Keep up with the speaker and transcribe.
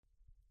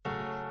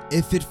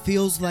If it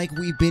feels like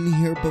we've been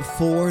here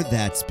before,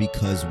 that's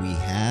because we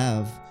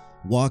have.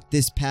 Walked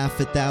this path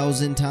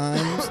 1,000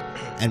 times,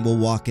 and we'll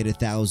walk it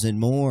 1,000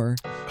 more.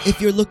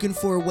 If you're looking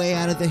for a way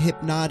out of the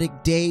hypnotic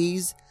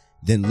daze,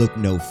 then look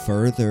no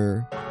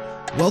further.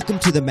 Welcome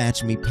to the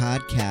Match Me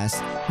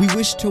podcast. We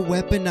wish to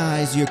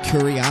weaponize your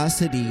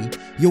curiosity.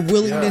 Your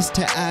willingness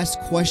to ask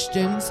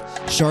questions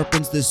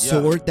sharpens the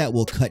sword that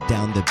will cut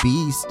down the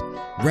beast.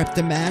 Rep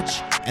the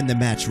match, and the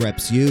match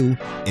reps you.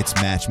 It's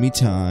Match Me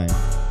time.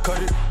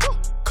 Cut it,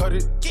 cut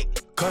it,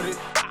 cut it,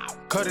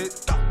 cut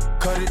it,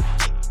 cut it,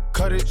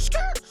 cut it,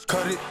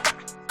 cut it,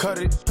 cut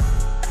it.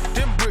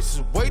 Them bricks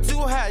is way too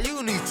high,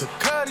 you need to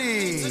cut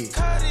it.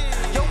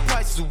 Your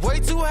price is way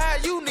too high,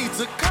 you need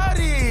to cut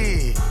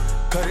it.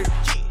 Cut it,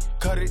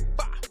 cut it,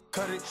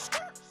 cut it,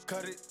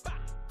 cut it,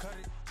 cut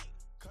it,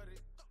 cut it.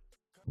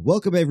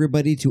 Welcome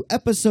everybody to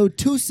episode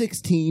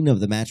 216 of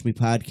the Match Me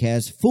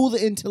podcast. Fool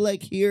the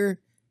intellect here.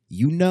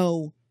 You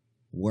know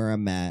where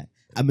I'm at.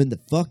 I'm in the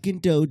fucking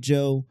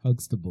dojo.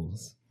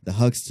 Huxtables. The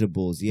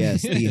Huxtables,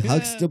 yes. The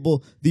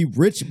Huxtable, the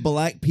rich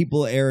black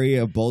people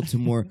area of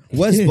Baltimore,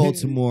 West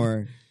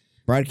Baltimore,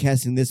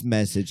 broadcasting this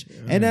message.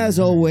 And as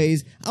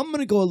always, I'm going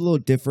to go a little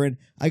different.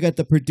 I got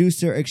the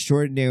producer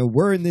extraordinaire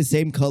wearing the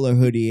same color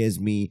hoodie as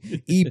me,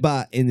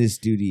 Ebot in the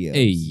studio.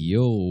 Hey,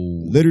 yo.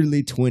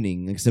 Literally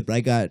twinning, except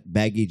I got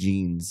baggy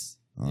jeans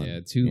on. Yeah,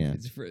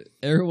 It's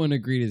everyone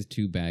agreed it's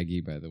too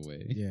baggy, by the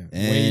way. Yeah.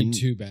 And Way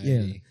too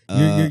baggy.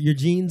 Your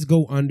jeans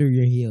go under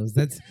your heels.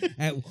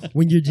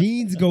 When your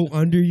jeans go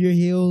under your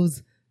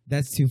heels,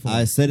 that's too far.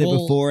 I said it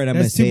before, and I'm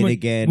going to That's too say it much.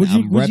 again. Would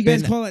I'm you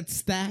guys repping. call it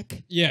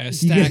stack? Yeah, You guys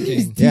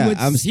stacking. do Yeah, it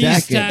I'm stack.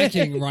 He's stacking.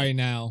 stacking right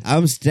now.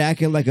 I'm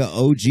stacking like an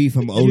OG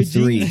from Your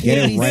 03. jeans Get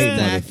it can't be right,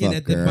 stacking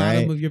at the motherfucker,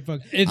 bottom right? of your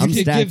fucking. It I'm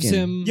gives stacking.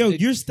 him. Yo,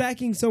 you're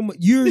stacking so much.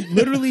 You're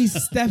literally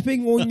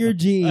stepping on your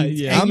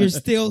jeans, Yeah. and you're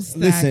still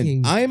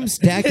stacking. Listen, I'm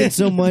stacking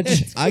so much,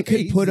 That's I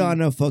could put crazy.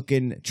 on a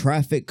fucking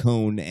traffic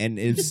cone and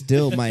it's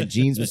still, my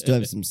jeans would still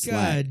have some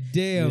slack. God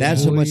damn.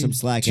 That's how boy. much I'm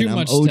slacking. Too I'm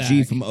much OG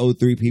stack. from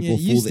 03 people, Yeah,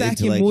 you fool the stacking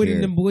intellect more here.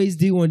 than them boys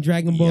do on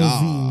Dragon Ball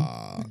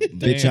Z.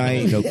 Bitch, I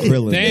ain't no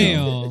Krillin.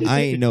 Damn. though. I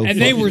ain't no And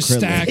they fucking were Krillin.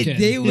 stacking.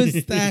 They was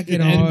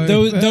stacking hard.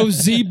 And those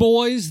Z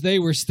boys, they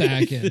were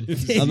stacking.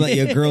 I'm like,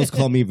 your girls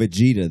call me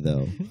Vegeta,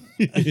 though.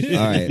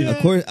 All right. Of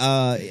course,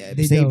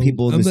 They same don't.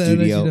 people in I'm the gonna let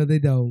you studio. know they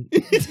don't.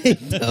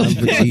 I'm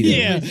Vegeta.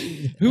 Yeah.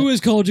 Who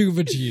has called you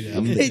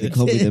Vegeta? They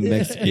call me the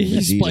Mexican He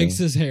Vegeta. spikes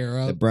his hair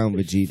The up. brown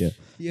Vegeta.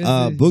 Yes,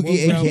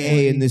 Boogie, one brown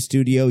aka boy. in the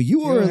studio.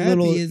 You were a happy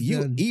little. is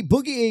done.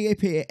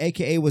 Boogie,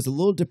 aka was a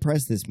little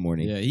depressed this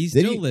morning. Yeah, he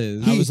Then still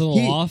is. I was a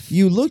little off.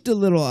 You looked a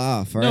little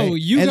off, right? No,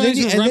 you And then guys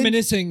are and then-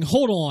 reminiscing.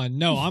 Hold on.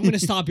 No, I'm going to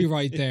stop you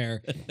right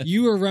there.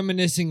 You were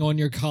reminiscing on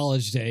your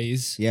college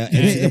days. Yeah,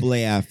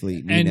 NCAA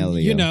athlete, me and And,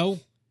 Elio. you know,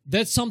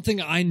 that's something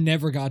I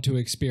never got to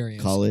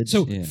experience. College?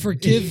 So Yeah.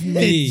 forgive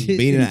me.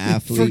 being an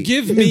athlete,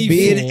 Forgive me,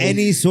 being fool.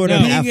 any sort No.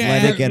 of Being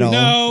athletic a- at all.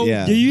 no.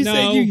 yeah. Did you No.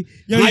 say you?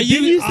 Yo, I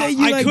didn't u- you say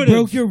you I like could've-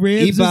 broke your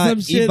ribs or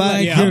some shit?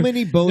 Like how your-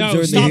 many bones No, are in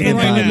the stop human it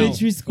right body? now.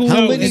 elementary school? How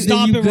and many- then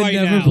Stop you it could right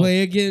never now.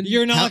 play again.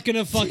 You're not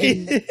gonna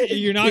fucking.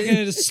 You're not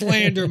gonna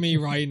slander me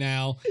right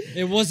now.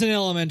 It wasn't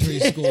elementary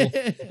school.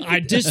 I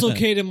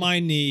dislocated my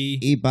knee.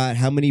 Ebot,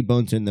 how many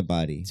bones are in the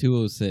body?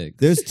 206.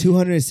 There's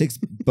 206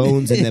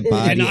 bones in the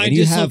body, And I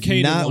you have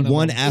dislocated not one of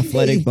one them.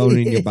 athletic bone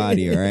in your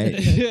body, all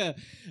right?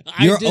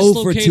 I You're 0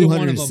 for dislocated one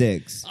of them.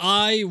 206.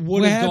 I would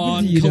What have happened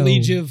gone to you, though?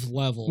 collegiate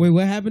level. Wait,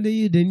 what happened to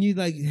you? Didn't you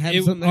like have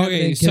It- something happen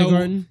in so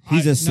kindergarten?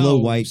 He's a slow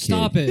no, white kid.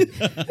 Stop it.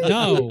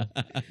 No.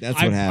 That's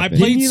I what happened.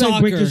 played Didn't you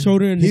like break your soccer.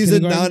 shoulder in He's a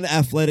kindergarten?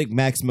 non-athletic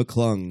Max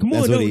McClung. Come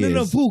That's on, what no, he no, is.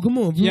 no, fool, come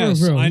on, for Yes,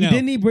 real, bro. I know.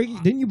 Didn't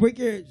you break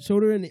your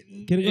shoulder in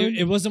kindergarten?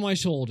 It wasn't my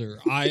shoulder.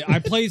 I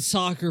played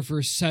soccer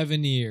for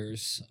 7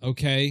 years.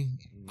 Okay,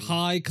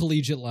 high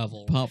collegiate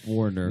level. Pop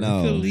Warner.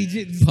 No.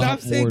 Collegiate. Stop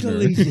Pop saying Warner.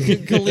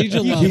 collegiate.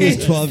 Collegiate level. He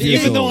was 12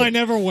 years Even though old. I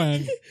never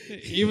went.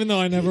 Even though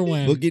I never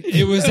went. Boogie-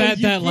 It was Yo, at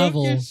you that broke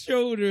level. Your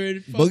shoulder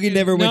and Boogie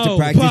never went to No,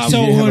 practice. Pop He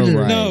didn't have a Warner.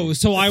 ride. No,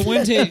 so I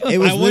went to. It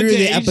was I went literally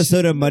to the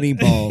episode of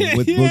Moneyball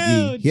with Yeah,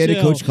 Boogie. He had a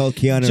chill. coach called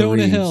Keanu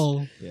Jonah Reeves.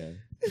 Hill. Yeah.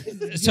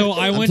 So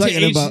I went to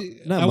talking about-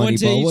 not I went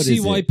to Moneyball, what is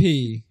it?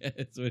 HCYP.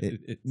 That's what it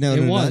is. No,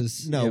 It no,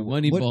 was. Not, no.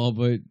 Yeah,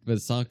 Moneyball,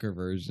 but soccer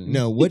version.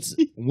 No, what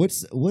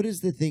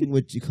is the thing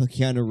with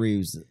Keanu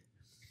Reeves?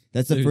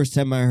 That's the Dude. first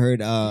time I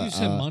heard. You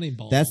said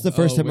Moneyball. That's the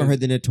first Oh, time I with- heard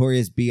the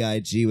Notorious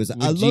B.I.G. was. I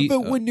love G-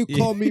 it when you yeah.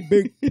 call me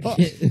Big. Pop.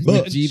 With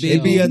But G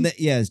it'd be Baby. on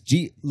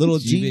the little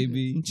G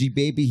G-Baby. G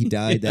baby. He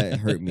died. That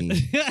hurt me.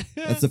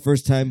 That's the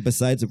first time,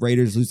 besides the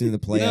Raiders losing the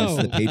playoffs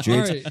to the No.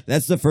 Patriots. All right.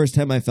 That's the first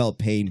time I felt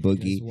pain,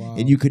 Boogie. That's wild.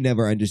 And you could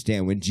never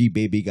understand when G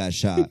baby got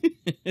shot.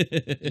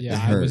 Yeah,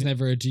 That I was hurt.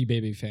 never a G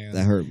Baby fan.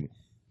 That hurt me.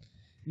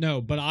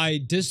 No, but I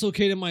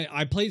dislocated my.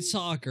 I played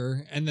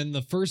soccer, and then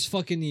the first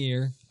fucking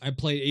year, I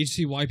played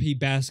HCYP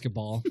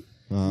basketball.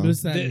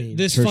 What's that mean?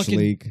 This Church fucking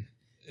league.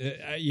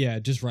 Yeah,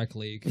 just rec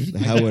league.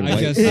 How would I white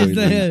guess boy It's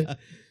league? like-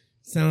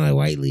 Sound like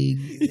white league.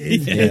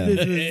 Yeah.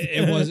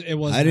 it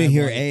was. I I didn't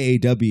hear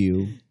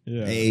AAW.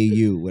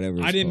 AAU, whatever.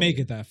 It's I didn't called. make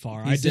it that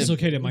far. He I said-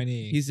 dislocated my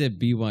knee. He said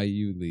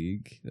BYU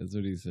league. That's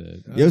what he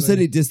said. Yo said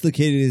he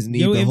dislocated his knee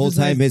the whole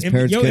time his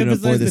parents couldn't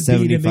afford the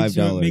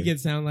 $75. Make it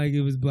sound like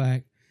it was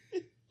black.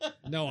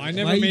 No, I Why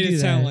never you made do it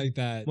sound that? like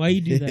that. Why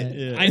you do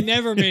that? I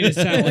never made it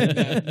sound like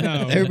that.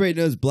 No. Everybody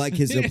knows black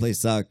kids don't play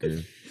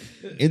soccer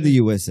in the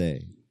USA.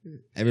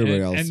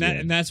 Everywhere else,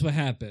 and that's what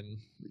happened.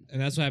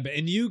 And that's what happened.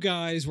 And you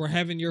guys were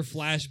having your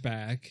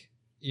flashback.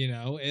 You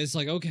know, it's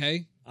like,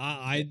 okay,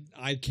 I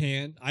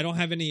don't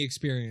have any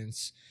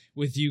experience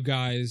with you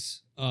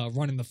guys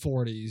running the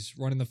 40s,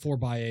 running the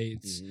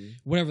 4x8s,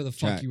 whatever the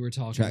fuck you were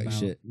talking track about.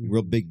 shit,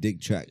 real big dick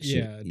track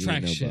shit. Yeah, you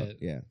track didn't know shit. about.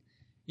 Yeah.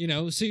 You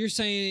know, so you're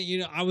saying, you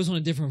know, I was on a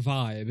different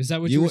vibe. Is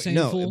that what you were saying,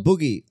 No, fool?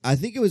 Boogie. I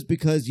think it was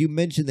because you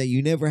mentioned that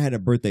you never had a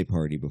birthday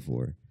party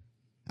before.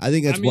 I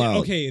think that's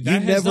wild. Okay, you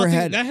that has never nothing,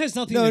 had. that has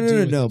nothing No, to do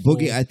with no, it, fool.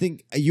 Boogie. I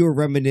think you were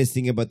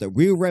reminiscing about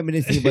we were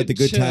reminiscing about the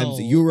good Chill,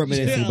 times. You were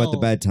reminiscing about the chill.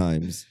 bad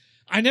times.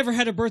 I never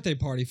had a birthday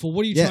party, fool.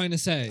 What are you Yeah, trying to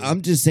say?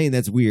 I'm just saying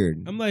that's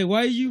weird. I'm like,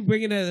 why are you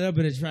bringing that up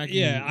in a track?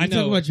 Yeah, meet? I You know.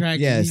 talking about track.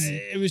 Yes. meet.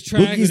 It was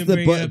track. Boogie's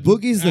bring it up.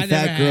 Boogie's the I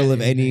never fat girl had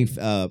of any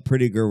anything.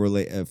 pretty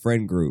girl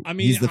friend group. I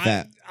mean, he's the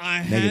fat.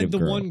 I negative had the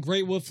girl. one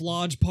Great Wolf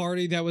Lodge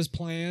party that was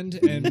planned,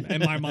 and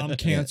my mom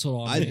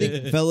canceled on I me.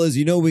 think, fellas,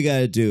 you know what we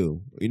gotta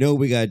do. You know what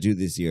we gotta do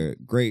this year.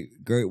 Great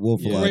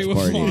Wolf Lodge Great Wolf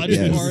party. Lodge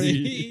Yes.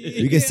 party.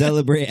 We can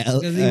celebrate.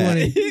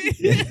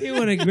 Because he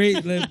wanted great.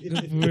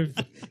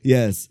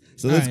 Yes.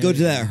 So let's All go right.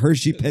 to that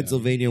Hershey,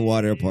 Pennsylvania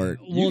water park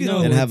Well,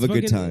 no, and have a it's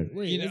good fucking- time.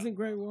 Wait, You know, isn't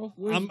Great Wolf?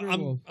 Where's Great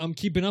Wolf? I'm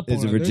keeping up Is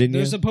on it it. Virginia?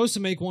 They're supposed to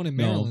make one in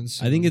No, Maryland.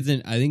 I think it's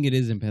in. I think it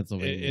is in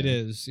Pennsylvania. It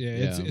is. Yeah,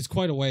 it's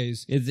quite a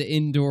ways. It's an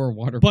indoor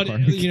water But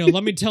park. you know,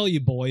 let me tell you,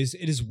 boys,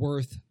 it is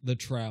worth the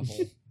travel.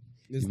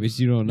 Which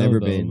you don't know. Never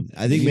though. been.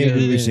 I think You maybe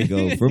never we been. should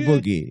go for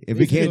Boogie. If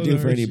we should can't go do to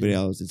it for Hershey. anybody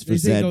else, it's for They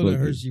say sad go to Boogie.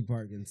 Hershey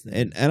Park instead.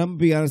 And I'm gonna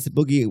be honest,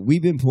 Boogie,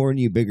 we've been pouring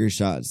you bigger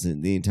shots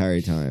the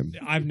entire time.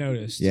 I've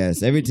noticed.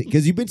 Yes,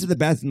 because you've been to the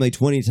bathroom like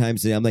 20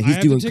 times today. I'm like, I he's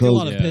have to doing take a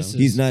lot coke. of Yeah. pisses.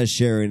 He's not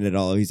sharing at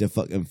all. He's a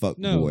fucking fuck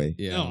no, boy.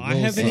 Yeah, no, I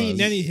little haven't sus.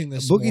 eaten anything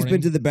this Boogie's morning.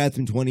 been to the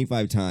bathroom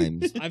 25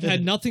 times. I've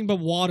had nothing but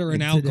water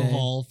and And today.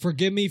 alcohol.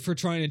 Forgive me for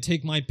trying to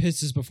take my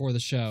pisses before the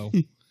show.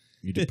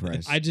 You're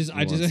depressed. I'm You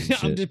want some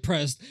I'm shit.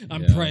 depressed.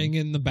 I'm Yeah. praying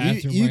in the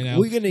bathroom you- right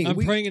now. I'm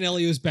we- praying in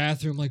Elio's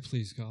bathroom, like,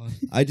 please God.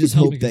 I just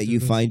Help hope me get that through you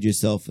this. find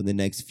yourself in the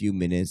next few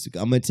minutes.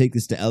 I'm gonna take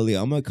this to Elliot.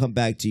 I'm gonna come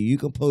back to you. You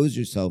compose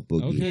yourself,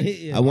 Boogie. Okay.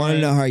 Yeah. I want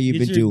to know how you've Get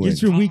been your- doing.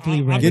 Get your weekly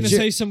I'm right. going Get to your-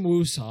 say some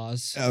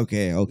woo-saws.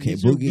 Okay,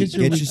 Get your- Boogie, get your get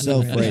weekly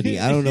yourself right. ready.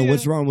 I don't know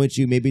what's wrong with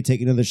you. Maybe take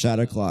another shot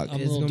of clock.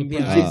 I'm a It's little gonna be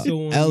an depressed.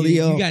 ISO on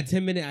Elio. you. You got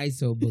 10-minute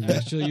ISO, Boogie.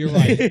 Actually, you're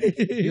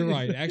right. You're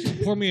right.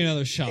 Actually, pour me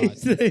another shot.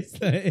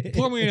 It's like-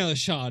 Pour me another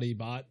shot,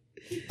 Ebot.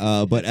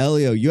 But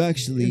Elio, you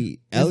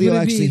actually, That's Elio what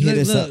it actually be. hit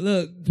Look, us look, up.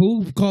 Look,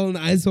 who calling the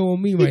ISO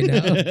on me right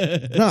now?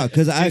 No,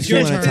 because I It's actually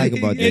your want to turn. talk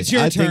about this. It's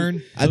your I think-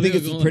 turn. I think Elio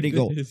it's going pretty like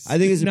cool. this. I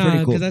think it's Nah,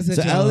 pretty cool. 'cause I set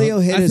So y'all Elio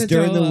up. hit I us set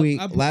during y'all the up.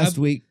 week, last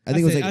week. I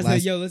think it was like I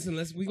last. said, yo, listen,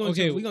 we gonna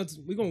Okay. we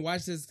gonna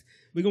watch this.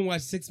 We gonna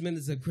watch 6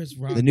 minutes of Chris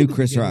Rock. The new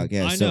Chris Rock,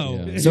 yeah. I so,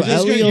 know. yeah. So You're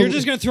Elio,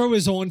 just gonna throw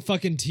his own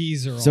fucking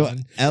teaser so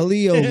on.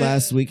 Elio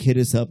last week hit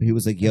us up. He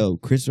was like, "Yo,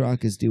 Chris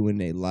Rock is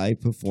doing a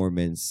live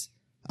performance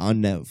on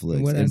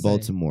Netflix What'd I in say?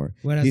 Baltimore."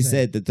 What'd I He say?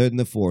 said the 3rd and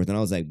the 4th, and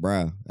I was like,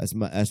 "Bruh,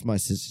 that's my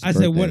sister's I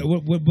said birthday."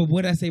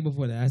 what did I say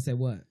before that? I said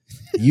what?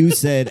 You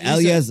said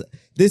Elio's.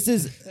 This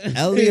is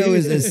Elio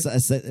is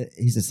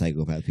he's a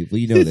psychopath. People,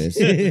 you know this.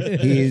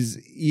 He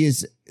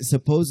is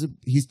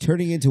he's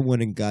turning into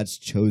one of God's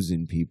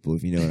chosen people.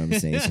 If you know what I'm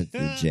saying, except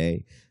for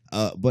Jay.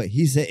 But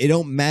he said it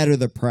don't matter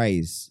the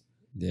price.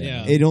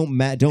 Yeah. It don't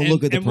matter. Don't And-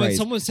 look at the and when price.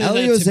 someone said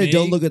Elio that to said, me-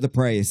 "Don't look at the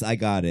price." I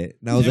got it,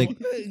 and I was And like,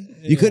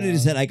 "You couldn't have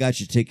just said I got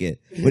your ticket,"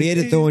 but he had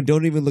to throw in,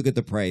 "Don't even look at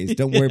the price.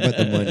 Don't worry about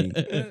the money."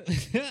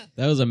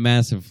 That was a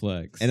massive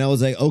flex. And I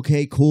was like,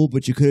 "Okay, cool,"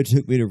 but you could have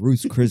took me to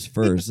Roots Chris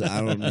first. I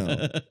don't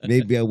know.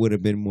 Maybe I would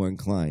have been more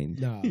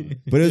inclined. No,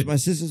 But it was my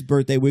sister's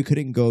birthday. We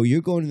couldn't go.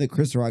 You're going to the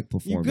Chris Rock you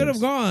performance. could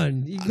have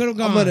gone. You could have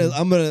gone.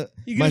 I'm gonna.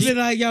 You My, could have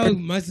been like, yo,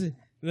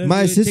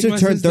 my sister take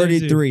turned sister, too.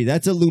 33.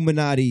 That's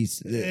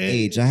Illuminati's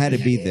age. I had to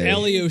be there.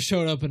 Elio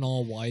showed up in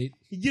all white.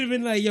 You could have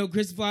been like, yo,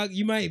 Chris Rock,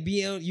 you might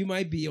be on.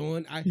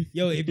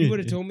 Yo, if you would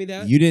have told me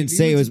that, You didn't if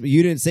say it would've- was.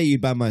 You didn't say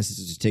you'd buy my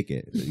sister's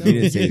ticket. No, you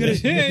didn't say you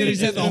could've- that. Yeah, he could've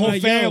said just the been whole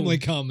like, yo. family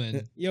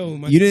coming. Yo,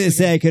 my You didn't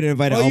sister- say I could have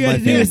invited All all you my had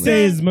to do is family.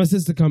 say is my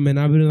sister coming.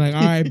 I've been like,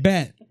 all right,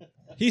 bet.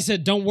 He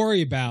said, "Don't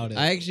worry about it."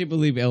 I actually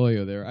believe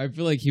Elio there. I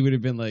feel like he would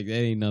have been like, "That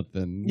ain't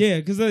nothing." Yeah,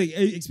 because like,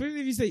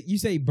 especially if you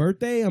say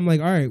birthday, I'm like,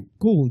 all right,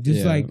 cool. Just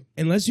Yeah. like,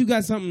 unless you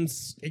got something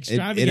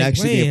extravagant It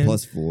actually be a planned,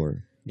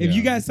 +4. if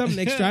you Yeah. got something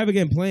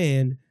extravagant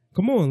planned,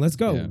 come on, let's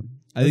go. Yeah.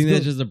 I Let's think go.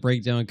 that's just a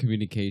breakdown of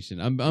communication.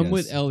 I'm Yes.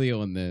 with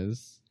Elio on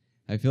this.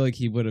 I feel like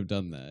he would have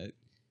done that.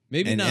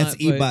 Maybe And not. that's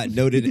but- Ebot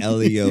noted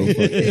Elio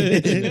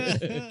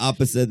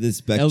opposite the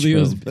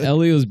spectrum.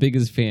 Elio's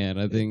biggest fan.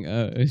 I think,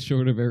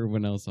 short of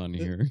everyone else on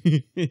here.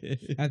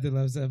 After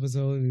last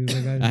episode, he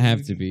was like, I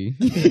have to be.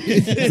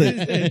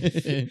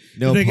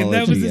 No Like, and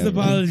that was apology his ever.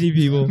 apology,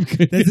 people.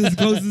 That's as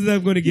close as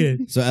I'm going to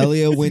get. So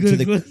Elio went to As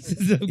the close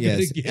as I'm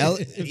yes. gonna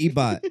get.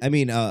 Ebot. I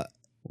mean,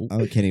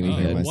 I can't even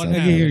hear Oh, myself. what I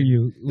can hear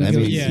you. That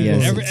means Yeah,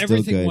 yes, every- it's still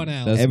everything good. went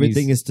out. That's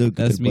Everything me, is still good.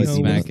 That's me but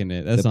smacking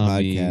it. That's the on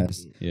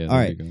podcast. me. Yeah. All there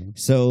right. we go.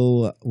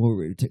 So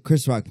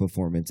Chris Rock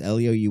performance.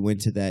 Elio, you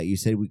went to that. You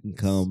said we can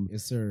come.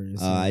 Yes, sir. Yes,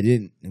 sir. I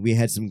didn't. We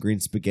had some green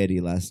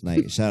spaghetti last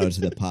night. Shout out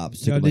to the pops.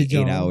 Took Y'all them like did 8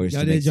 y'all. hours.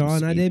 Y'all to make did some y'all,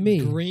 and I did me.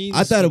 Green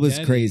I thought it was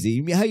spaghetti.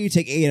 crazy. How you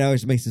take 8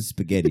 hours to make some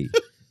spaghetti?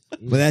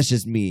 But that's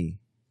just me.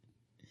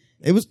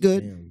 It was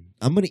good. Damn.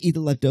 I'm gonna eat the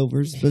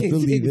leftovers. But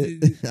believe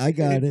it, I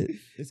got it.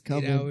 It's 8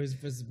 coming. hours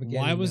for spaghetti.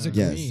 Why was it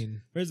now. Yes.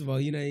 green? First of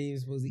all, you're not even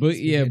supposed to eat But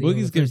yeah, spaghetti on Boogie's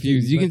the first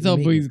confused. day, You can but tell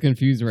make Boogie's it.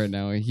 confused right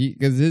now.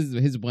 Because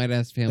his white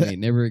ass family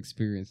never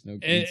experienced no.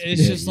 Green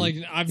It's just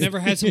spaghetti. like I've never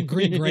had some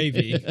green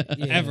gravy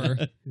Yeah.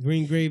 ever.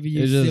 Green gravy.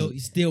 You It's still just- you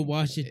still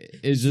wash it.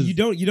 It's just You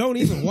don't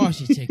even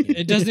wash your chicken.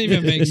 It doesn't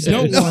even make You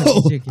don't sense. wash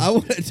No, the chicken. I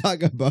want to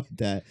talk about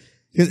that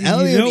because You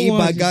Elliot don't and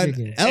wash Ebot the got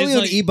chicken.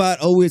 Elliot It's and Ebot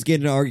always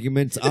get in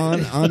arguments on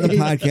the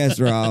podcast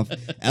or off.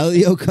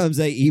 Elio comes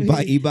at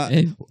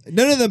Ebot.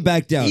 None of them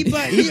back down.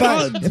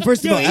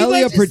 First of all,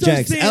 Elio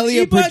projects.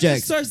 Elio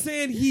projects. Start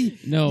saying he.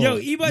 No. Yo,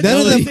 Ebot None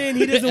of just them- saying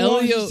he doesn't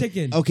wash Elio- his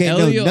chicken. Okay,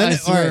 Elio, no, none. I All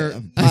swear,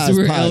 right, I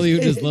swear pause.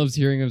 Elio just loves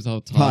hearing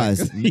himself talk.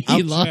 Pause. he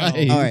I'm-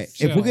 lies. All right,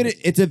 if we're Chill. gonna,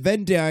 it's a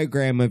Venn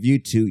diagram of you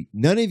two.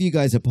 None of you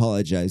guys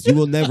apologize. You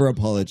will never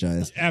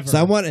apologize. Ever. So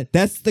I want to.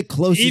 That's the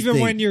closest. Even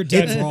thing. when you're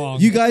dead It's- wrong.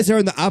 You guys are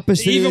on the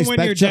opposite. Even of the when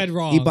you're spectrum. dead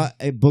wrong.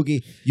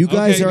 Boogie. You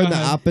guys Okay, are go on the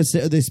ahead.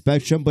 opposite of the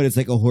spectrum, but it's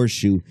like a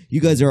horseshoe.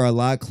 You guys are a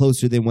lot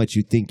closer than what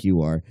you think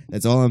you are.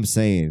 That's all I'm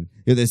saying.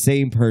 You're the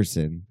same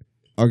person.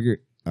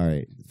 All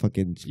right,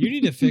 fucking. You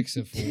need to fix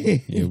it, fool.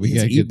 Yeah, we It's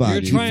gotta get Ebot.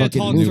 You're Keep trying to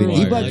fucking talk moving. through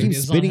it, Ebot like, keeps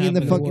it's not spinning in the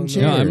happening. fucking No,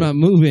 chair. No, I'm not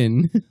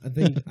moving.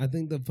 I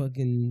think the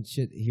fucking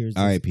shit here is.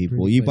 All right, just people.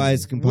 pretty You funny.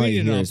 guys can We probably need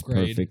an hear us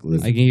upgrade. perfectly.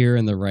 I can hear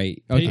in the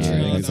right. Okay,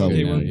 Patreon. it's all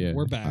Okay, good.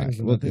 we're back. All right,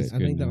 Listen, we're I think, good.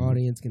 I think the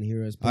audience can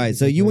hear us. All right,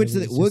 so you went to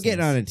the. It's We're just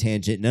getting us. on a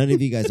tangent. None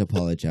of you guys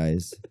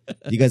apologize.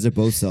 You guys are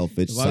both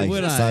selfish. Why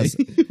would I?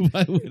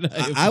 Why would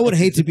I? I would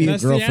hate to be your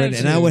That's the girlfriend,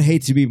 and I attitude. would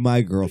hate to be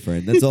my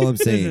girlfriend. That's all I'm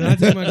saying. Listen, I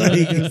took my girl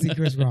to go see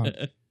Chris Rock.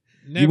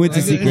 Never went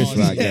to see Chris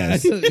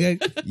apologize. Rock, yes. Yeah,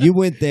 You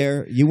went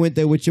there. You went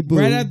there with your boo.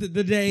 right after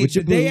the day, With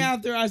your the day boo.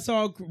 after I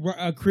saw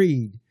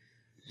Creed.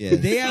 Yeah. The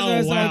day after I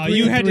Oh saw wow, Creed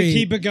you had 3, to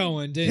keep it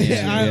going, didn't you?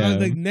 I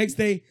the next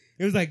day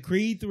it was like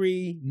Creed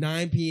 3,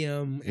 9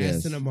 p.m.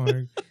 Yes. at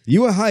Cinemark.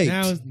 You were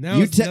hyped. Now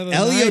you it's another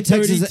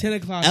 9:30, 10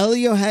 o'clock.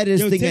 Elio had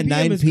his Yo, thing 10 at p.m.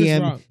 9 is Chris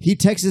p.m. Rock. He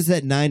texted us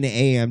at 9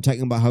 a.m.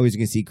 talking about how he's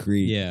going to see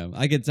Creed. Yeah,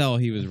 I could tell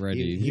he was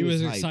ready. He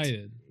was hyped.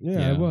 excited. Yeah,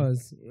 Yeah. I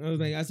was. I was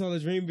like, I saw the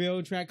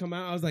Dreamville track come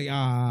out. I was like,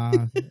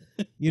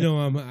 you know,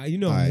 I'm a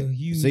All right.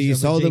 huge. So you of a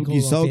saw J. the Cole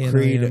you saw fan I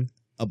Creed. am.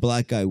 A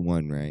black guy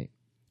won, right?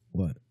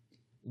 What?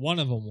 One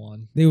of them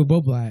won. They were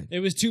both black. It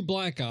was two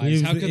black It guys.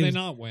 was- How it could they was-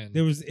 not win?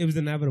 It was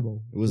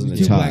inevitable. It wasn't was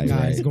a two tie, black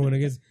guys right? going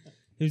against.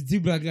 There's two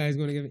black guys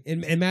going against.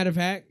 And matter of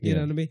fact, you Yeah.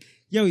 know what I mean.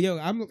 Yo,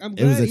 I'm glad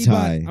It was a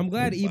tie. Ebot, I'm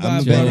glad I'm Ebot a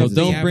brought fan up of the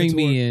Don't bring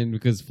Avatar. me in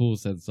because Fool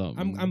said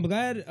something. I'm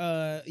glad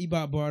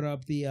Ebot brought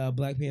up the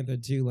Black Panther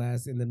 2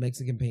 last and the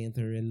Mexican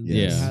Panther and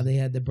Yes. how they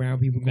had the brown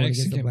people going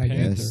against the Mexican Black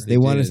Panther. Panther. Yes. They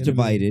want did. us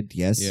divided.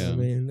 Yes. Yeah. I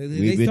mean, they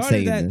We've been started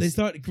saying that. this. They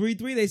started Creed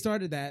 3. They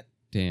started that.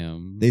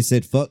 Damn. They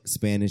said fuck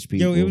Spanish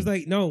people. Yo, it was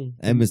like no.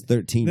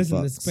 MS-13 Listen,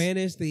 fucks. the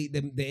Spanish, the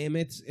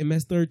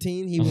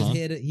MS-13. He Uh-huh. was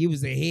head. He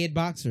was the head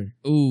boxer.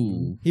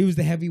 Ooh. He was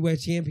the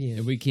heavyweight champion.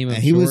 If we came up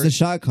And he was short, the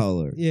shot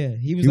caller. Yeah,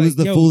 he was. He like, was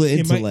the yo, full of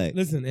and intellect.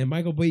 listen, and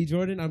Michael B.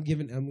 Jordan,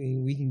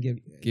 we can give.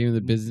 gave him the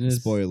business.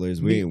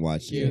 Spoilers. We ain't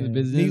watched Yeah. it. the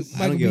business. I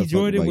don't Michael give a B. fuck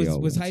Jordan about was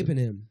y'all watching. hyping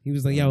him. He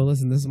was like, "Yo,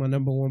 listen, this is my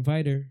number one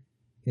fighter,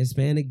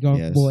 Hispanic golf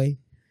Yes. boy,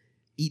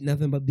 eat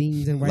nothing but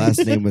beans and rice."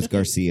 Last name was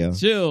Garcia.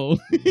 Chill.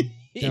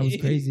 That was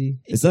crazy.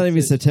 It's not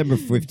even September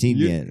 15th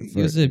You- yet.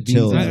 you said beans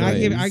chill. and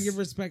I rice. give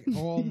respect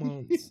all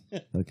months.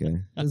 Okay.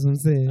 That's what I'm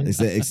saying.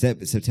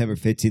 Except September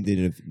 15th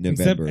in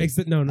November.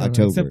 Except no,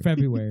 October. except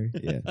February.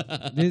 Yeah.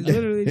 It's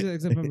literally just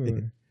except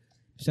February.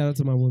 Shout out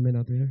to my women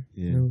out there.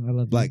 Yeah. You know, I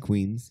love Black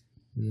queens.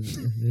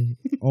 them.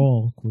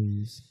 All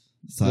queens.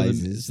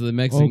 Sizes. So the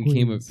Mexican All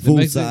came up. queens. The Full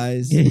Mexican,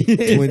 size.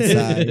 Twin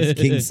size.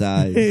 King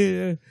size.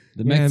 Yeah,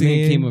 the Mexican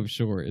man. came up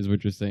short, is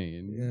what you're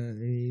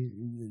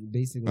saying.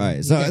 basically. All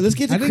right, so let's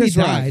get to I think Chris he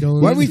Rock. died,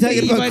 Why are we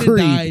talking he about might have Creed?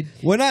 died.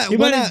 We're not. He We're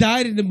might have not.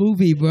 died in the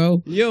movie,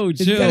 bro. Yo,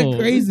 It's chill. kind of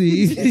crazy.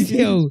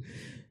 Yo,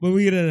 but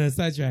we get on a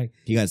sidetrack.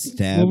 He got What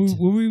stabbed.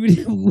 were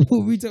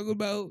we talking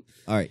about?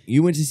 All right,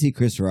 you went to see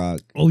Chris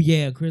Rock Oh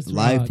yeah, Chris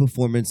live Rock.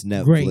 performance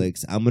Netflix.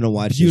 Great. I'm gonna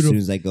watch it as Beautiful. soon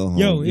as I go home.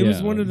 Yo, it was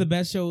Yeah. one of the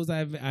best shows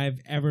I've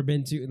ever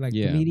been to. Like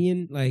Yeah.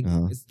 comedian, like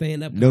Uh-huh.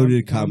 stand up.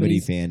 Noted comedy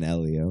fan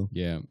Elio.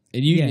 Yeah,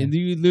 and you Yeah. and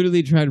you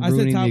literally tried I said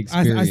ruining top. the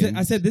experience.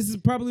 I said this is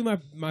probably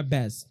my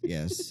best.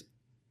 Yes,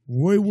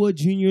 Roy Wood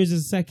Jr. is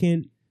a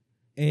second,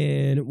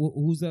 and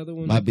who's the other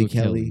one? Bobby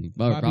Kelly.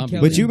 Bobby Bobby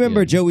Kelly. but you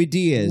remember Yeah. Joey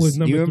Diaz? Was Do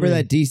number you remember 3.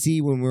 that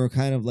DC when we were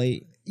kind of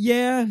late?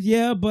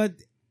 Yeah, but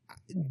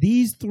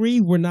these three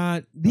were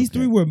not. These Okay.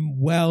 three were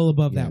well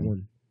above that Yeah.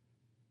 one.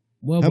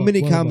 Well, How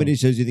many well comedy above.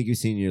 shows do you think you've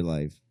seen in your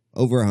life?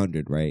 Over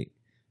 100, right?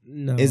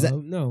 No, Is that-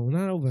 no,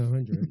 not over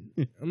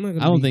 100. I'm not.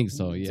 Gonna I don't be- think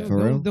so, yeah. For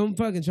real? Don't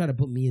fucking try to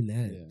put me in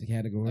that Yeah.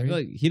 category. I feel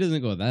like he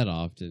doesn't go that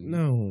often.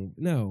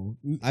 No.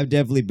 I've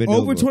definitely been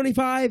Over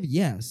 25,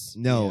 yes.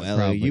 No, Yeah, Ellie,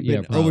 probably. you've Yeah,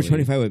 been over probably.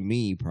 25 with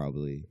me,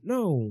 probably.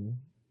 No,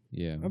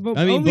 Yeah. I've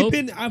I mean, only both.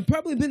 been. I've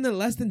probably been to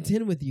less than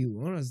 10 with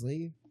you,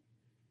 honestly.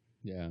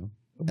 Yeah.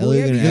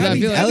 Elliot I be- gonna I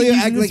act- be- I be Elliot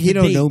using act this like he for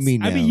don't know dates. me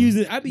I be now.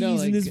 using No,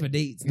 like, this for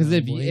dates. Because now,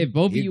 if boy.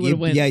 both of you would have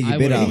went, yeah, you I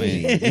bit would off have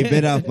me. went. You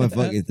bit off my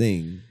fucking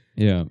thing.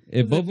 Yeah.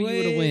 If both of you Boy,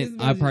 would have went,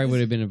 this I probably is- would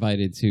have been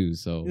invited too.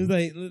 So It was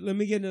like, let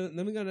me go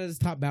to this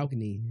top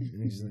balcony.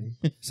 Actually.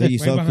 So you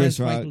Right saw behind Chris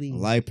Spike Rock Lee.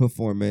 live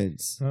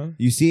performance. Huh?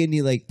 You see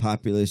any like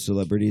popular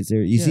celebrities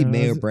there? You see Yeah,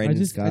 Mayor I Brandon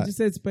just Scott?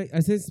 said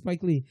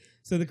Spike Lee.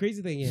 So the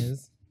crazy thing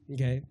is,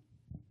 okay,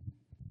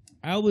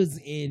 I was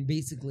in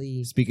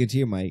basically, Speaking to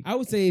your mic. I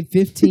would say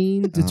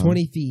 15 to Uh-huh.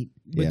 20 feet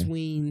Yeah.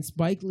 between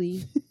Spike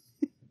Lee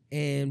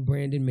and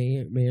Brandon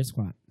Mayor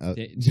Squat.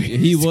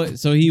 he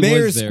was. So he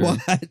Mayor was there.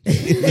 squat.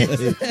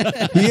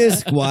 He is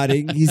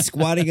squatting. He's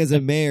squatting as a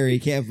mayor. He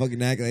can't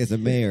fucking act like as a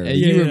mayor. And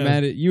Yeah, you were yeah.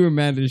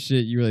 mad at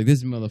shit. You were like,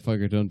 this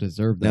motherfucker don't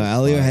deserve that. No,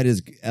 Elio spot.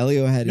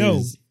 had No.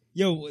 his.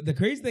 Yo, the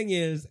crazy thing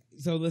is,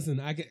 so listen,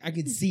 I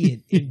could see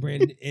it in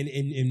Brandon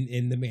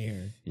in the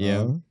mayor.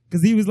 Yeah.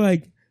 Because he was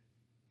like,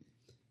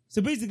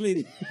 so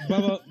basically,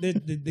 Bubba,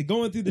 they're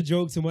going through the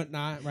jokes and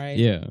whatnot, right?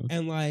 Yeah.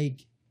 And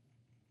like,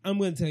 I'm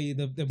going to tell you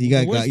the You worst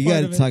got part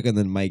to of it- talk on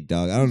the mic,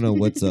 dog. I don't know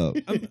what's up.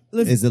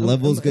 Listen, Is the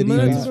levels good? Am I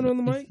You not guys- talking on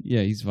the mic?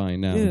 Yeah, he's fine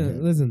now. Yeah,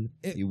 listen.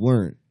 You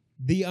weren't.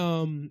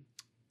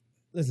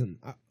 Listen.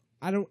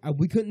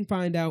 We couldn't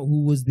find out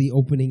who was the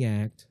opening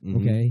act.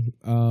 Mhm. Okay,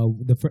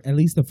 at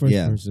least the first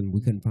Yeah. person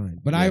we couldn't find.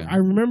 But Yeah. I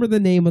remember the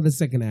name of the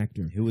second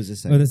actor Who was the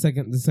or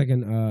second? the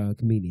second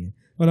comedian.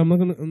 But I'm not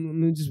gonna. Let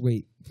me just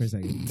wait for a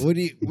second. What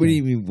do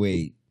you mean?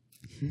 Wait.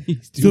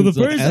 He's So doing the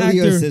something. first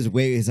Elio actor- says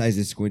wait. His eyes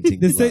are squinting.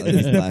 The He's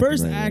laughing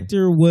first right now.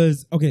 actor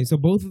was okay. So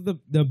both of the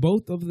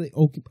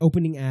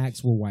opening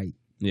acts were white.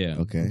 Yeah.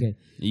 Okay. Okay.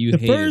 You The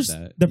hated first,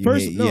 that. the You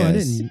first. hate- No,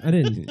 yes. I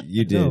didn't.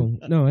 You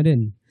did. No, I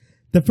didn't.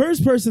 The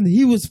first person,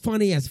 he was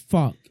funny as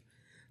fuck.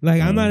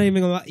 Like I'm not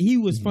even gonna lie. He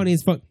was funny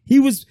as fuck. He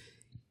was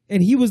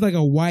like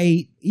a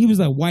white. He was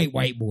a white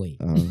boy.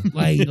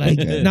 Like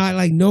Okay. not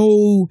like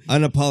no.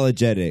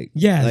 Unapologetic.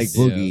 Yes. Like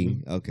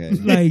Boogie. Okay.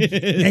 Like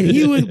and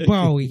he was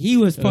he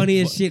was funny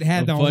as shit.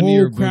 Had a the whole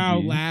funnier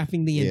crowd Boogie.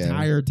 laughing the Yeah.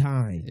 entire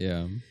time.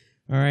 Yeah.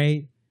 All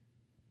right.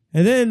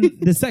 And then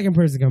the second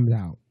person comes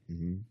out.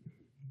 Mhm.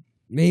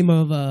 Name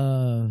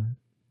of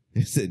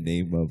It's the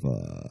name of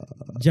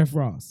Jeff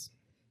Ross.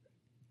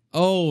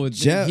 Oh,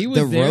 Jeff, he was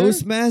the there?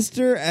 roast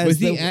master as Was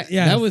the he? yes.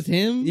 That was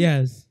him.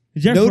 Yes.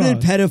 Jeff noted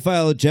Ross.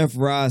 pedophile Jeff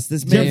Ross.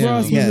 This Jeff man,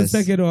 Ross was yes. the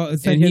second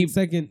And he-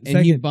 second.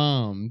 And he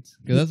bombed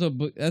because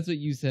that's what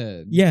you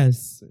said.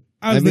 Yes.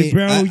 I was I mean, like,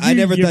 bro, I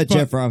never you're thought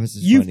Jeff Ross was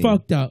You funny.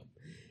 fucked up.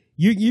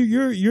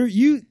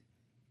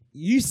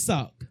 You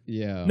suck.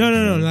 Yeah.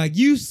 No. Like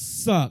you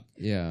suck.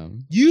 Yeah.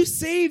 You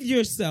saved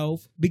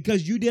yourself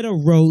because you did a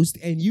roast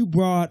and you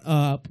brought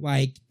up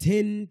like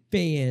 10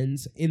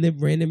 fans in the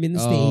stage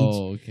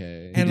Oh,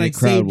 okay. and did like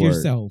crowd saved work.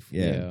 yourself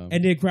Yeah.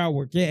 and did crowd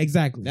work. Yeah,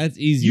 exactly. That's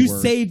easy. You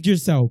work. saved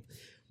yourself.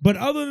 But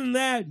other than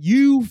that,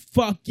 you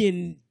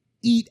fucking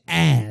eat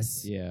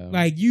ass. Yeah.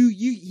 Like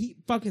he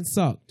fucking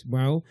sucked,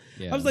 bro.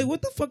 Yeah. I was like,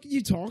 what the fuck are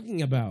you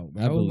talking about,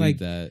 bro? I believe like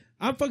that.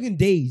 I'm fucking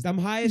dazed. I'm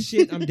high as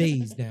shit. I'm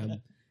dazed now.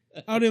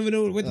 I don't even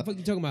know what the fuck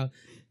you talking about.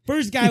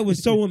 First guy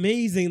was so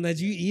amazing that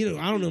you know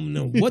I don't even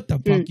know what the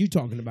fuck you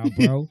talking about,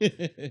 bro.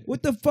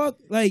 What the fuck?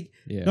 Like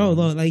Yeah. no,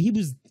 like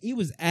he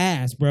was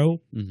ass, bro.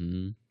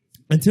 Mm-hmm.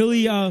 Until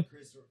he I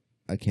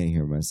can't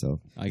hear myself.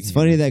 I It's can't-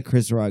 funny that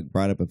Chris Rock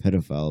brought up a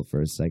pedophile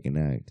for his second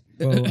act.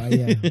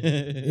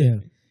 yeah.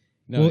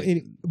 No, Well,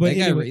 but that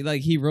guy, anyway.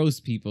 like he roasts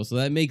people, so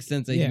that makes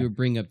sense that Yeah. he would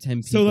bring up 10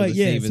 people. So like to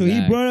yeah, save so his he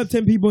act. brought up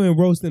 10 people and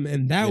roast them,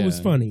 and that was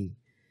Yeah. funny.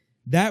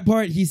 That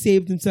part he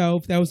saved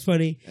himself. That was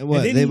funny. And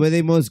what? And then Were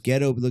they most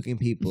ghetto looking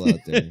people out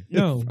there?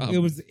 No, Probably. it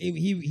was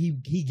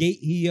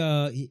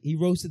he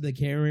roasted the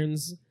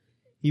Karens.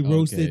 He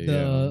roasted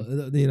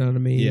the you know what I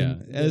mean. Yeah,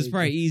 it was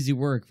probably easy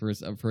work for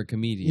a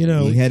comedian. You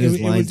know, He had his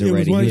it lines was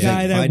already. one He was guy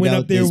like, that "Find went out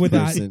up there this with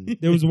person."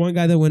 there was one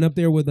guy that went up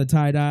there with a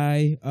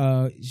tie-dye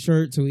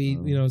shirt, so he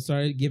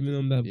started giving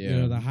them the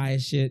Yeah. the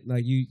highest shit,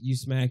 like you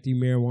smacked, you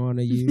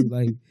marijuana, you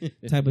like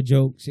type of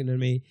jokes. You know what I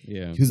mean?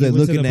 yeah. He was He like went to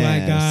looking the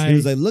black ass. guy. He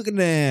was like looking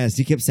ass.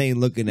 He kept saying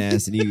looking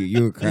ass, and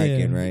you were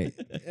cracking, Yeah. right?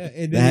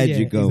 And That had yeah,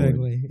 you going.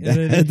 exactly. That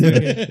And had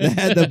then- that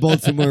had the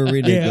Baltimore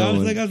arena yeah,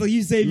 going. I was like,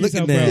 you saved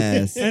Looking yourself, bro.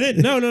 ass. And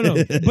then,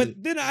 no.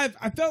 But then I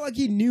felt like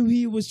he knew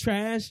he was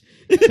trash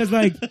because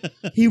like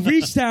he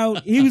reached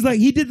out. He was like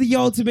he did the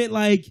ultimate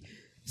like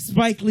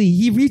Spike Lee.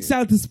 He reached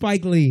out to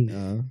Spike Lee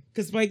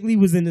because Spike Lee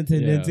was in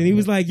attendance, Yeah. and he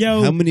was like,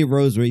 "Yo." How many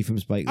rows were you from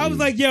Spike Lee? I was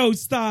like, "Yo,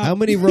 stop." How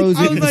many rows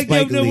I were was you from like,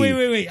 Spike "Yo, no, Lee?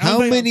 wait." I How was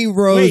like, many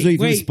rows were you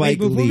from wait, Spike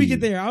before Lee? we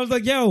get there, I was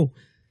like, "Yo."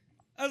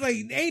 I was like,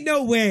 ain't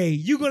no way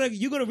you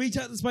gonna reach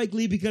out to Spike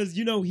Lee because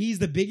you know he's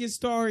the biggest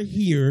star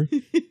here,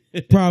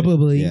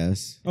 probably.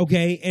 Yes.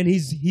 Okay, and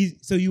he's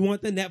so you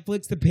want the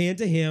Netflix to pan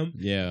to him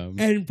Yeah.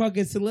 and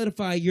fucking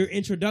solidify your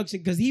introduction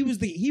because he was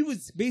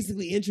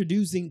basically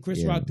introducing Chris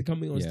Yeah. Rock to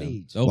coming on Yeah.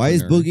 stage. Why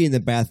is Opener. Boogie in the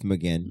bathroom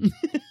again?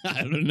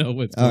 I don't know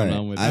what's All going right,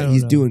 on with I don't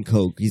he's know. doing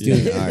coke. He's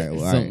doing all right.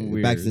 Well, all Something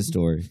right. Back to weird. the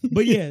story.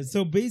 But yeah,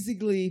 so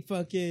basically,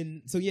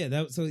 fucking, so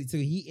yeah, so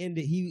he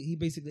ended. He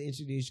basically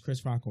introduced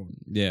Chris Rock on.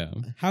 Yeah.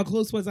 How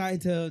close was I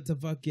to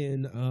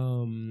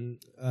fucking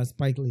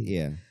Spike Lee?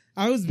 Yeah.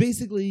 I was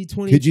basically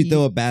 20. Could you feet-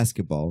 throw a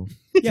basketball?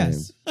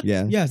 Yes,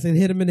 Yeah. yes, and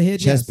hit him in the head.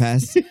 Chest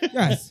yes. pass.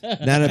 Yes.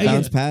 Not a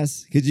bounce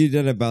pass. Could you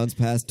done a bounce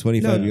pass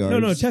 25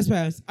 yards? No, chest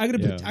pass. I could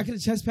have Yeah.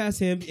 chest pass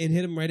him and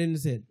hit him right in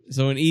his head.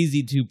 So an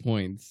easy 2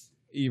 points.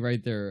 You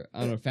right there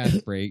on a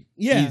fast break.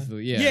 Yeah.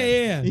 Easily,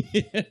 Yeah.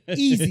 yeah.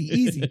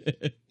 Easy.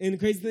 And the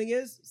crazy thing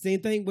is,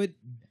 same thing with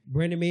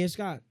Brandon Mayer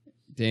Scott.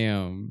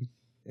 Damn.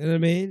 You know what I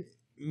mean?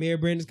 Mayor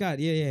Brandon Scott.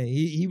 Yeah.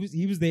 He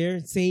was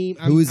there. Same.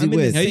 Who was he I'm in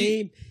with?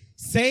 the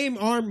same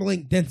arm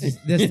length distance,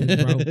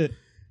 bro.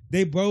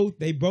 They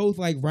both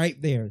like right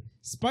there.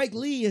 Spike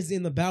Lee is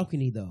in the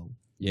balcony though.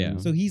 Yeah.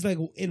 So he's like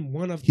in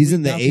one of He's three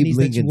in the balconies Abe that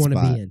you Lincoln wanna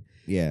spot. be in.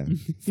 Yeah.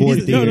 Ford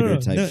He's- Theater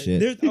type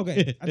shit.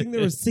 Okay, I think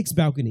there were 6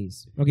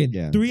 balconies. Okay,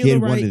 Yeah. 3 He on had the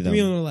one right, of them. 3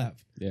 on the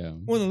left. Yeah.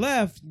 On the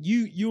left,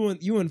 you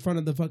in front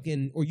of the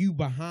fucking, or you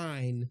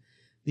behind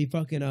the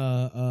fucking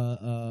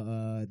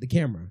the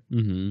camera,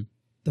 Mm-hmm.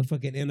 the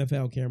fucking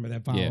NFL camera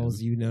that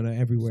follows you know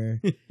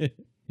everywhere.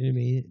 You know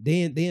what I mean?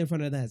 They in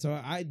front of that, so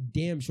I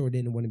damn sure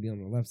didn't want to be on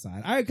the left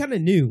side. I kind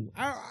of knew.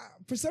 I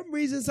for some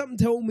reason something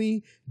told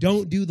me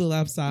don't do the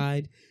left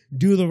side,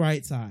 do the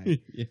right side.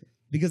 Yeah.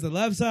 Because the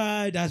left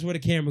side, that's where the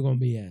camera gonna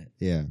be at.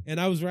 Yeah. And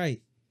I was right.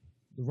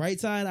 The right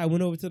side, I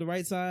went over to the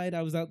right side.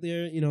 I was out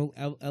there,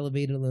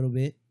 elevated a little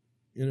bit.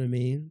 You know what I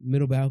mean?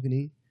 Middle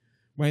balcony,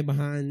 right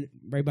behind.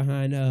 Like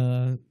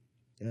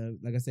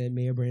I said,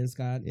 Mayor Brandon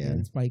Scott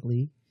and Spike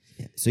Lee.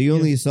 So you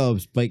only saw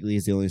Spike Lee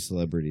as the only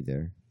celebrity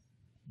there.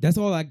 That's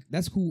all I.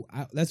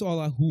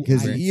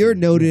 Because you're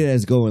noted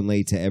as going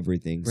late to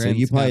everything, so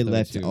Brandon you probably Scott, though,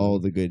 left too. all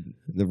the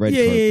red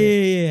yeah, carpet.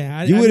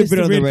 Yeah. You I would have missed been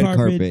on the red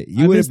carpet. carpet.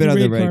 You would have been on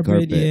the red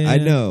carpet. Yeah. I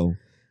know.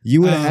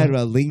 You would have had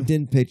a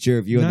LinkedIn picture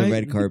of you on the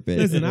red carpet.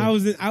 Listen,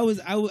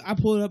 I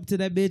pulled up to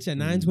that bitch at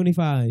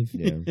 9:25.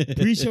 Yeah.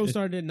 Pre-show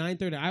started at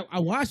 9:30. I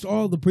watched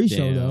all the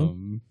pre-show though.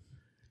 Damn.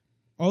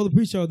 All the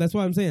pre-show. That's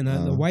what I'm saying.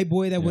 The white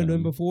boy that went Yeah.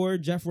 in before,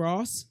 Jeff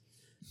Ross.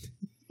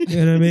 You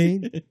know what I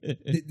mean?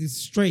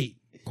 Straight,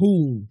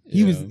 cool.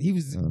 He was. You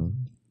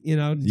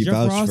Jeff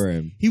vouched Ross. for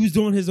him. He was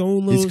doing his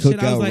own little His shit.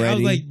 I cookout was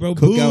ready. like, bro,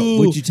 Cookout, boo.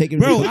 what you taking?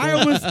 Bro, to I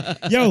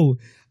cookout? almost,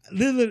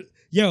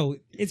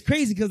 it's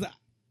crazy because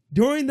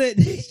during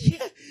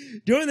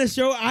the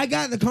show, I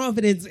got the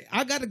confidence.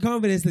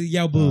 To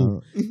yell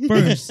boo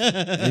first.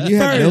 And you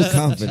have no First.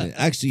 confidence.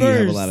 Actually, you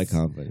have a First. lot of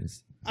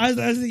confidence. I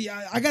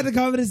got the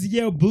confidence to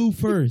yell boo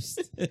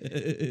first,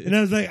 and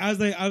I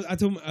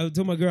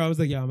told my girl, I was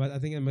like, yo, I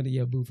think I'm gonna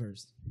yell boo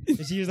first,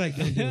 and she was like,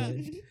 don't do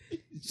it.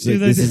 So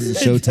this is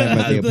Showtime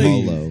at the I was like-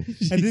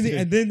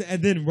 Apollo.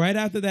 and then right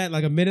after that,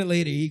 like a minute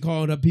later, he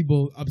called up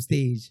people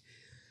upstage,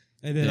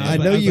 and then I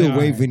know you were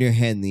waving your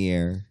hand in the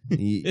air I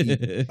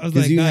was because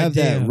like, you God have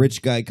damn. that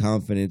rich guy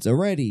confidence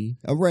already.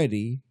 I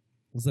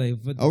was like,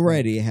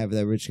 Already have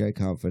that rich guy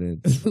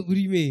confidence. what do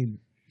you mean?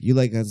 You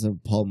like on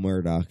some Paul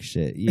Murdoch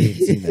shit. You ain't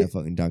seen that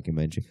fucking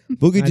documentary.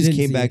 Boogie I just didn't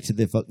came see back it. to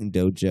the fucking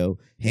dojo.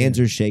 Hands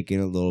are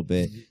shaking a little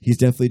bit. He's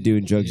definitely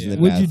doing drugs in the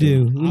What'd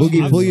you bathroom. do?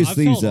 Boogie, pull your I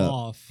sleeves fell up.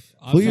 off.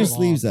 I Pull your fell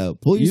sleeves off.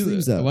 up. Pull your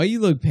sleeves up. Why you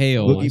look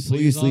pale? Boogie, pull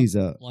your sleeves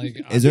up.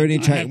 Like, Is there any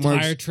I track had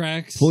marks? Tire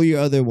tracks. Pull your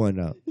other one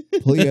up.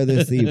 Pull your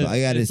other sleeve.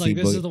 I gotta It's see like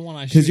this is the Boogie. one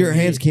I Because your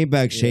should hands read. came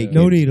back shaking.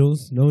 No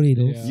needles. Yeah.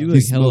 You look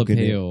He's hella smoking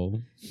it. pale.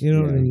 You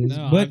know what I mean?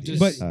 No, but I'm just-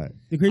 but All right.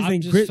 the crazy I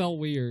thing, just felt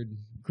weird.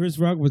 Chris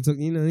Rock was,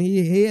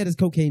 he had his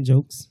cocaine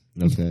jokes.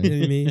 You know Okay. what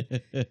I mean?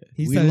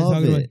 He We started love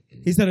talking about. it.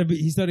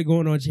 He started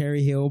going on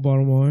Cherry Hill,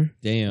 Baltimore.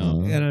 Damn.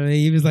 Uh-huh. You know what I mean?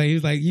 He was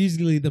like,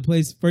 usually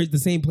the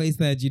same place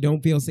that you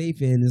don't feel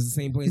safe in is the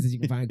same place that you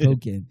can find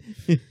coke in.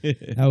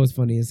 That was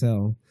funny as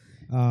hell.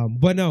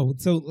 But no,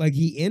 so like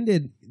he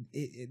ended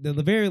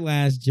the very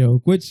last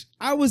joke, which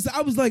I was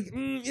like,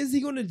 is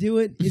he going to do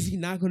it? Is he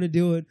not going to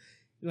do it?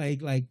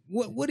 Like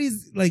what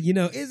is like,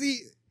 is he?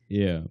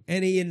 Yeah.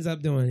 And he ends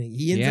up doing it.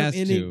 He has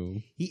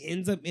to. He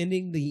ends up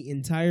ending the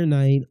entire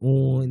night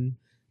on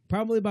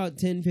probably about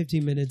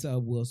 10-15 minutes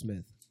of Will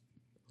Smith.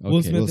 Will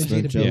Okay. Smith Will and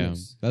Smith Jada jokes. Yeah.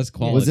 Pinkett. That's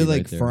quality. Was it right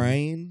like there.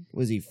 frying?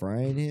 Was he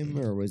frying him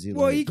or was he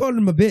Well, like... he called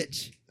him a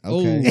bitch.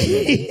 Okay.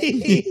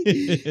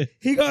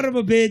 He called him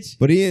a bitch.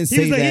 But he didn't He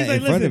say was like- that he's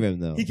like, in front of listen, him,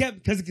 though. He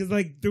kept because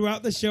like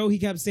throughout the show he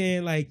kept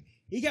saying like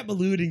he kept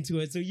alluding to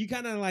it, so you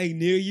kind of like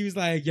knew he was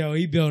like, yo,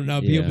 he building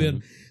up, he'll Yeah.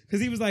 build.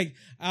 Because he was like,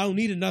 I don't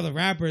need another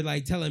rapper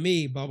like telling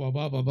me blah blah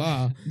blah blah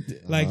blah.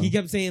 Like he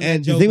kept saying.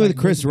 And that the joke, thing with like,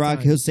 Chris multiple Rock,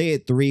 times. he'll say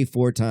it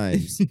 3-4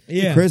 times.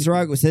 yeah. Chris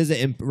Rock says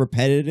it in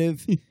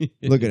repetitive.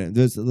 Look at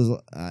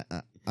him.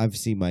 I've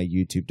seen my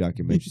YouTube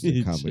documentaries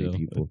of comedy Chill.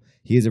 people.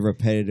 He is a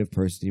repetitive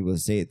person. He will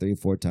say it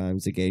 3-4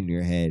 times to get in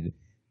your head.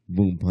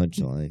 Boom,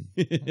 punchline.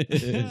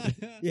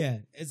 Yeah,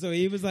 and so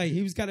he was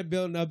kind of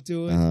building up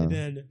to it, Uh-huh. and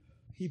then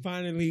he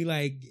finally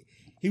like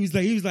he was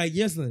like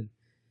Yeslin,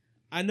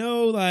 I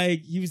know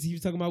like he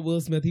was talking about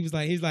Will Smith. He's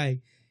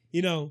like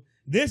you know,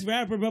 this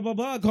rapper blah blah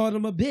blah called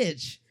him a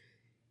bitch.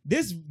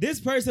 This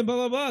person blah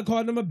blah blah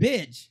called him a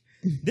bitch.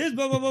 This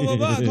blah blah blah blah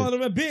blah called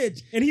him a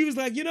bitch. And he was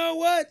like, you know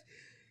what?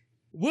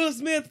 Will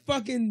Smith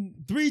fucking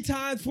 3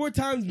 times, 4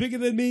 times bigger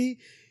than me.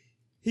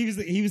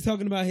 He was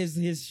talking about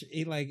his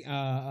like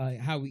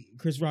how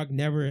Chris Rock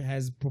never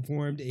has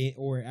performed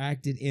or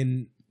acted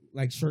in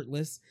like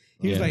shirtless.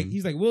 He's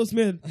like Will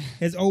Smith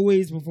has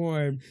always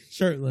performed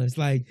shirtless.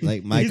 Like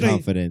my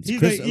confidence.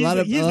 Chris, a lot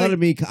of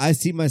me. I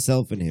see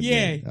myself in him.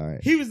 Yeah. Man. All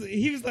right. He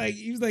was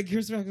like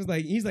Chris Rock was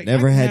like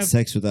never had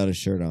sex without a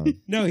shirt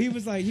on. No, he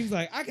was like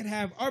I could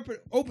have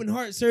open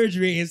heart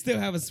surgery and still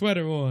have a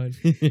sweater on.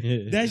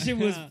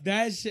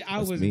 That shit. I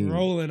was mean.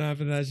 Rolling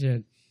after that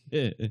shit.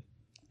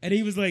 And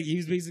he was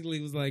basically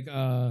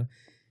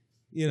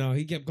you know,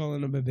 he kept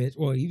calling him a bitch.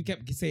 Well, he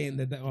kept saying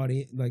that the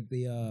audience, like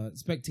the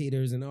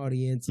spectators and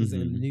audiences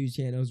and the news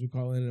channels were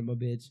calling him a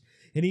bitch.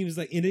 And he was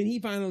like, and then he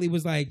finally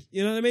was like,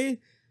 you know what I mean?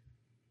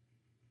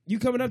 You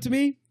coming up to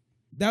me?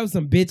 That was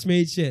some bitch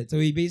made shit. So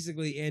he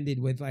basically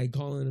ended with like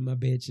calling him a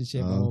bitch and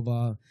shit, blah, blah,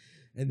 blah.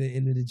 And then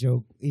ended the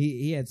joke.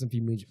 He had some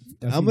few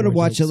I'm going to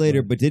watch it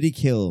later, but did he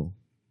kill?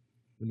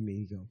 What do you mean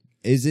he killed?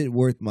 Is it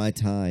worth my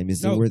time?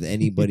 Is it worth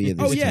anybody of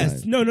this time? Oh,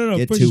 yes. No,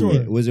 Get for to sure.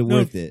 It. Was it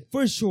worth it?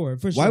 For sure.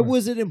 Why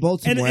was it in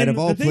Baltimore out of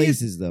all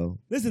places, though?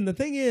 Listen, the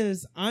thing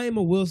is, I am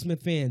a Will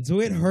Smith fan, so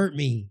it hurt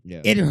me.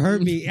 Yeah. It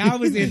hurt me. I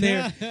was in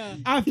there.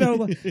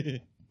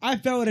 I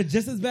felt it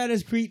just as bad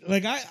as Creed.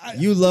 Like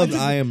you loved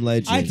I Am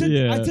Legend. I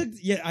did.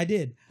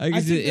 I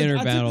could see the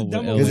inner battle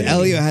because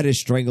Elliot had to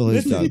strangle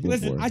his dog before.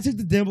 Listen, I took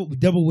the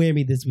double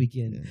whammy this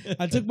weekend. Yeah.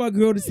 I took my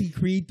girl to see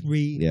Creed 3.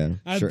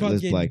 Yeah,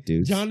 shirtless black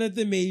dudes.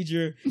 Jonathan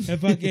Major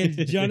and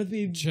fucking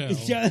Jonathan.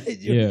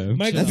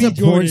 Michael That's B. a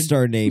porn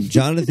star name,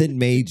 Jonathan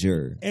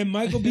Major. And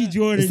Michael B.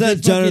 Jordan. It's not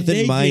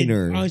Jonathan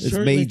Minor. It's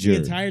Major.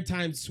 The entire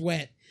time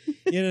sweat.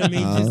 You know what I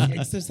mean? Just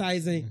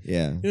exercising.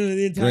 Yeah. You know,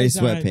 the entire gray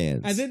time.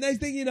 Sweatpants. And then next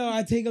thing you know,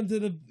 I take him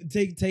to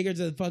take her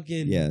to the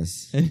fucking.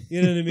 Yes.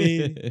 You know what I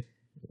mean?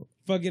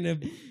 Fucking.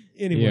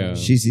 Anyway. Yeah.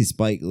 She sees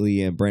Spike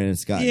Lee and Brandon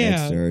Scott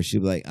next to her. She'd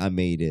be like, I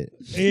made it.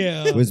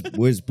 Yeah.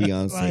 Where's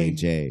Beyonce and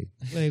Jay?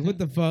 Like, what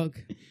the fuck?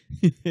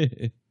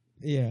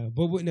 Yeah.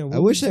 But no. I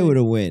wish I would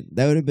have went.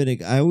 That would have been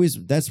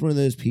that's one of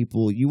those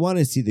people, you want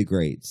to see the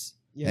greats.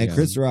 Yeah, and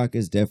Chris Rock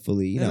is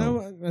definitely, you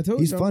know,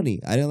 he's funny.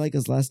 I didn't like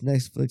his last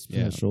Netflix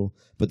special,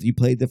 but you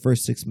played the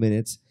first 6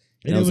 minutes,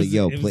 and I was like,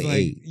 "Yo, play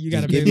 8. You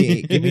gotta give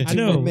me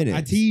 2 more minutes."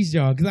 I teased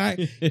y'all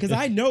because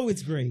I know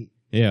it's great.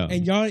 Yeah,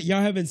 and y'all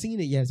haven't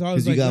seen it yet, so I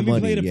was like, "Let me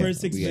play the first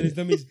 6 minutes.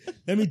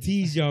 Let me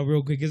tease y'all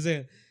real quick because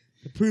to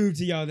prove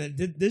to y'all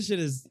that this shit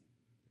is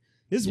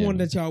one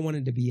that y'all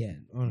wanted to be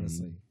in,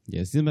 honestly."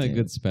 Yeah, it seemed like a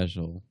good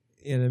special.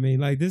 You know what I mean?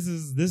 Like this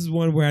is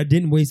one where I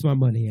didn't waste my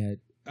money at.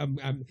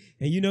 And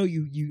you know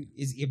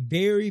it's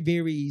very,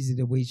 very easy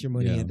to waste your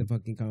money at the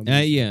fucking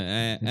comedy.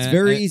 It's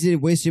very easy to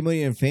waste your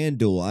money on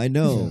FanDuel. I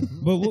know.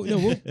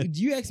 But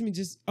you asked me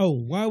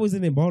why was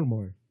it in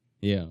Baltimore?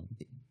 Yeah.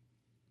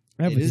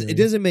 It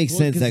doesn't make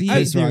sense that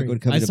Chris Rock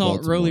would come to Baltimore.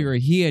 I saw earlier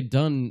he had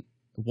done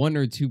 1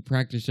 or 2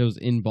 practice shows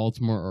in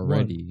Baltimore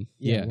already.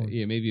 Yeah,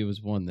 maybe it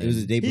was 1 then. It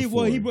was the day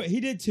before. He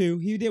did 2.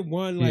 He did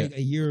 1 like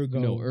a year ago.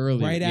 No,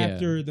 earlier. Right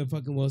after the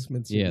fucking Will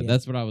Smith. Yeah,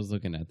 that's what I was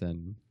looking at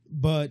then.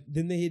 But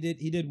then he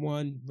did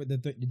 1 for the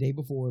day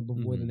before the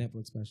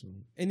Netflix special.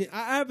 And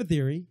I have a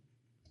theory,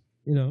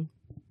 you know.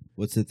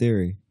 What's the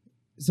theory?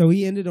 So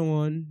he ended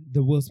on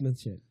the Will Smith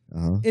shit.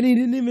 And he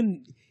didn't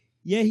even...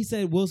 Yeah, he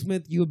said, Will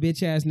Smith, you a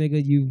bitch ass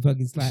nigga. You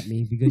fucking slapped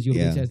me because you a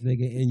bitch ass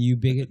nigga, and you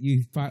bigot.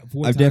 You 4 times.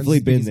 I've definitely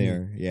been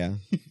there. Yeah,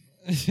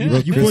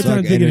 you 4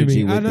 times bigger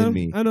than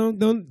me. I know.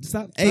 Don't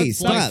stop. Hey,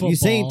 stop! You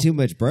saying too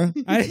much, bro. All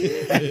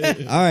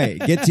right,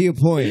 get to your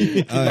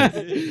point. All right.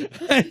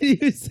 I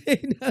didn't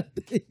say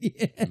nothing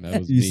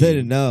yet. You said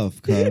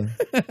enough, cuz.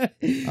 All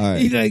right.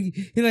 He's like,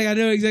 I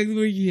know exactly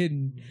where you're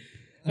hitting.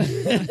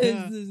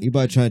 You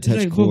about trying to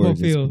touch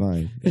cords?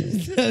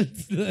 It's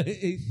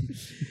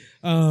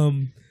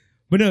fine.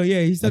 But no,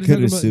 yeah, he started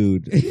talking about... I could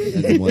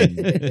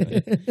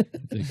have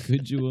sued.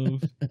 Could you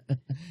have?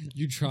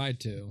 You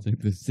tried to. It's like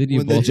the city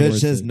when of Baltimore the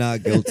judge says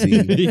not guilty,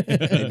 and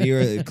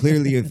you're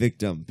clearly a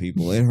victim,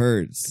 people, it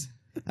hurts.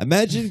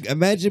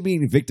 Imagine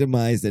being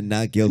victimized and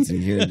not guilty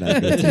here, not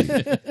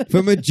guilty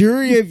from a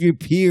jury of your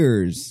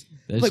peers.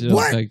 That like should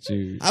what? Affect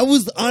you. I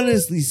was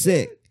honestly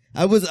sick.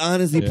 I was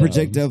honestly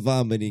projectile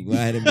vomiting. When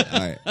I had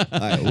all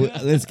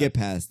right, let's get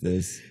past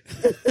this.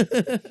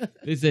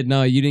 They said,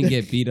 no, you didn't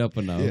get beat up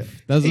enough. Yeah.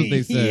 That's what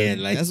they said.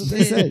 Yeah, that's what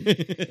they said.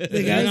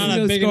 They got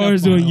no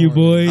scars on you,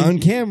 boy. On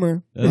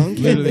camera. That's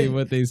literally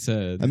what they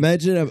said.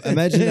 Imagine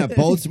a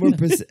Baltimore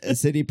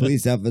City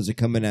police officer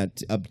coming up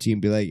to you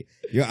and be like,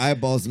 your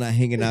eyeball's not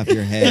hanging off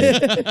your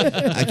head.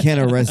 I can't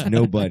arrest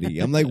nobody.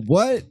 I'm like,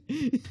 what?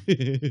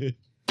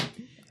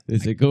 They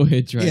said, "Go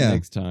ahead, try Yeah.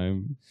 next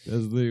time."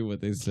 That's literally what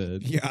they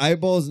said. Your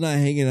eyeball's not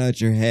hanging out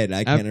your head.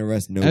 I can't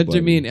arrest nobody.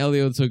 After me and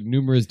Elio took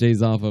numerous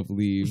days off of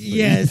leave.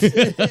 Yes.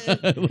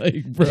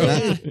 Like, bro.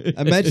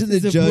 Imagine the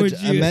Support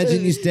judge. you.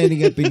 Imagine you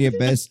standing up in your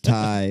best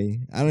tie.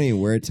 I don't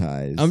even wear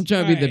ties. I'm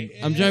trying to be Alright.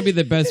 I'm trying to be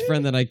the best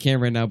friend that I can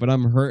right now, but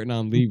I'm hurting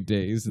on leave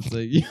days. It's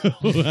like, yo,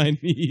 I You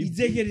need.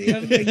 take it.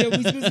 I'm like, yo,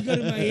 we supposed to go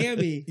to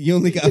Miami. You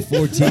only got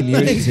 14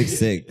 years,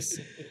 6'6".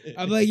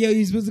 I'm like, yo,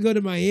 you supposed to go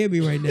to Miami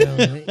right now.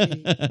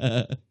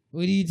 Like,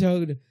 what are you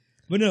talking?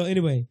 But no,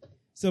 anyway.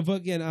 So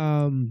fucking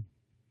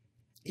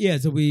yeah.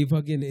 So we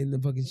fucking in the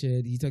fucking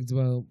shed. He talks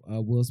about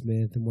Will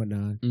Smith and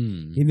whatnot.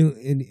 Mm. You know,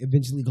 and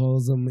eventually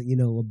calls him, a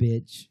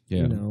bitch.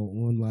 Yeah. You know,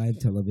 on live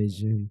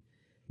television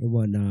and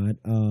whatnot.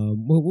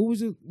 What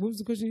was it? What was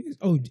the question?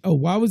 Oh,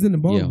 why was it in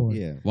Baltimore?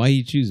 Yeah. Why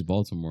you choose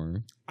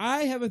Baltimore?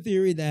 I have a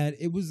theory that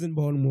it was in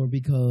Baltimore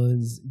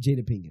because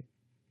Jada Pinkett.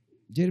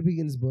 Jada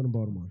Pinkett is born in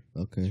Baltimore.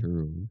 Okay.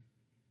 True.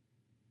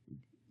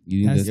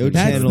 You That's- Your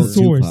that's channel the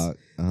source. Tupac.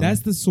 Uh-huh.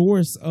 That's the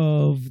source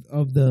of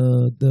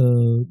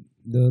the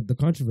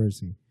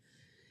controversy.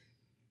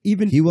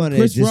 Even He wanted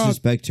Chris to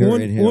disrespect Rock, her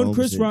on, in her on own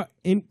Chris city. Rock.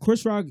 And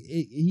Chris Rock,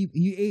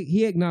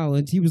 he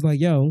acknowledged, he was like,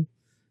 "Yo,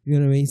 you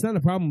know what I mean? It's not a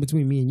problem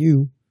between me and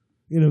you.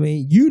 You know what I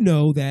mean? You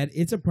know that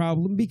it's a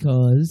problem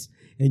because,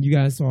 and you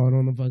guys saw it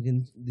on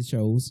the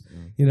shows.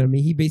 You know what I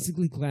mean? He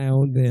basically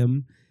clowned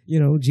them. You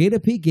know, Jada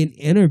Pinkett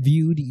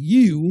interviewed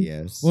you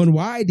Yes. on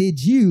why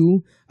did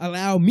you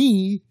allow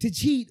me to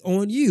cheat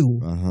on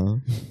you." Uh-huh.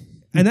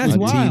 And that's On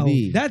wild.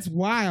 TV. That's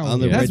wild. On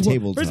the That's red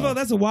table First of talk. all,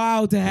 that's a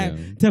wild to have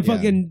Yeah. to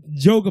fucking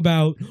joke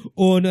about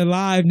on a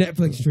live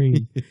Netflix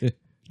stream.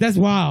 That's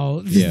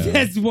wild. Yeah.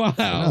 That's wild.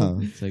 Oh,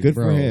 It's like, good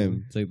bro, for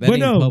him. It's like that But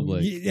ain't no,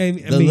 public. I The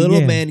mean,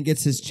 little yeah, man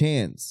gets his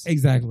chance.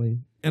 exactly.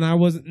 And I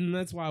wasn't. And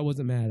that's why I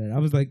wasn't mad at it. I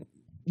was like,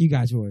 "You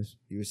got yours."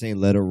 You were saying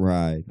let her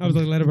ride. I was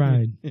like, "Let it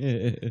ride."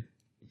 I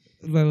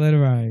was like, "Let it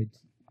ride."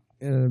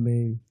 You know what I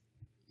mean?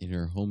 In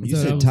her home. You So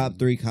that said was- top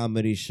 3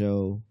 comedy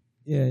show.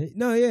 Yeah.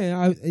 No.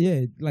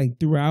 Yeah. Like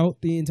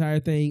throughout the entire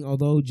thing,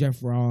 although Jeff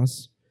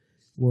Ross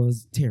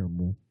was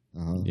terrible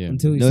Uh-huh. Yeah.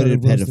 until he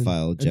Noted started roasting,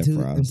 pedophile, Jeff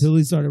Ross. until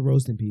he started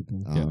roasting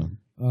people.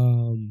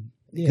 Uh-huh.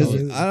 Yeah,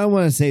 Because I don't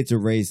want to say it's a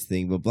race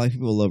thing, but black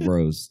people love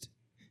roast.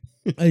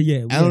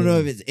 yeah. I don't know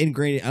if it's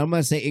ingrained. I'm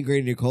not saying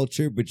ingrained in your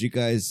culture, but you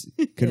guys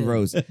can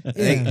roast.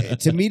 Like,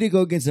 to me, to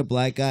go against a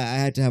black guy, I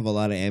had to have a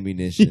lot of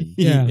ammunition.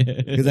 Yeah.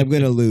 Because I'm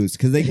gonna lose.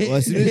 Because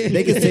as soon as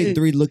they can say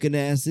 3 looking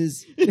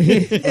asses,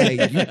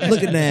 like you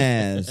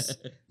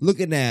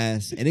looking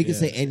ass, and they can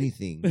say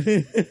anything,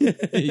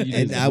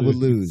 and I would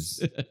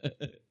lose.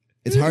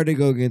 It's hard to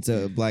go against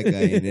a black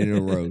guy in a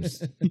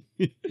roast.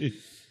 It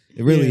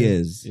really Yeah.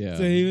 is. Yeah.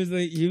 So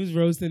he was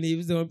roasting. He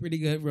was doing pretty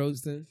good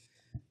roasting.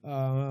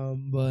 But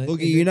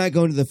Boogie, you're not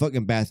going to the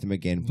fucking bathroom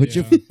again. Put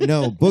Yeah.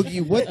 no,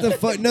 Boogie. What the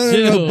fuck? No,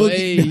 Chill, Boogie.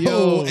 hey, no,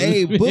 yo,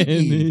 hey,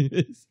 Boogie.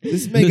 man.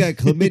 This man got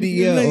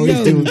chlamydia Like, or he's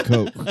yo. doing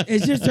coke.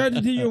 it's your turn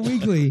to do your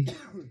weekly.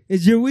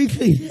 It's your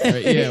weekly.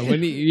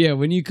 Right,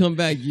 when you come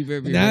back, you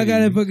better be Now I ready.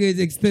 gotta fucking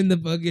extend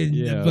the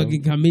Yeah.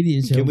 fucking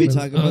comedian show. Can we But,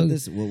 talk about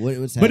this?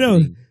 What's But no,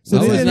 happening? so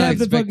I they was didn't not have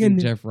the expecting fucking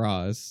Jeff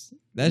Ross.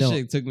 That No.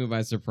 shit took me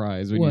by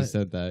surprise when you What?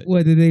 said that.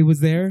 what did they was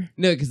there?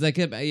 No, because I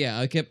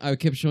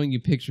kept showing you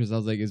pictures. I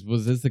was like,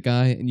 was this the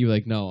guy? And you were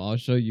like, no, I'll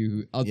show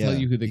you. I'll tell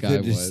you who the You guy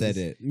could've was. just said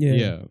it. Yeah.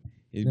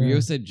 Yeah. You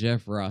said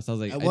Jeff Ross. I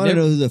was like, I want to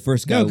never- know who the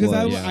first guy No, was.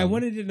 because Yeah. I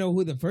wanted to know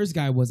who the first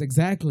guy was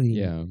exactly.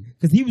 Yeah,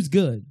 because he was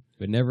good.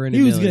 but never in a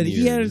He was million good.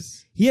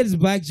 years. He had his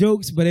black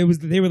jokes, but they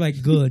were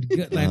like good.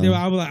 Good. Like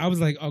Uh-huh. I was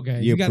like,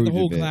 okay, You you got the approved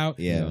whole of it. clout.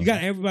 Yeah. You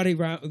got everybody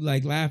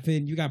like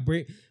laughing. You got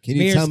Can you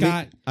Mayor tell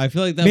Scott. I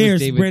feel like that Mayor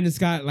was David. Brandon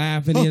Scott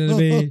laughing. You know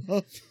what I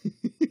mean?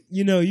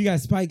 You know, you got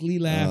Spike Lee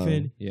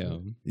laughing. Yeah,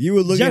 You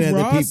were looking Jeff at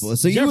Ross? the people.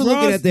 So Jeff you were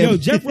looking Ross? at the Yo,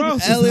 Jeff Ross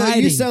was Elliot,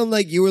 hiding. you sound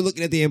like you were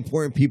looking at the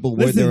important people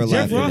where they were Listen,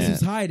 Jeff laughing Ross at.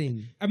 was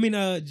hiding. I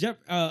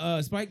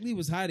mean, Spike Lee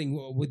was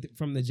hiding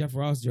from the Jeff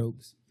Ross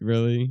jokes.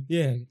 really.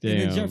 Yeah, and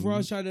then Damn. Jeff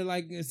Ross tried to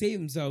like save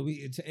himself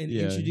and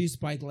Yeah. introduce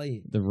Spike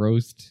Lee. The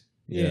roast.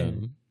 Yeah. Yeah.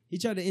 He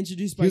tried to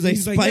introduce Spike. was like,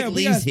 Lee. "Spike yeah,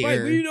 we got Lee's Spike.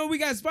 here." Well, you know, we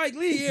got Spike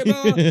Lee here.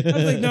 Blah, blah. I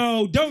was like,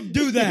 no, don't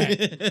do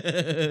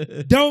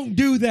that. Don't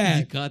do You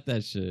that. caught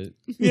that shit.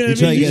 You know You're what I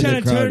trying mean? to You get trying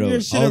the to crowd turn your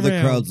over. shit All around.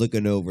 the crowd's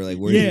looking over. Like,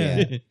 where's he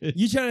Yeah. at?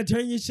 You trying to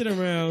turn your shit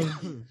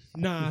around?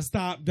 Nah,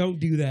 stop. Don't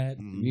do that.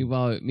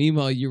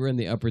 Meanwhile, you were in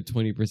the upper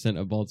 20%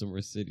 of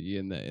Baltimore City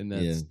in that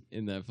Yeah.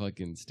 in that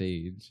fucking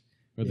stage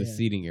or the Yeah.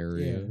 seating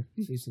area.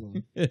 It's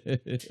long. Yeah.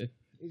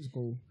 It was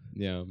cool.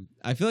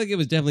 I feel like it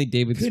was definitely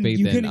David You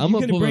Spade. Then I'm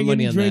gonna couldn't put my bring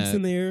money any on drinks that.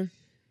 in there.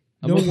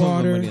 I'm No gonna put my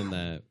water. money on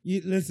that.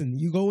 You listen.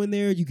 You go in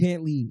there. You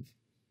can't leave.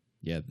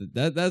 Yeah,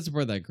 that's the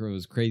part that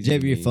grows crazy. Did you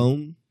have to your me.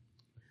 phone?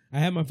 I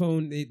had my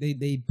phone.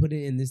 They put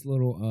it in this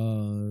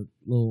little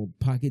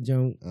pocket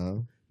junk,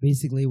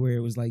 basically where it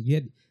was like you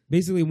had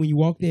basically when you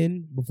walked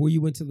in before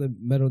you went to the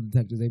metal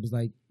detectors, they was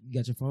like you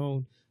got your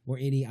phone or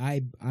any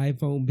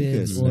iPhone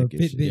bits could've or snuck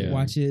your shit. Fitbit Yeah.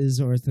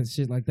 watches or some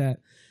shit like that.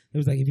 It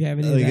was like if you have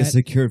any like of a that,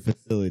 secured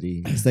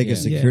facility. It's like Yeah. a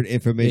secured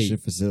information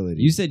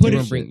facility. You said Put you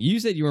it- weren't you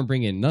said you weren't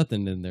bringing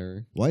nothing in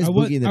there. Why is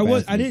Boogie in the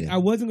bathroom? I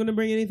wasn't gonna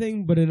bring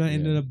anything, but then I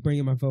ended up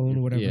bringing my phone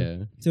or whatever. Yeah.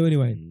 So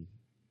anyway,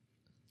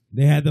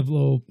 they had the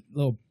little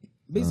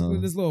basically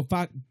this little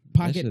pocket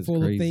shit's full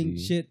of crazy.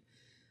 things shit.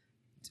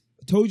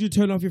 Told you to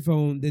turn off your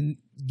phone, then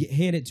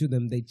hand it to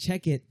them. They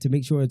check it to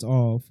make sure it's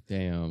off,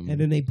 Damn. and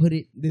then they put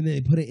it in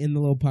the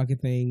little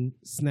pocket thing,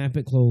 snap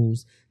it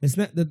closed. It's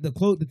not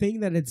the thing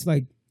that it's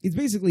like it's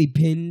basically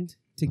pinned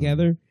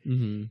together,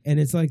 Mm-hmm. and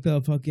it's like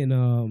the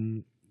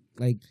fucking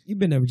like you've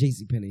been to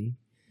JCPenney,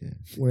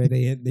 where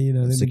they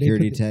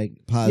security put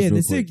tag. Pause Yeah, real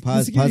the quick. the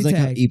Pause security like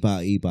how tag.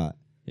 Ebot.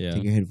 Yeah.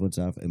 Take your headphones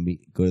off and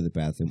go to the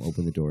bathroom.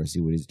 Open the door.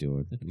 See what he's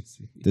doing. Let me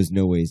see. There's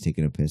no way he's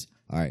taking a piss.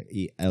 All right,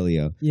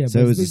 Elio. Yeah, So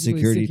but it was a it's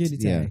basically security.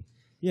 tag.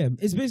 Yeah,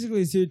 it's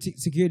basically a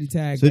security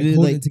tag So like, did it,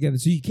 holding like- it together,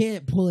 so you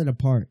can't pull it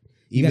apart.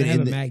 You gotta have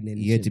a magnet.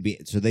 and You have shit. to be.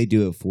 So they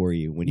do it for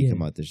you when you Yeah.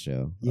 come out the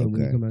show. Yeah, when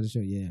you Okay. come out of the show,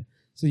 yeah.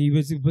 So you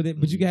basically put it,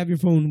 but you can have your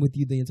phone with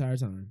you the entire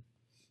time.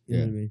 You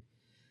know what I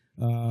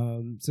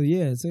mean?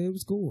 So it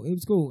was cool. It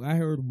was cool. I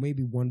heard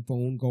maybe one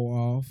phone go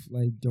off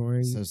like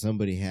during. So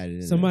somebody had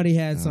it. Somebody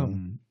had Oh.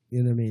 something.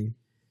 You know what I mean?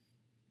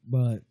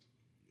 But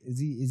is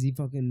he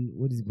fucking?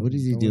 What is he? What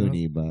is he throwing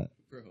doing, up? Ebot?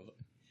 Bro,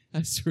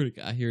 I swear to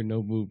God, I hear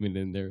no movement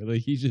in there.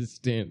 Like he's just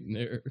standing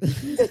there.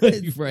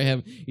 Like, before I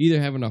have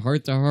either having a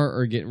heart to heart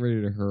or getting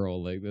ready to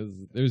hurl. Like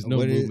there's no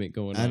What is- movement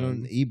going on. I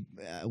don't.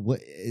 What?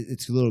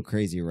 It's a little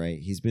crazy, right?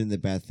 He's been in the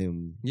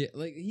bathroom. Yeah,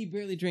 like he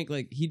barely drank.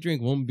 Like he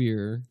drank one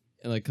beer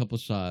and like a couple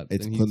shots.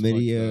 It's and he's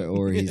chlamydia, fucked up.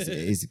 or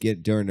he's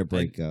get during a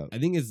breakup. I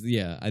think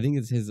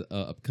it's his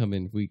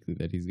upcoming weekly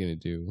that he's gonna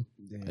do.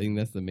 Damn. I think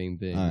that's the main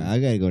thing. All right, I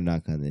gotta go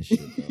knock on this shit.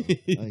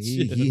 Though.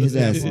 Chill. His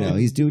ass. We gotta No, pause-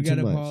 he's doing we too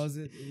gotta much. Pause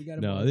it. We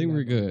gotta No, pause I think it.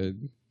 we're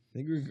good. I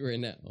think we're good right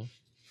now.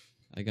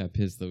 I got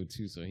pissed though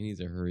too, so he needs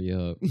to hurry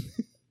up.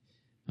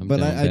 I'm But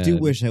down I do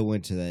bad. wish I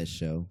went to that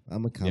show.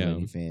 I'm a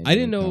comedy fan. I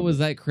didn't I'm know it comedy. was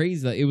that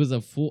crazy. Like,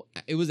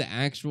 it was an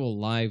actual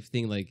live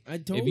thing. Like I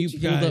told if you you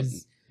pulled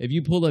guys. if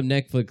you pulled up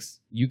Netflix,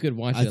 you could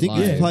watch I it think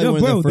live. it's probably No,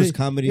 one bro, of the first they-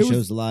 comedy it was-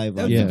 shows live.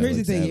 That on was Yeah. the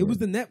crazy Netflix thing. It ever. was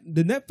the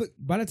Netflix.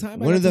 By the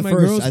time I one got of the to my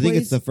first. girl's I think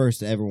place, it's the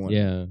first ever one.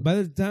 Yeah. By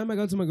the time I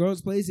got to my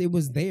girl's place, it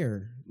was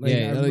there. Like Yeah,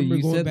 I no, remember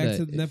you going said back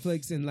that. to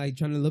Netflix and like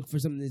trying to look for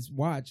something to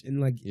watch, and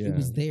like Yeah. it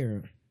was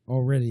there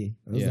already.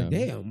 I was Yeah. like,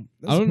 damn.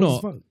 I don't know.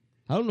 Fuck.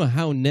 I don't know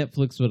how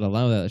Netflix would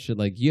allow that shit.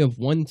 Like you have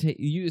one take.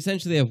 You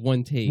essentially have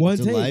one take. One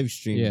It's a take. live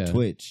stream Yeah. on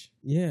Twitch.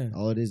 Yeah.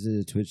 All it is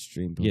a Twitch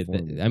stream Yeah,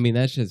 performance. I mean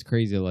that's just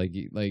crazy. Like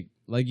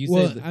you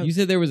Well, said, you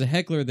said there was a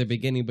heckler at the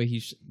beginning, but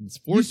But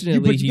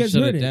fortunately you he guys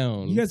shut heard it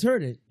down. You guys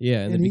heard it.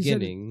 Yeah, in the And he shut it-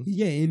 beginning.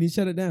 Yeah, and he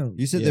shut it down.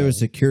 You said Yeah. there was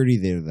security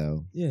there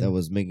though. Yeah. That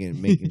was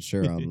making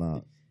sure I'm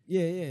not.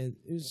 Yeah. It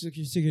was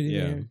security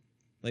Yeah. there.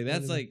 Like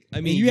that's like I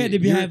And mean you had to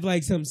you're- have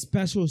like some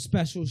special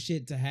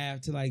shit to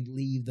have to like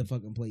leave the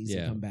fucking place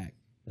Yeah. and come back.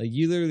 like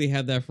you literally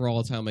had that for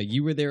all time. Like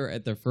you were there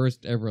at the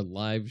first ever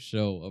live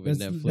show of a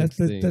Netflix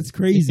thing. That's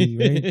crazy,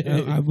 right?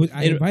 I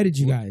And- invited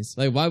you guys,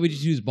 Like why would you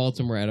choose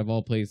Baltimore out of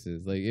all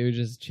places? Like it was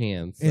just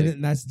chance. and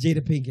Like, that's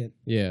Jada Pinkett.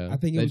 yeah, I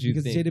think it that was you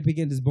because think. Jada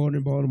Pinkett is born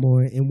in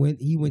Baltimore, and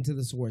he went to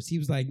the source. He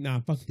was like, "Nah,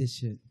 fuck this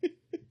shit.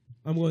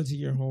 I'm going to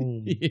your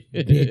home,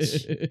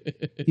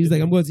 bitch." He was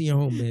like, "I'm going to your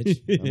home,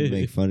 bitch." I'm gonna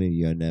make fun of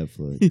you on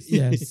Netflix.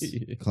 Yes,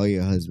 Call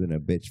your husband a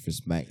bitch for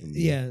smacking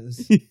you.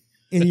 yes,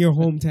 in your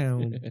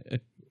hometown.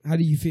 How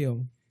do you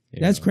feel? Yeah.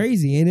 That's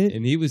crazy, ain't it?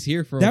 And he was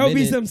here for That a would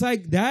be minute.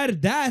 some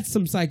that's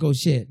some psycho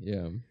shit.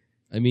 Yeah,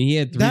 I mean he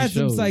had 3 That's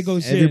shows. some psycho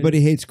shit. Everybody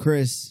hates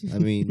Chris. I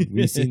mean,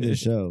 we've seen the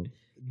show.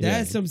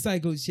 That's Yeah. some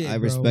psycho shit. I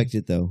bro. respect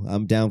it though.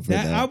 I'm down for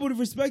that. I would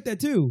respect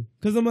that too,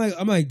 because I'm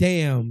like,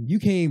 damn, you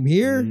came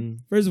here. Mhm.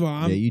 First of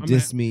all, Yeah, you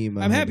dissed me. in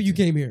my I'm happy you hometown.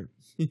 came here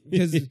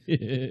because you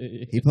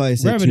He probably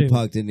said Revenue.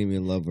 Tupac didn't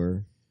even love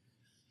her.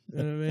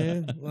 know what I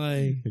mean?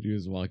 Like, he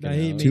was walking nah, he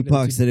out. didn't make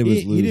Tupac those said it was he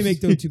didn't loose.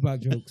 make those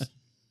Tupac jokes.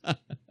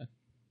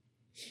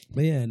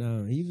 But yeah,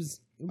 no, it was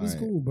All right.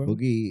 cool, bro.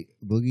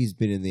 Boogie's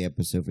been in the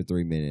episode for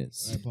 3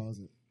 minutes. All right, pause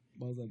it.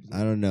 Pause the episode.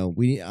 I don't know.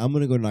 I'm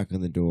gonna go knock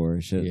on the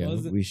door. Should Yeah.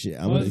 Pause it. we should?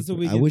 Pause it so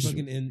we I can wish.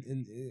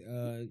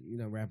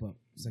 fucking wrap up.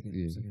 Second.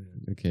 Yeah. second.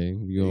 Okay,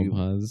 we go on You-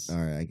 pause. All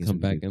right, I guess Come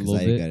we back could, in a 'cause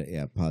little I bit. gotta-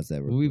 yeah, pause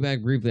that. real We'll be quick.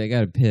 back briefly. I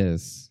gotta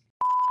piss.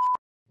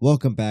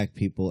 Welcome back,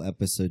 people.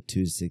 Episode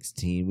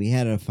 216. We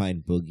had to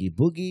find Boogie.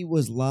 Boogie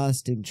was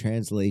lost in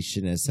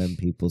translation, as some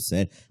people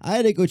said. I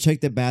had to go check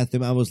the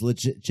bathroom. I was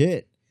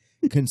legit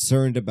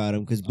concerned about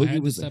him because I had Boogie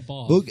to was. step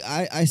off. Boogie,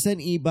 I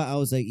sent Eba. I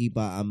was like,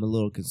 Eba, I'm a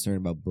little concerned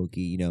about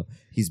Boogie. You know,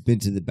 he's been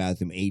to the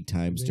bathroom 8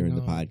 times during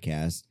the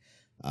podcast.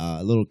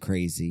 A little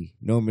crazy.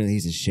 Normally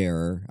he's a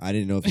sharer. I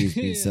didn't know if he was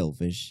being Yeah.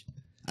 selfish.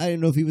 I didn't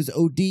know if he was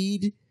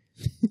OD'd.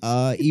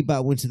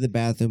 Ebot went to the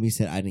bathroom. He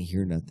said, "I didn't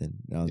hear nothing."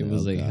 I It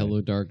was "Oh, like, God."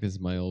 "Hello, darkness,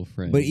 my old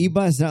friend." But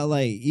Ebot's not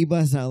like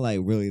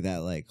really that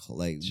like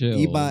Chill.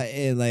 Ebot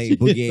and like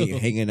Boogie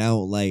ain't hanging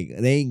out. Like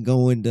they ain't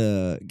going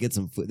to get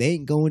some food. They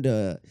ain't going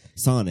to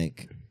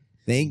Sonic.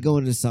 They ain't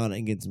going to Sonic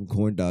and get some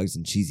corn dogs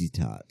and cheesy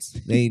tots.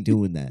 They ain't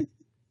doing that.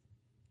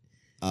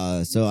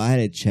 So I had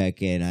to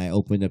check in. I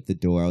opened up the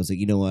door. I was like,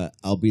 you know what?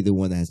 I'll be the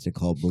one that has to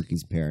call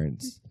Bookie's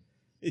parents.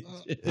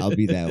 I'll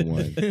be that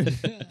one.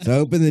 So I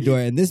opened the door,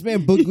 and this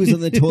man Bookie was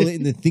on the toilet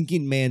in the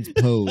thinking man's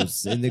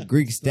pose in the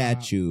Greek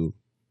statue.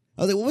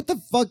 I was like, "What the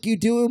fuck you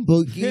doing,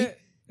 Bookie?"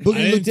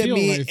 Boogie looked at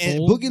me, right, and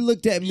fool. Boogie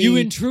looked at me. You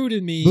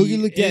intruded me.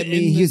 Boogie looked at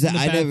me. He was like, in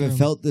the "I never bathroom."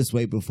 felt this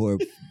way before."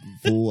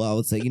 Fool. I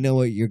was like, you know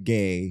what? You're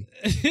gay.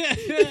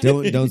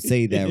 Don't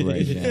say that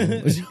right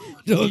now.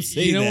 Don't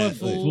say You know that. what,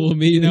 fool? Fool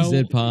me, You they know,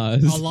 said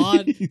pause. A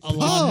lot has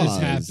Pause.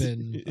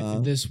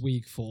 happened this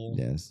week, fool.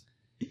 Yes.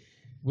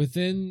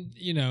 Within,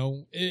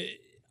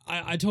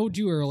 I told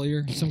you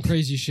earlier, some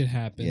crazy shit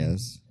happened.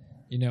 Yes.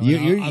 You know,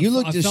 You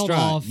look I felt distraught.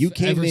 off You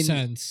came ever in-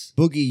 since.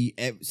 Boogie,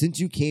 since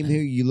you came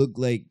here, you look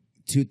like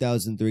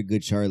 2003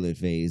 Good Charlotte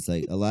phase.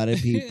 Like a lot of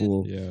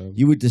people, Yeah.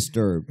 you were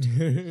disturbed.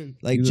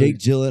 Like You Jake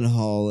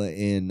Gyllenhaal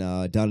in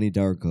Donnie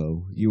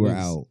Darko. You were Was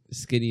out.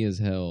 Skinny as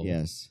hell.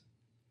 Yes.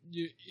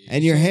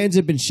 And your hands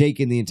have been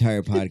shaking the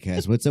entire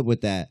podcast. What's up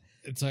with that?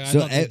 It's like, I So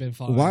thought they'd been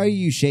fine. why are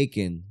you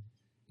shaking?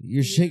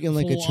 You're shaking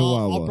like a Fool,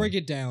 chihuahua. I'll break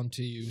it down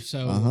to you.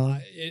 So Uh-huh.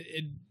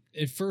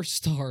 it first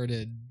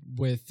started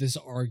with this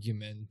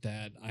argument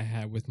that I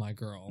had with my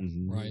girl,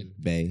 Mhm. right?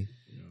 Bay.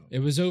 It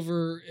was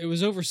over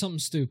something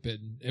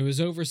stupid. It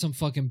was over some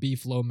fucking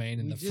beef lo mein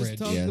in We the just fridge.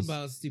 talked Yes.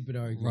 about stupid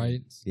arguments.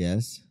 Right.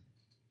 Yes.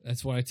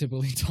 That's what I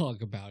typically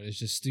talk about. It's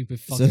just stupid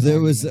fucking So there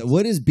was. arguments.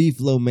 What is beef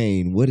lo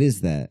mein? What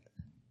is that?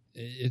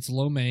 It's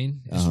lo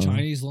mein. It's Uh-huh.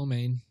 Chinese lo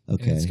mein.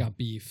 Okay. And it's got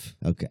beef.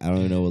 Okay, I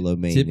don't know what lo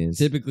mein is.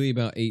 Typically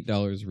about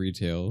 $8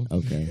 retail.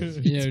 Okay.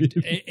 You know,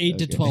 $8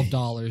 to Okay.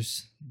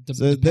 $12. So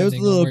there's depending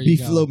on little where you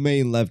beef go. lo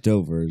mein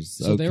leftovers.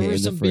 So okay, there were in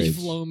some the fridge. beef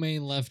lo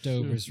mein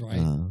leftovers, right?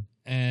 Uh-huh.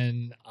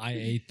 And I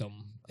ate them.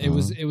 It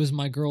was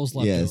my girl's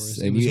leftovers. Yes,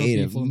 It and was you her ate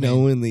beef lo them. mein.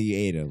 Knowingly you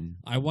ate them.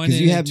 I went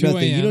Because in you at have 2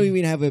 nothing. You a.m. don't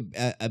even have a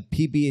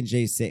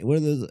PB&J sandwich. What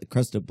are those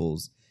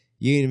Crustables?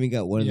 You ain't even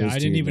got one of Yeah, those. I to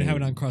didn't your even have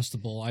an name.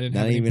 Uncrustable. I didn't Not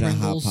have any even a Hot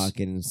Pringles,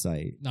 Pocket in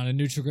sight. not a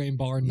Nutri-Grain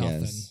bar,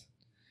 nothing. Yes.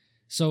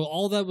 So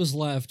all that was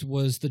left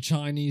was the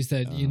Chinese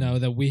that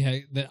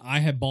that I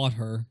had bought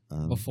her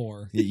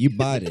before. Yeah, you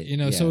bought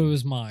it. So it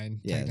was mine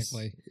Yes.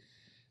 technically.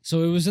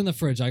 So it was in the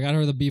fridge. I got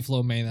her the beef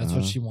lo mein. That's what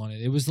Uh-huh. she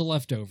wanted. It was the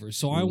leftovers.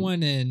 So I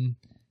went in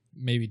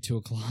maybe 2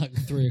 o'clock,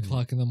 3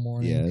 o'clock in the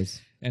morning, Yes.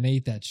 and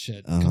ate that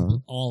shit. Uh-huh.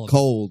 All of it.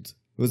 Cold.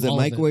 Was it All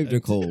of it. microwaved or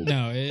cold?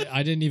 No,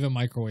 I didn't even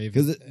microwave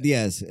Because it.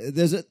 yes,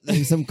 there's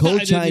some I cold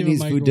didn't even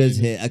Chinese food does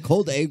microwave hit. A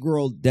cold egg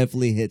roll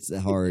definitely hits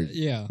hard.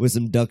 Yeah. With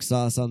some duck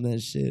sauce on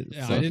that shit.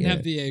 Yeah, Fuck I didn't yeah.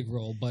 have the egg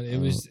roll, but it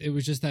was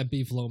just that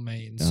beef lo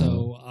mein. Uh-huh.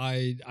 So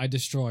I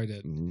destroyed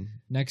it. Mhm.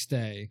 Next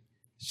day,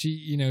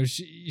 she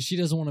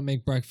doesn't want to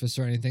make breakfast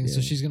or anything, so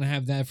Yeah. she's gonna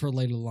have that for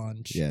later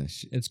lunch. Yeah.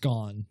 It's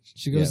gone.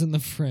 She goes Yeah. in the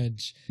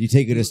fridge, You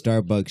take her to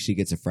Starbucks, she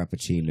gets a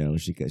frappuccino.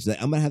 She's like,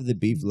 I'm gonna have the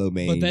beef lo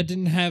mein. but that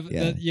didn't have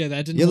Yeah.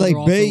 that didn't. You're hold like, her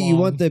off for babe, you long.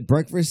 want the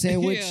breakfast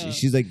sandwich? Yeah.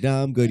 She's like,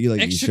 nah, I'm good. You're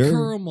like, extra you sure?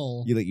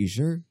 caramel? You're like, you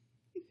sure?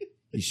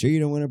 You sure you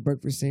don't want a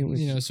breakfast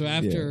sandwich? So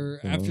after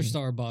Yeah. after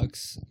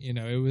Starbucks,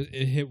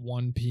 it hit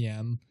 1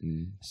 p.m.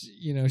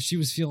 Mm. She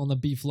was feeling the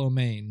beef lo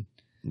mein.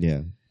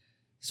 Yeah.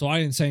 So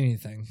I didn't say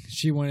anything.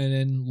 She went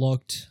in,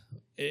 looked.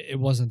 It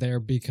wasn't there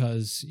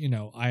because,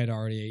 I had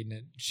already eaten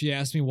it. She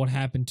asked me what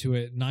happened to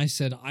it, and I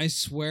said, I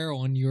swear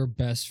on your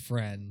best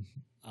friend,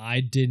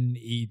 I didn't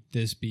eat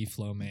this beef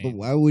lo mein. But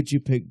why would you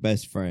pick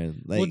best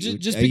friend? Like, Well,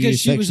 just are you because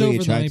she was sexually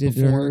over the night attracted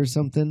to her before. or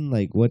something?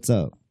 Like, what's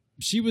up?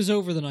 She was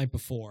over the night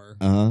before.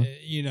 Uh-huh.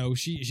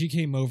 She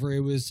came over.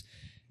 It was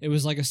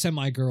like a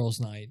semi-girls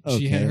night. Okay.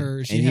 She had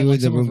her. She and had you were like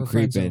in the some of room her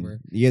friends creeping. over.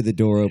 You had the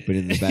door open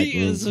in the back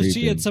Yeah, room so creeping.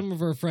 she had some of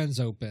her friends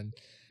open.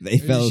 They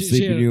fell she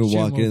asleep had- and you were she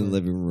had them walking in the over.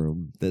 living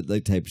room. That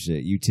like type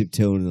shit. You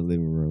tiptoeing in the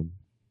living room.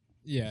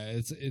 Yeah,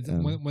 it's Oh.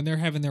 when they're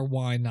having their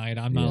wine night.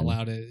 I'm not Yeah.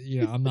 allowed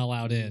to. I'm not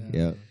allowed in.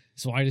 Yeah.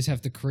 So I just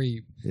have to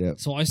creep. Yeah.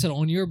 So I said,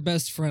 on your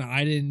best friend,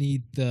 I didn't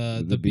eat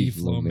the beef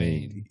lo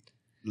mein.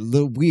 A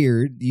little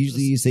weird.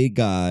 Usually you say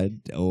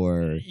God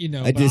or a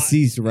but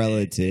deceased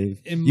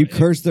relative. in- You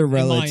curse the in my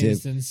relative.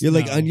 instance, You're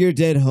like, no. on your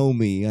dead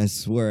homie, I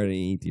swear I didn't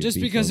eat your just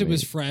beef because lo it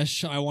was mein.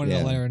 fresh, I wanted Yeah.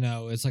 to let her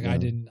know. It's like Yeah. I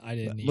didn't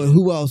eat But it.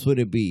 who else would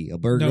it be? A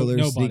burglar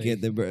nobody. sneaking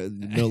at the middle of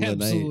the night?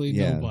 Absolutely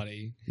Yeah.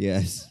 nobody.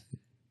 Yes.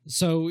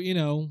 So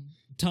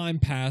time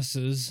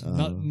passes.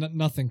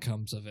 Nothing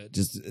comes of it.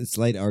 Just a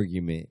slight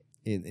argument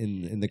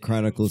in the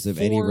chronicles of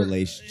any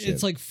relationship.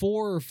 It's like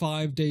 4 or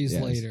 5 days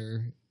Yes.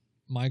 later,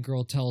 my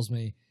girl tells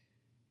me,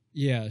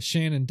 "Yeah,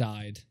 Shannon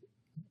died."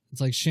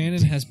 It's like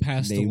Shannon has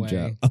passed name away.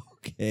 drop.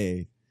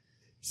 Okay.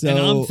 So And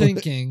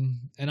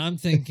I'm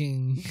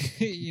thinking,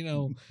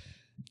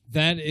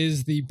 that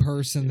is the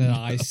person that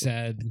I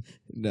said.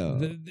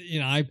 no.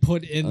 I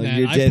put in On that.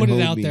 your I dead put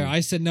it out homie. there. I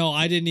said no,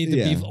 I didn't eat the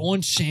Yeah. beef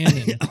on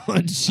Shannon.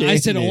 On I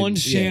said on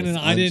yes, Shannon,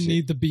 I on didn't Shan-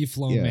 eat the beef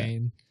lo Yeah.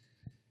 mein.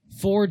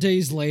 4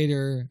 days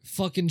later,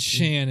 fucking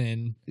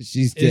Shannon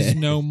She's is dead.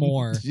 no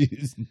more.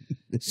 She's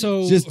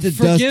So just the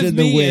forgive dust in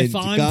me the wind. if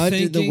I'm Gone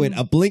thinking. in the wind.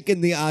 A blink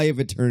in the eye of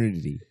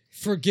eternity.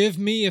 Forgive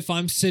me if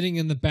I'm sitting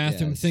in the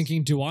bathroom Yes.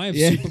 thinking, "Do I have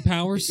Yeah.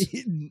 superpowers?"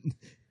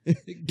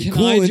 Can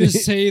Cool, I and-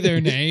 just say their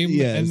name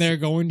Yes. and they're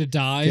going to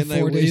die Can I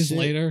 4 wish days it?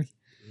 later?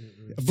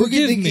 Boogie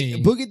Forgive think,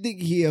 me. Boogie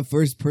think he a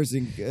first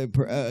person,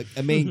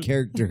 a main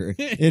character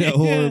in a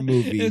horror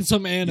movie. In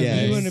some anime.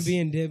 Yes. He want to be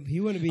in Dip. He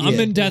want to be. I'm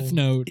in Deadpool. Death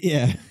Note.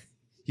 Yeah.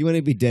 You want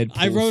to be Deadpool.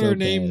 I wrote so her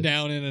name bad.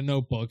 down in a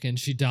notebook and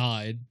she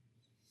died.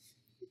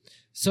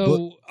 So,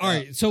 But- all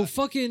right. So,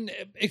 fucking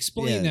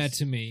explain Yes. that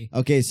to me.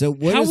 Okay, so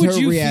what How is would her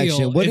you reaction?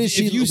 feel What if, is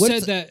she? if you what's-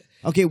 said that?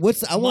 Okay, I want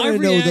to My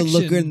know the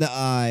look reaction- in the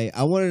eye.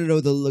 I want to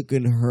know the look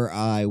in her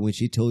eye when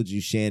she told you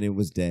Shannon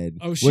was dead.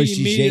 Oh, she was she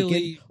immediately-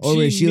 shaking, or she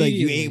was she like, "You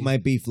immediately- ate my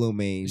beef lo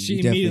mein"? She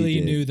You definitely immediately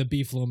did. knew the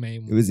beef lo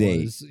mein It was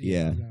eight. you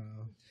Yeah. know.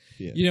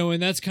 You know,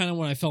 and that's kind of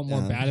what I felt more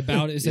Uh-huh. bad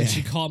about is that Yeah.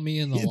 she caught me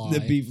in the lie.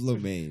 the beef lo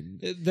mein.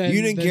 Then,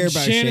 You didn't then care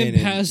about Shannon.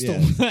 Shannon. Passed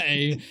Yeah.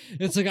 away.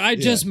 It's like I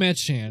just met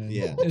Shannon.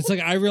 Yeah. It's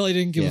like I really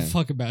didn't give Yeah. a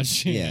fuck about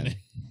Shannon.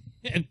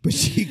 And But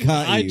she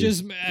caught you. I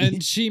just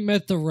and she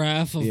met the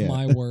wrath of Yeah.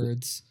 my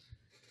words.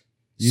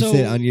 You So-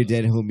 said on your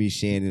dead homie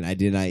Shannon, "I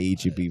did not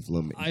eat your beef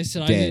lo mein." I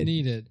said I Dead. didn't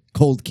eat it,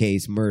 Cold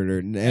case, murder,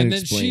 and then she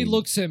unexplained.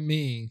 looks at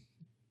me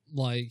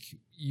like,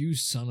 "You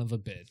son of a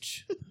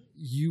bitch,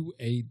 you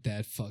ate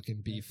that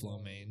fucking beef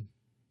lo mein.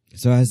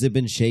 So has it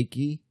been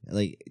shaky?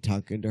 Like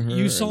talking to her?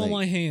 You or, saw like-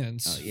 my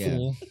hands, Oh, yeah.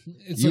 fool.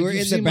 It's You like were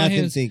you've in the seen my bathroom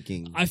hands.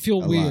 thinking. I feel a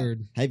lot.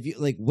 weird, Have you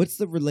what's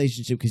the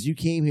relationship? Because you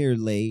came here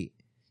late.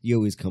 You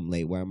always come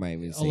late. Why am I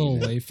even a saying little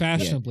that? late,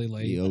 fashionably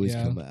late. You always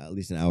yeah. come at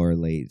least an hour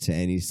late to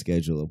any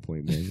schedule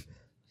appointment.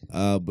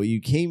 But you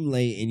came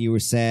late and you were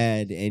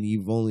sad, and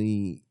you've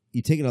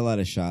taken a lot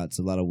of shots,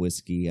 a lot of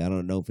whiskey. I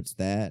don't know if it's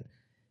that.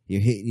 You're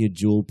hitting your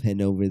jewel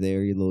pen over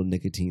there, your little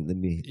nicotine. Let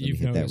me You've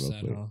hit that noticed real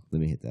that, quick. huh?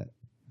 Let me hit that.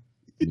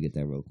 Let me get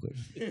that real quick.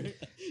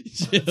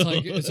 It's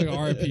like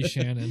R.I.P.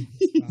 Shannon.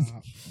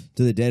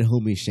 To the dead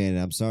homie Shannon,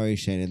 I'm sorry,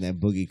 Shannon, that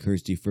boogie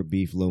cursed you for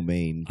beef lo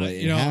mein, but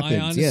it I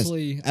happens.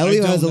 honestly, Yes,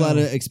 Elio I has a don't lot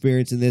know. of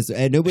experience in this,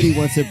 and nobody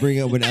wants to bring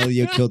up when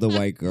Elio killed a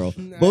white girl.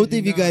 Both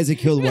of you guys have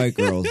killed white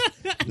girls.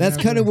 That's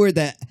kind of weird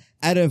that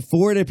out of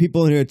 4 of the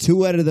people in here,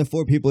 2 out of the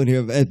 4 people in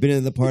here have been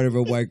in the part of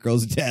a white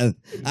girl's death.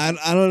 I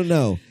don't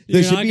know. There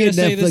You're should not be a gonna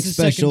say Netflix this is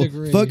second special.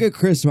 degree. Fuck a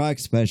Chris Rock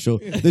special.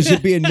 There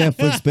should be a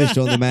Netflix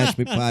special on the Match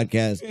Me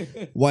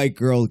podcast. White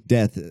girl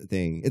death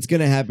thing. It's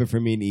gonna happen for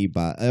me and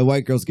Ebot. A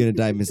white girl's gonna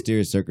die in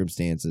mysterious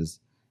circumstances.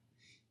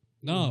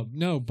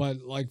 No,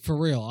 but like for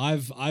real,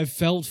 I've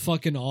felt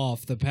fucking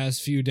off the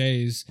past few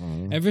days.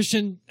 Uh-huh.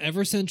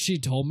 Ever since she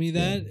told me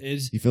that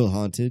is You feel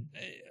haunted?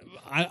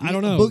 I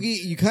don't know.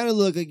 Boogie, you kind of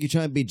look like you're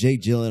trying to be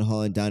Jake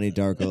Gyllenhaal and Donnie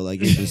Darko,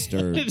 like you're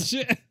disturbed.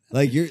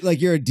 Like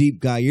you're a deep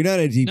guy. You're not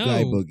a deep No,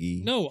 guy,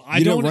 Boogie. no, I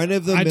you don't- run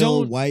of the I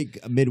mill don't- white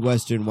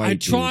Midwestern white. I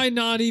dude. try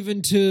not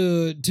even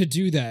to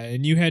do that,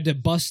 and you had to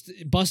bust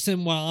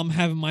him while I'm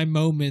having my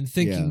moment,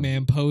 thinking Yeah.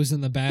 man pose in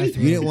the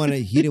bathroom. You didn't want to.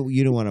 You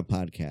didn't want a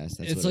podcast.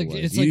 That's It's what like- it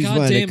was. it's you like, just God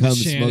wanted to damn it, come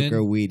Shannon. smoke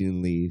our weed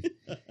and leave.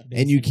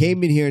 And you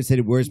came in here and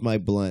said, "Where's my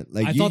blunt?"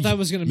 Like I you, thought that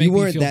was gonna make you me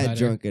weren't feel that better.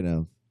 drunk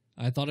enough.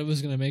 I thought it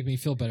was gonna make me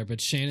feel better,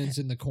 but Shannon's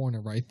in the corner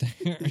right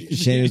there.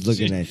 Shannon's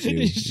looking at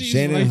you. She's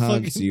Shannon right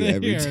haunts fucking you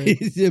every there. day.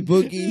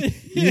 Boogie,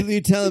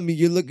 you're telling me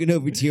you're looking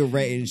over to your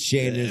right and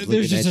Shannon's looking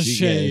There's just at a you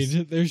shade.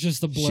 guys. There's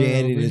just a blur.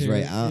 Shannon over is here.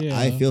 right. I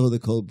Yeah. feel the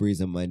cold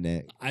breeze on my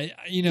neck. I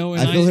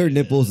I feel her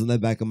nipples in the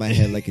back of my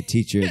head like a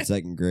teacher in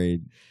second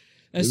grade.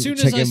 As soon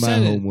as checking I my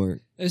said it,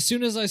 homework. as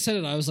soon as I said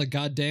it, I was like,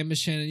 "God damn it,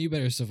 Shannon, you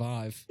better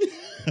survive."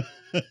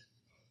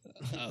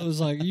 I was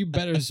like, "You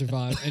better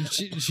survive," and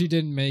she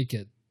didn't make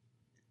it.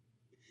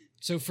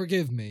 So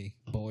forgive me,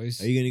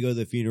 boys. Are you gonna go to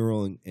the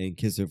funeral and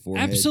kiss her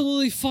forehead?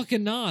 Absolutely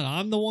fucking not.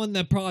 I'm the one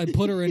that probably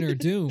put her in her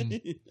doom.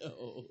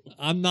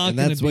 I'm not. And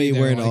gonna that's be why you're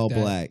there wearing like all that.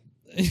 black.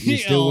 You're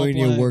still All wearing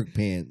your black. work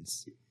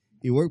pants.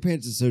 Your work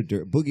pants are so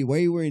dirty. Boogie, why are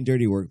you wearing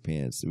dirty work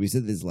pants? We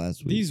said this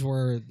last week. These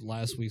were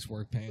last week's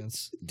work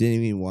pants.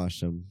 Didn't even wash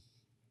them.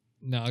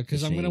 No,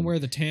 because I'm Shame. gonna wear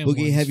the tan. Boogie,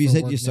 ones have you for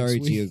said work you're sorry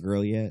next to your week.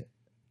 girl yet?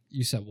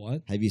 You said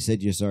what? Have you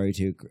said you're sorry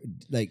to your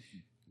like?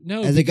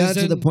 No. Has it because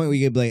gotten to the then- point where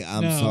you'd be like,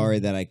 "I'm No. sorry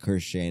that I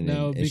cursed Shannon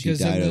No, and she because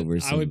died then over"?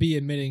 I would be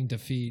admitting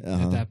defeat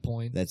Uh-huh. at that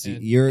point. That's-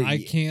 and you're- I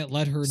can't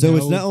let her. So know.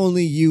 it's not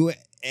only you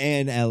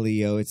and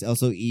Elio; it's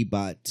also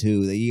Ebot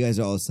too. That you guys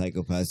are all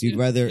psychopaths. You'd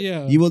rather.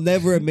 Yeah. You will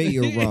never admit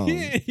you're wrong.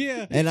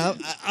 yeah. And I'm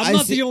I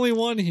not see- the only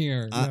one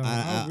here.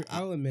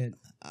 I'll admit.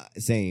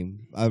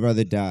 Same. I'd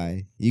rather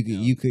die.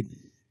 You could.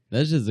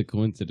 That's just a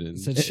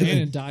coincidence. Said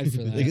Shannon died for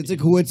that. Like it's a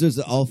coincidence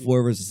that all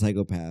 4 of us are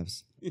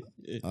psychopaths.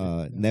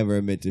 Never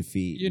admit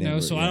defeat. You know,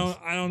 never- so yes.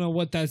 I don't know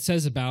what that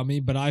says about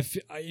me, but I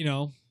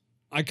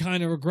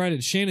kind of regret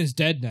it. Shannon's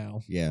dead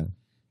now. Yeah.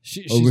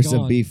 She's Over some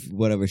gone. beef,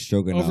 whatever,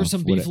 stroganoff. Over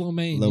some beef lo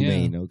mein. Lo yeah.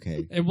 mein,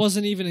 okay. It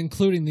wasn't even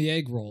including the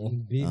egg roll.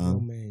 Beef Uh-huh. lo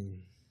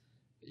mein.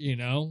 You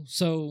know,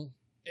 so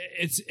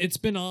it's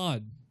been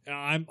odd.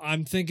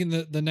 I'm thinking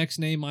that the next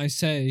name I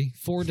say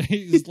 4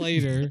 days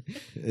later,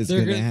 It's They're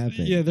gonna gonna-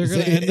 happen. yeah, they're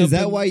gonna So end is up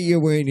that in- why you're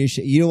wearing your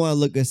shit? You don't want to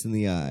look us in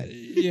the eye.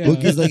 Yeah.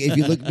 Bookie's like, if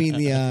you look me in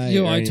the eye,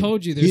 Yo, I or-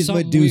 told you there's he's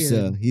something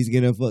Medusa. weird. He's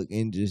gonna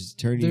fucking just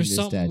turn you There's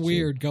into a something statue.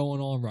 weird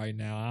going on right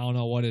now. I don't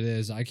know what it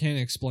is. I can't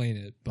explain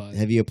it, but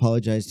Have you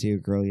apologized to your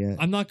girl yet?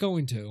 I'm not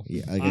going to.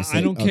 Yeah,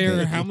 I don't care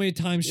okay. how many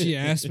times she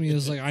asked me.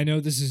 It's like, I know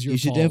this is your You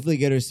should fault. definitely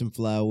get her some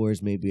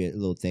flowers, maybe a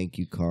little thank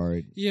you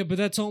card. Yeah, but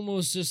that's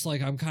almost just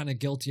like I'm kind of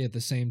guilty at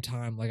the same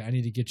time. Like, I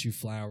need to get you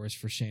flowers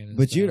for Shannon.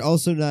 But you're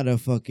also not a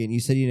fucking. You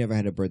said you never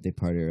had a birthday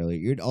party earlier.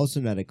 You're also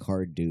not a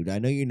card dude. I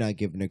know you're not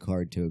giving a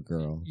card to a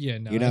girl. Yeah,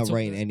 no. You're not that's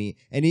writing any.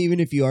 And even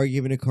if you are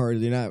giving a card,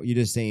 you're not. You're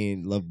just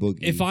saying love Boogie.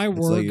 If I That's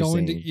all were you're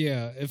going saying.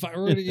 to, if I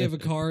were to give a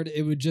card,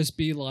 it would just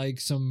be like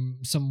some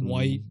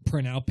white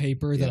printout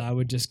paper that Yeah. I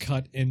would just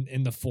cut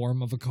in the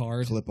form of a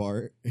card. clip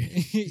art.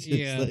 Just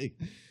Yeah. like-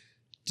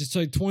 Just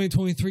like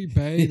 2023,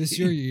 Bay, this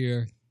your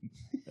year.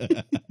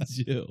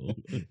 Jill.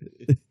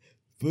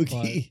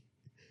 Boogie.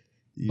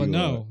 But You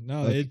no,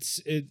 are- okay.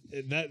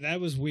 that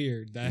was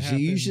weird. That So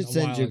happened. you should a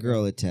send while your ago.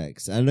 girl a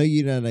text. I know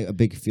you're not a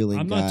big feeling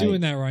I'm guy. not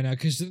doing that right now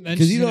because then Because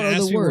she's you don't gonna know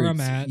ask the me where words.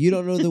 I'm at. You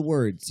don't know the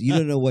words. You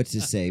don't know what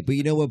to say. But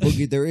you know what,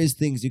 Boogie? There is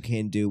things you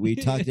can do. We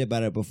talked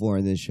about it before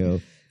on this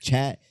show.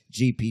 Chat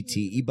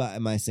GPT. Ebot,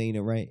 am I saying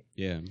it right?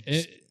 Yeah.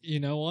 You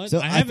know what? So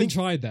I I haven't think-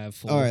 tried that.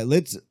 Full. All right,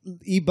 let's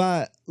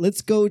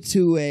go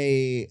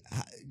to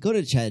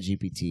Chat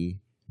GPT.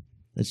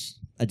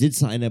 I did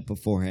sign up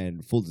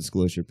beforehand. Full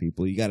disclosure,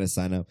 people, you got to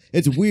sign up.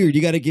 It's weird.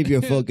 You got to give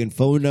your fucking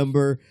phone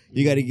number.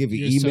 You got to give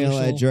your email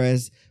social.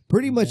 address.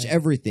 Pretty much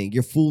everything.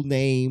 Your full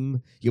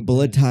name, your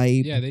blood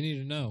type, Yeah, they need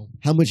to know.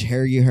 how much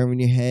hair you have on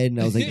your head. And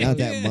I was like, not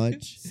that Yeah.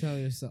 much. Sell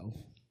yourself.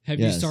 Have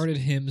you Yes. started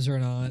hymns or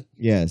not?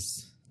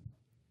 Yes.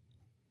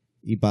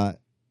 Ebot.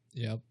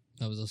 Yep,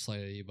 that was a slight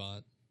at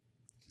Ebot.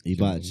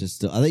 Ebot's just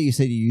still. I thought you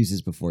said you used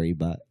this before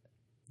Ebot.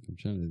 I'm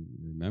trying to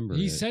remember.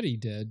 He it. said he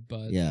did,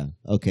 but Yeah.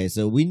 Okay.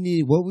 So we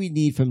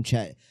need from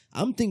chat.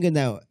 I'm thinking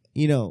that,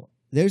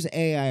 there's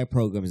AI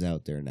programs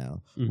out there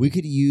now. Mhm. We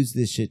could use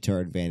this shit to our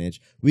advantage.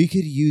 We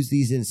could use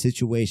these in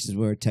situations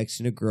where we're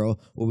texting a girl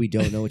where we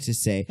don't know what to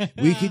say.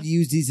 We could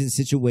use these in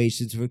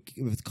situations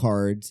with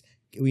cards.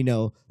 We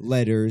know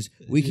letters.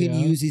 We can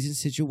Yeah. use these in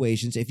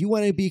situations. If you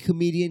want to be a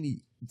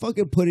comedian,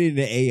 fucking put it in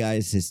an AI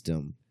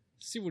system.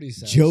 see what he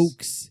says.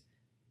 Jokes.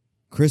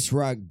 Chris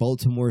Rock,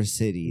 Baltimore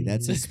City.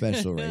 That's a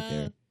special right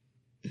there.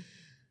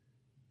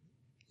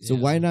 So Yeah.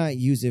 why not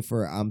use it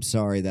for I'm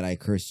sorry that I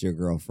cursed your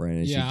girlfriend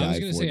and Yeah, she I was died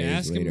gonna 4 say, days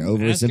ask him, later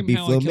over ask some him beef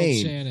how I killed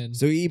main. Shannon.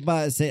 So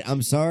Ebot said,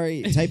 I'm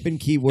sorry, type in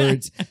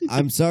keywords,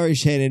 I'm sorry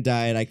Shannon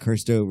died, I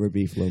cursed over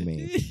beef lo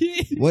mein.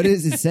 What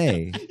does it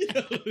say?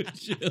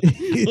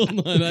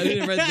 Hold on, I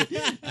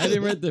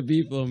didn't read the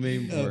beef lo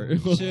mein part.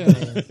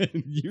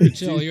 Chill. You were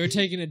Chill, too- you're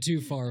taking it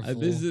too far. Fool.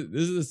 this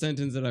is the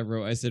sentence that I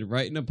wrote. I said,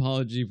 write an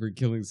apology for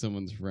killing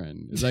someone's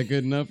friend. Is that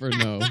good enough or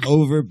no?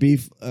 Over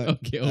beef.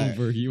 Okay, all right.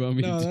 over. You want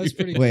me No, to that's do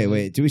pretty it?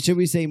 Wait. Should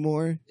we say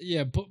more?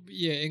 yeah,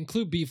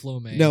 include beef lo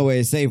mein. No,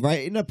 wait. Say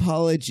write an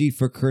apology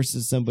for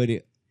cursing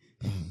somebody.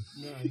 No,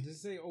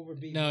 just say over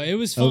beef. No, it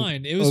was Over-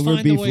 fine. It was over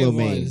fine the beef way lo it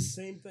mein. was.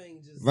 Same thing.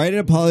 Just Write an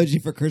apology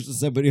for cursing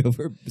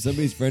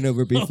somebody's friend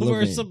over beef lo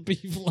Over mein. some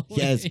beef lo mein.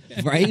 Yes,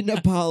 write an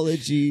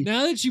apology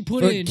Now that you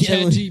put For it in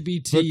killing-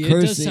 ChatGPT, for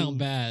it does cursing- sound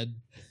bad.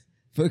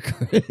 for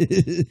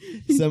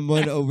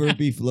someone over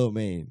beef lo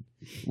mein.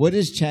 What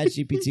is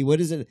ChatGPT? What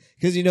is it?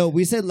 Because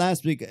we said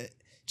last week,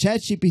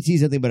 ChatGPT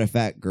is nothing but a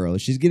fat girl.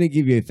 She's gonna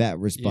give you a fat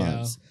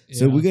response.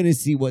 So yeah. we're gonna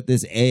see what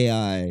this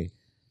AI.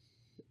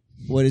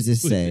 What does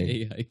this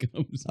say? AI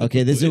comes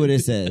Okay, this is what it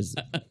says.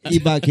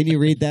 Ebot, can you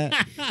read that?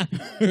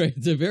 Right,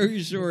 it's a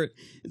very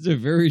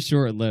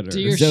short letter.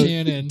 Dear So,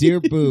 Shannon. Dear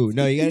Boo.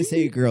 No, you gotta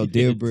say girl.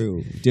 Dear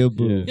Boo. Dear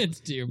Boo. Yeah. It's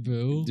dear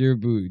boo. Dear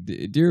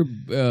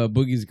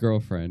Boogie's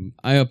girlfriend,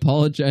 I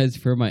apologize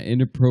for my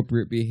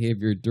inappropriate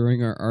behavior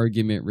during our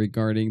argument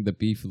regarding the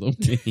beef lo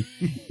mein.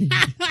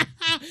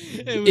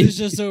 It was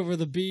just over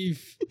the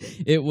beef.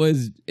 It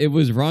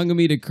was wrong of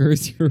me to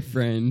curse your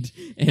friend,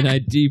 and I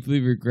deeply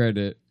regret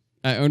it.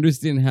 I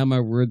understand how my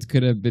words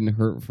could have been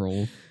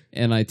hurtful,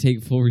 and I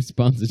take full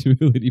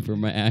responsibility for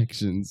my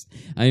actions.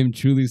 I am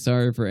truly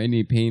sorry for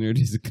any pain or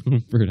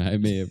discomfort I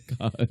may have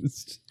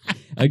caused.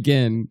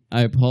 Again,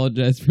 I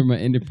apologize for my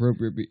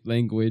inappropriate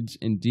language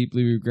and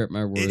deeply regret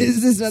my words.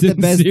 Is this not the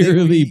best thing?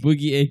 Sincerely,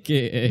 Boogie,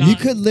 a.k.a. You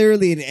could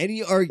literally, in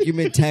any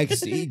argument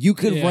text, you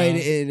could Yeah. write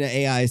it in an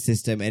AI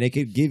system, and it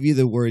could give you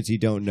the words you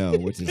don't know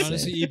what to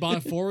Honestly, say.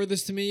 Ebot, forward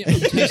this to me. I'm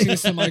texting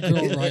this to my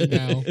girl right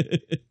now.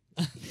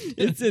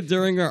 It said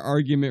during our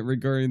argument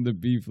regarding the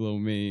beef lo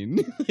mein.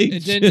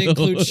 It didn't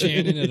include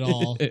Shannon at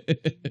all.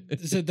 It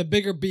said the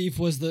bigger beef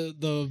was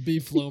the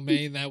beef lo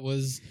mein that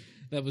was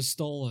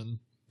stolen.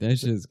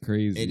 That's just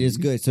crazy. It is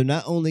good. So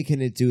not only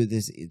can it do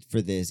this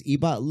for this,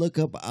 Ebot, look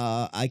up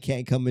I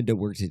can't come into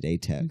work today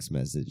text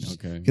message.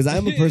 Okay. Because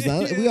I'm a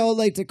person, we all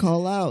like to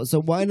call out. So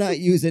why not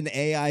use an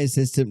AI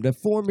system to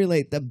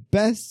formulate the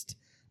best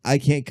I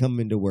can't come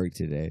into work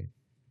today?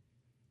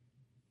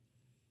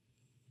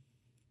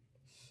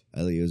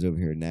 Elio's over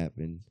here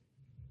napping.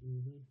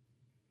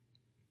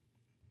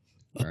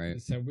 All right.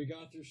 So we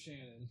got through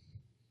Shannon.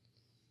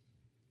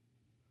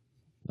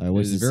 All right,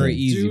 what's It's it very say?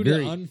 easy. Due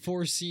Very to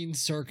unforeseen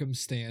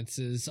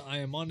circumstances, I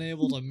am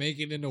unable to make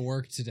it into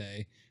work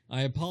today.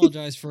 I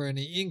apologize for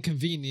any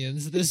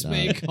inconvenience this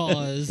may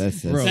cause.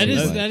 Bro, that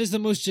that's- is the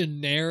most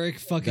generic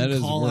fucking that is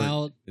call work.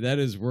 out. That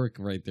is work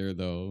right there,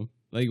 though.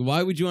 Like,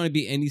 why would you want to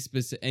be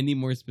any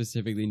more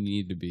specific than you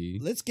need to be?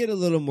 Let's get a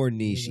little more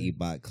niche,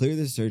 Ebot. Clear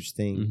the search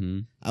thing. Mm-hmm.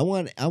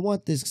 I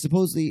want this.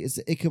 Supposedly,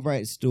 it could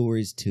write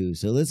stories too.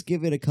 So let's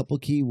give it a couple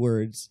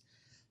keywords.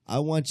 I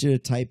want you to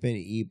type in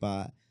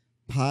Ebot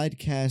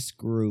podcast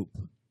group.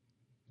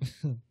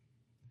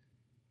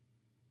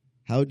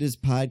 How does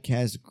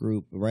podcast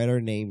group write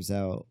our names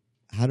out?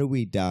 How do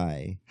we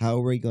die? How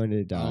are we going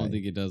to die? I don't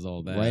think it does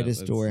all that. Write a Let's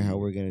story see. how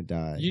we're going to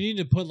die. You need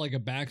to put like a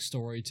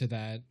backstory to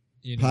that.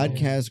 You know?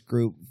 Podcast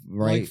group,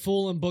 right? Like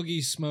Fool and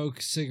Boogie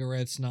smoke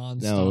cigarettes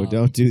nonstop. No,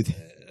 don't do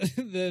that.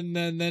 then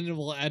it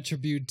will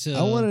attribute to.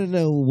 I want to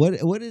know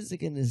what is it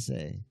going to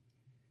say.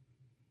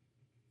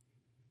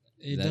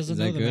 It Is doesn't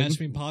that know the good? Match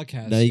Me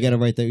podcast. No, you yet. got to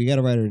write that. You got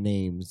to write our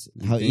names.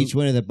 You How think? each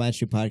one of the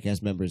Match Me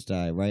podcast members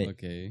die. Right?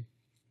 Okay.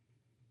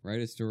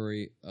 Write a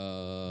story.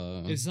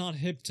 It's not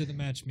hip to the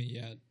Match Me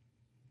yet.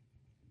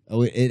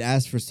 Oh, it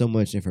asked for so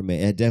much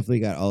information. It definitely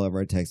got all of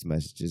our text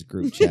messages,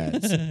 group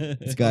chats.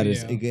 It's got Oh, it.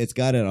 yeah. It's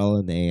got it all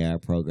in the AI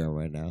program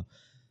right now.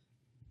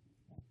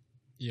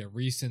 Yeah,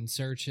 recent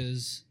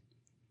searches.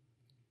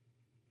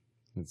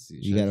 Let's see.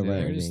 You gotta Should I write say-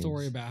 our Write a names.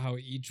 story about how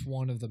each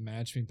one of the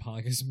Match Me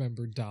podcast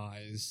member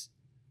dies.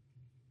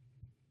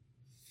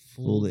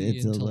 Fool the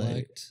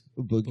intellect.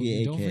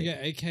 Boogie, Don't AK. forget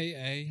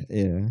AKA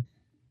Yeah.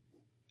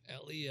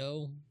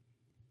 LEO.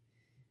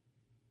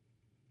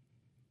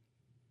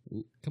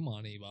 Come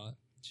on, Ebot.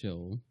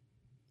 Chill.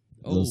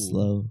 A little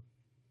slow.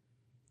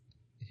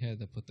 You had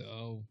to put the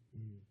O.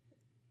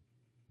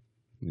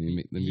 Let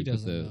me He put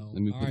doesn't the. know.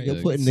 Let me All put right. the.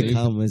 You're putting let the me-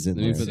 commas in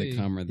Let me there. put the See.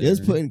 comma there. You're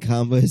just putting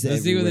commas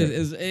Let's see what everywhere. this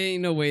is.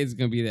 Ain't no way it's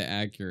gonna be that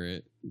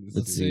accurate.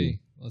 Let's see.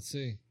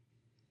 see.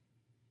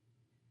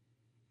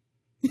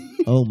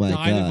 Oh my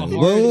Died of a god! heart- Whoa,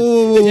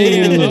 whoa, whoa,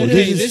 Damn, whoa, whoa,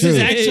 okay, this this is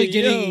true. actually Hey,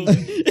 getting. yo.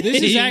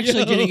 This is Hey, actually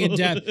yo. getting in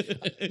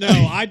depth. No,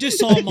 I just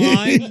saw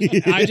mine.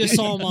 I just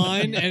saw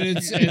mine, and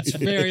it's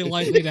very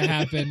likely to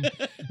happen.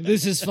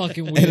 This is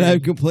fucking weird. And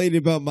I've complained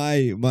about my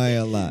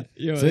a lot.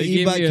 Yo, So they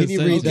gave Ebot, me a can you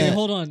sense- read Okay, that?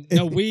 hold on.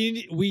 No,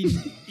 we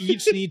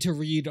each need to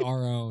read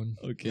our own.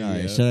 Okay. All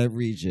right, yeah. should I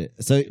read it?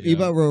 So Yeah.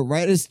 Ebot wrote,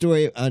 write a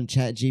story on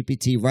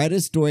ChatGPT. Write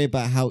a story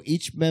about how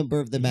each member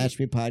of the Match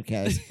Me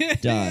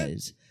podcast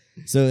dies.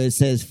 So it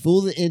says,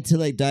 Fool the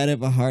intellect died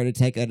of a heart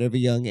attack at a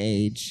young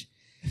age.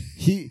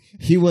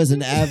 He was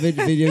an avid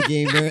video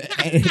gamer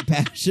and a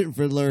passion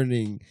for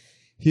learning.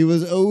 He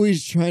was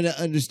always trying to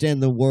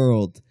understand the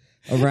world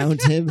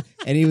around him,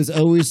 and he was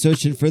always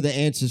searching for the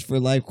answers for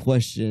life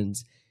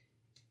questions.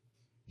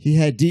 He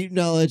had deep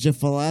knowledge of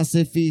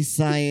philosophy,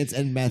 science,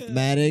 and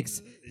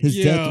mathematics. His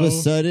death was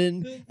Yo.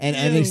 sudden and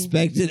Yo.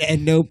 unexpected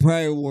and no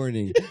prior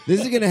warning.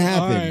 This is going to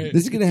happen. All right.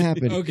 This is going to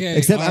happen. Okay,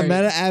 Except all I'm right.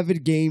 not an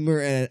avid gamer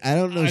and I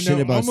don't know I shit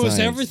know about almost science.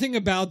 everything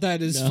about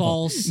that is No.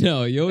 false.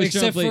 No, you always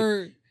except try to play,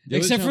 for you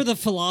always except try- for the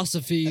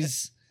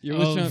philosophies. You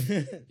always,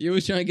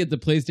 of- trying to get the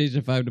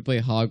PlayStation 5 to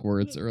play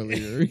Hogwarts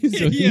earlier.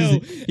 So Yo,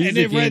 he's and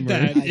a it read gamer.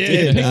 that. I Yeah,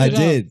 did. it picked I it up.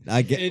 did.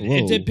 I get.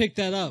 It did pick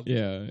that up.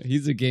 Yeah,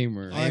 he's a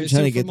gamer. All I'm right,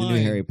 trying so to get for the new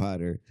mine- Harry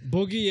Potter.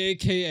 Boogie,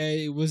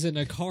 aka, was in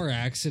a car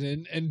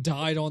accident and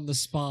died on the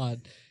spot.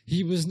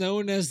 He was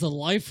known as the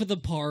life of the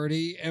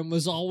party and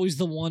was always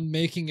the one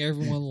making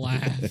everyone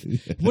laugh.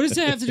 What does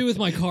that have to do with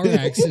my car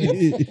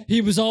accident?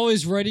 He was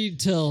always ready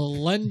to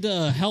lend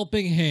a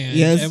helping hand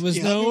Yes, and was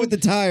you helped me known with the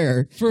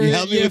tire. for, You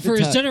helped me with the for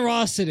his tire.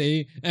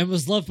 generosity and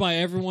was loved by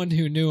everyone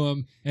who knew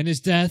him. And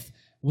his death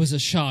was a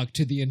shock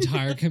to the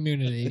entire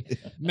community.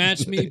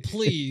 Match me,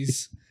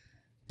 please.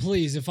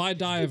 Please, if I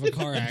die of a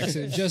car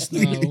accident, just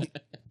know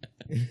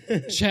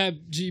Chat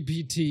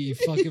GPT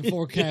fucking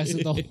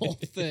forecasted the whole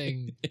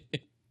thing.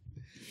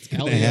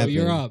 Elio, happen.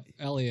 you're up.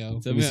 Elio.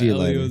 Tell Let me me how see it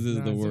later. Elio's is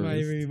Nah, the somebody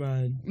worst. read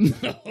mine.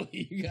 No,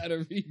 you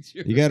gotta read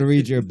your. You got to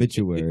read your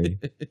obituary.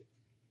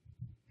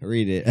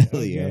 Read it,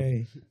 Elio.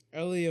 Okay.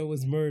 Elio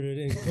was murdered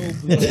in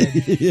cold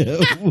blood Yeah.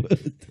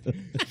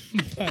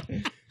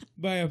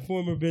 by a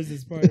former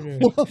business partner.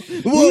 Whoa,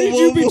 Who did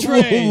you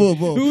betray?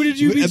 Who did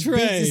you A betray?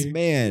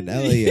 businessman,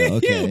 Elio.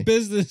 Okay.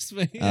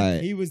 Businessman. All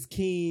right. He was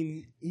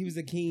keen. He was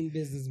a keen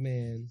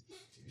businessman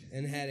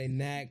and had a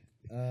knack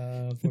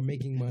for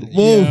making money.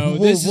 Whoa, Yo,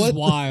 this what is the-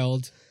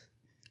 wild.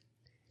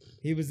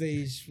 He was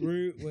a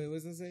shrewd. Wait,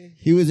 what's that say?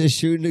 He was a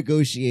shrewd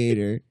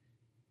negotiator.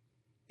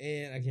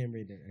 And I can't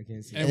read that. I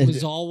can't see. And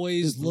was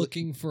always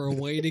looking for a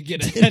way to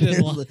get ahead in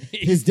life.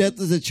 His death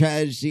was a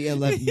tragedy and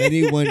left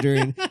many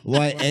wondering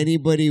why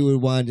anybody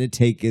would want to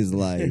take his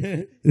life.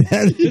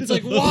 It's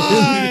like,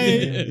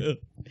 why?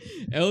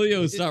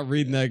 Elio, stop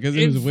reading that because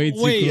it was way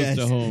too Wait. close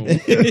to home.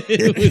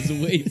 It was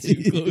way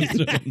too close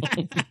to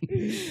home.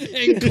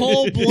 In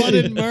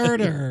cold-blooded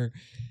murder.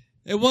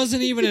 It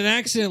wasn't even an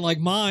accident like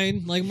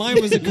mine. Like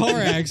mine was a car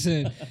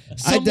accident.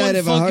 Someone died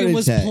of a heart fucking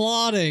was attack.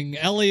 plotting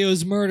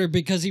Elio's murder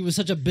because he was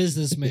such a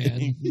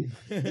businessman.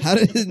 How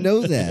did it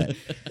know that?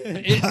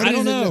 How I does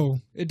don't it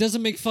know. It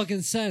doesn't make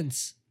fucking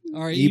sense.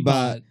 All right,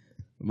 Ebot.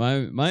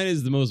 Ebot. Mine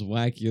is the most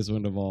wackiest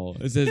one of all.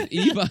 It says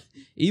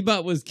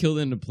Ebot was killed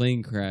in a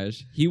plane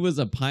crash. He was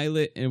a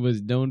pilot and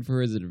was known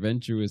for his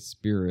adventurous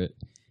spirit.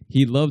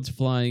 He loved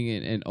flying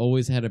and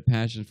always had a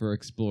passion for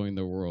exploring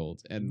the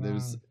world. And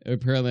there's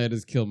apparently I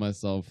just killed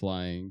myself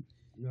flying.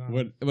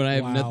 When I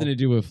have nothing to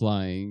do with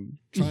flying.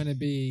 Trying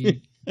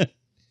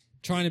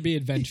to be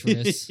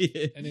adventurous,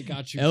 and it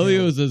got you.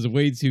 Elio's is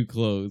way too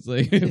close,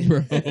 like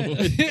bro.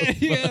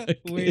 Yeah,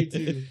 way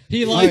too.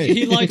 He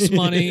likes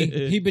money.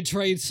 He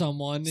betrayed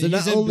someone. So He's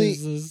not in only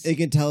business. it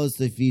can tell us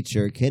the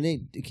future, can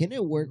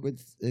it work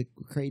with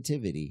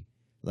creativity?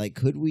 Like,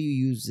 could we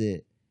use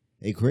it?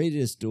 It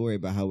created a story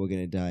about how we're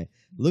gonna die.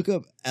 Look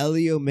up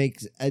Elio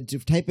makes.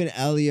 Type in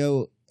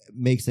Elio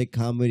makes a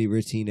comedy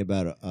routine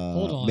about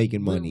Hold on,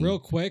 making money. Real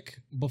quick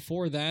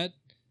before that.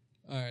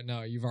 All right,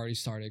 no, you've already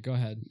started. Go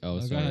ahead. Oh, no,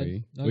 sorry. Go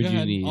ahead. No, What'd go you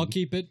ahead. need? I'll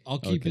keep it.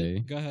 Okay.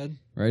 Go ahead.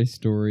 Write a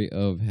story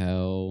of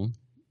how.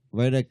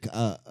 Write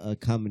a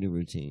comedy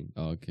routine.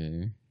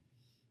 Okay.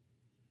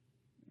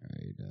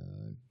 Alright,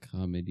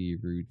 comedy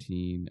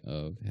routine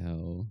of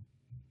how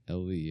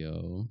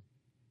Elio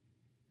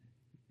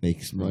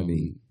Makes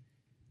money.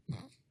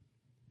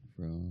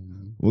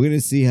 From We're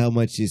gonna see how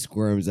much he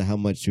squirms and how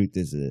much truth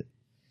is it.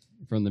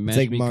 from the It's Match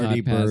like Me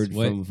Marty podcast. Bird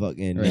What? from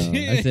fucking Right.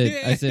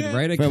 I said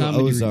write a from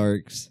comedy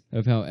Ozarks.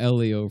 of how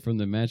Elio from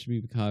the Match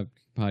Me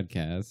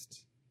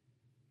podcast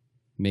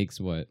makes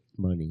what?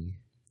 Money.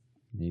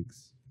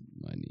 Makes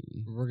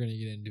money. We're gonna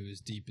get into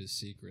his deepest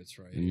secrets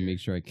right Let me here. make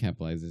sure I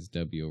capitalize this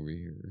W over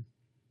here.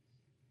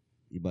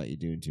 You're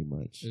doing too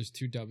much. There's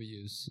 2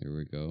 W's. There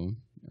we go.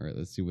 Alright,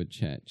 let's see what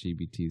Chat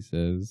GBT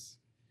says.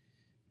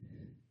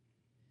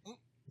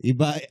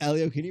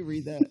 Elio, can you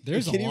read that?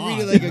 There's can a you lot. read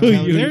it like a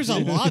comedy There's a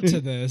routine? lot to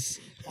this.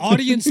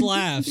 Audience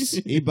laughs.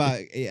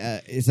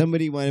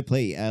 Somebody want to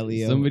play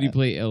Elio? Somebody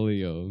play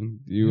Elio.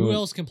 Who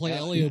else can play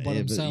Elio but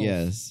himself?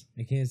 Yes.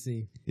 I can't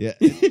see. Yeah.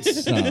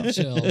 Stop.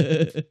 Chill.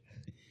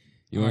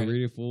 You want Alright. to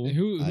read it full?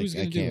 Who's I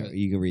gonna do can't. it?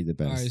 You can read the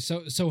best. All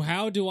right, so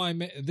how do I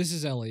this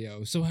is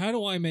Elio. So how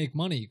do I make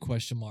money? ?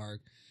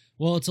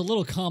 Well, it's a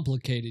little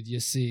complicated, you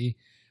see.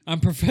 I'm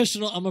a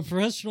professional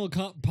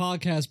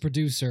podcast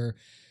producer.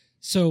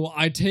 So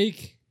I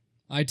take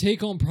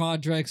on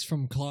projects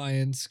from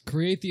clients,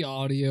 create the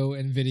audio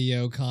and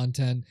video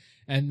content,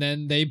 and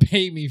then they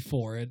pay me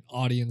for it.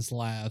 Audience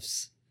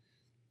laughs.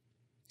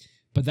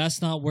 But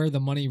that's not where the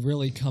money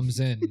really comes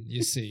in,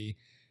 you see.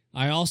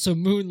 I also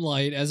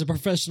moonlight as a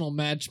professional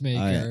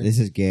matchmaker. This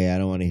is gay. I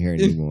don't want to hear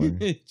it anymore.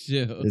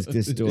 Chill.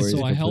 This story is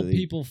So I help completely-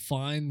 people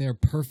find their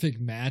perfect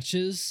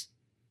matches.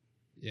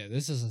 Yeah,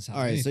 this doesn't sound.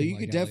 All right, so anything you like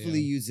could definitely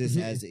Elio. use this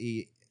as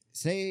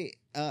say,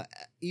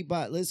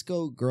 Ebot, let's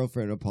go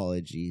girlfriend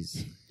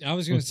apologies. I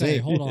was gonna say,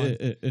 hold on.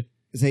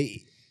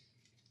 Say,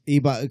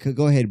 Ebot,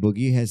 go ahead, Boogie.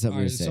 You had All something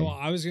right, to say. so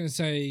I was gonna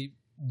say,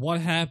 what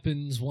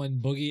happens when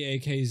Boogie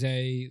AK's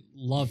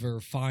lover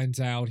finds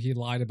out he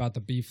lied about the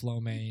beef lo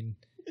mein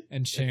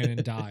and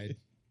Shannon died?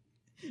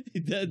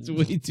 That's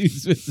way too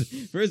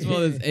specific. First of all,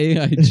 this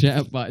AI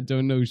chatbot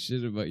don't know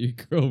shit about your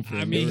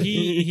girlfriend. I mean,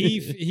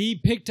 he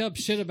picked up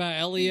shit about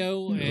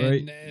Elio and,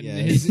 Right. and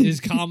Yes. his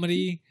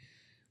comedy,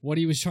 what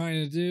he was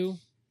trying to do.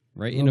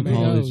 write an Who knows?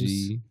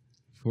 apology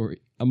for.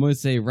 I'm gonna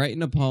say write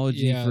an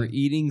apology Yeah. for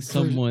eating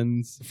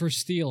someone's. For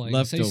stealing.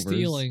 Leftovers.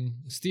 Say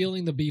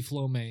stealing the beef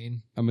lo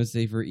mein. I'm gonna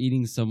say for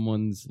eating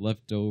someone's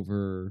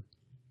leftover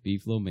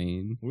beef lo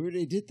mein. We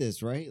already did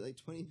this, right? Like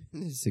 20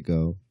 minutes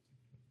ago.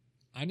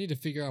 I need to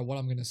figure out what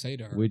I'm going to say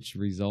to her. Which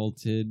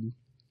resulted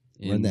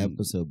Run the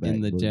episode back,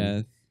 in the Boogie.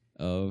 death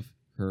of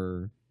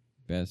her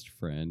best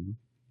friend.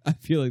 I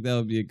feel like that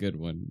would be a good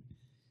one.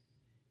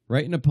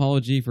 Write an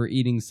apology for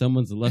eating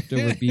someone's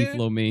leftover beef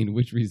lo mein,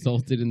 which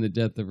resulted in the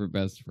death of her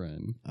best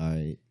friend. All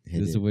right. Hit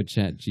This it. is what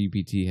Chat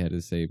GPT had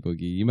to say,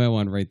 Boogie. You might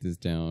want to write this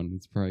down.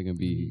 It's probably going to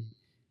be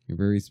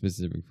very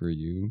specific for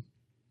you.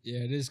 Yeah,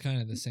 it is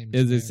kind of the same.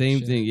 It's the generic same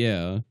shit. thing,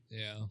 yeah.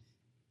 Yeah.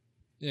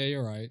 Yeah,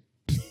 you're right.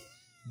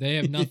 They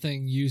have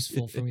nothing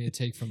useful for me to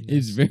take from this.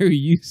 It's very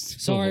useful.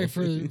 Sorry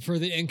for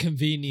the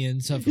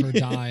inconvenience of her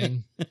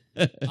dying.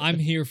 I'm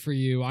here for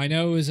you. I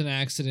know it was an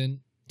accident.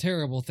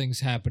 Terrible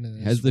things happen in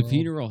this Has the world.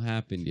 funeral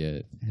happened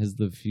yet? Has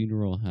the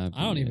funeral happened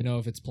I don't yet? even know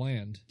if it's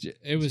planned.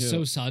 It was chill.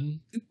 so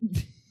sudden.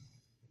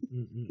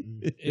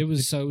 It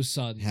was so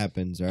sudden.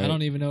 Happens, right? I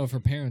don't even know if her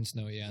parents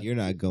know yet. You're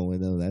not going,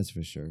 though, that's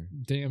for sure.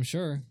 Damn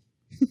sure.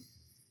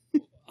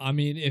 I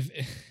mean, if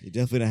You're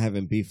definitely not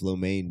having beef lo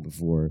mein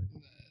before.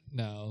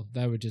 no,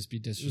 that would just be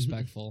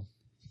disrespectful.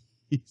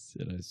 He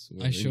said, I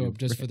swear. I show your up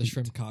just for the friend."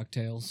 shrimp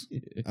cocktails.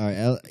 All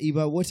right,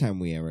 Eva, what time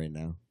are we at right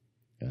now?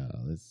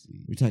 Let's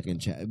see. We're talking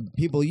chat.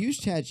 People use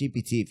Chat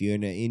GPT if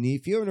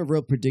you're in a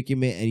real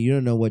predicament and you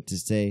don't know what to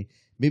say.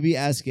 Maybe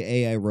ask an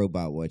AI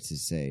robot what to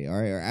say. All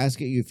right, or ask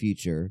it your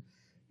future.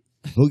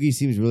 Boogie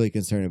seems really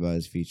concerned about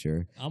his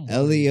future. I'm worried.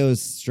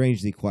 Elio's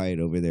strangely quiet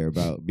over there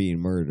about being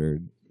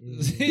murdered.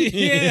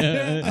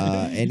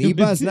 Yeah. And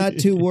Ebot's not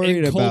too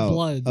worried In cold about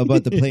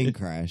blood. the plane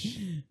crash.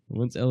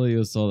 Once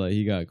Elio saw that,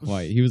 he got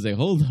quiet. He was like,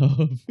 hold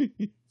up.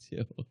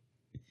 Chill.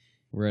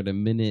 We're at a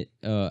minute,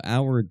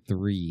 hour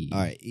 3. All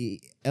right,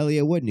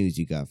 Elliot, what news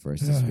you got for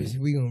us this week?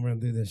 We gonna run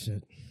through this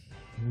shit.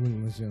 We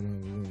gonna let y'all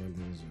know. We gonna run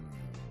through this shit.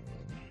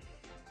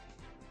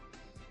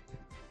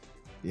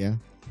 Yeah.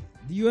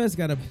 The U.S.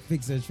 gotta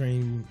fix their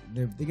train.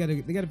 They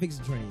gotta fix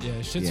the train.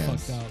 Yeah, shit's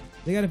Yes. fucked up.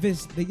 They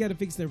gotta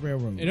fix their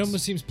railroads. It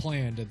almost seems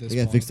planned at this They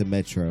got to point. fix the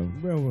metro.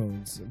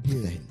 railroads.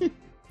 Period.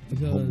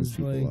 Homeless Because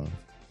people like off.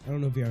 I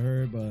don't know if y'all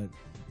heard, but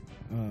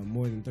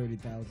more than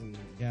 30,000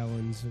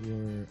 gallons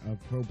of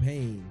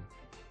propane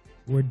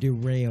were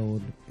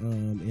derailed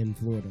in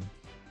Florida.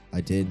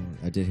 I did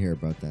hear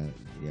about that.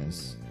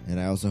 Yes, and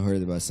I also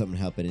heard about something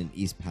happening in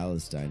East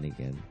Palestine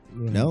again.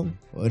 What No, happened?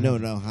 oh, no,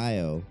 in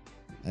Ohio.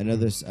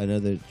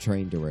 Another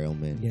train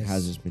derailment. Yes.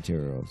 Hazardous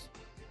materials.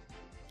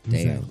 Damn.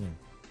 Exactly.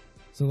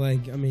 So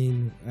like, I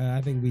mean,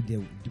 I think we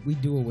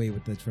do away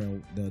with the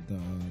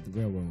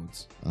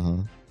railroads,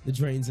 the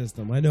train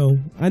system. I know.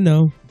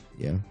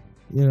 Yeah.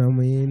 You know what I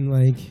mean?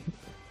 Like,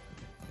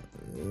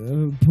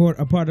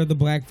 a part of the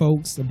black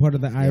folks, a part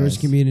of the Irish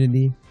Yes.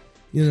 community.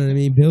 You know what I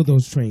mean? Build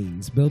those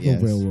trains. Build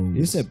Yes. the railroads.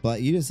 You said black.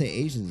 You didn't say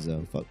Asians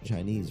though. Fuck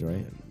Chinese,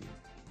 right?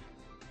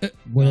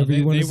 Whatever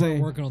you want to They say.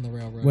 were working on the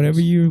railroads. Whatever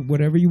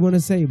you want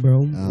to say, bro.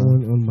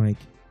 On mic.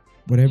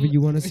 Whatever you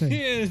want to say.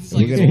 It's We're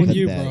like gonna it's on cut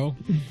you, that. bro.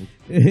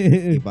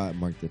 You bought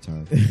mark the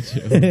time.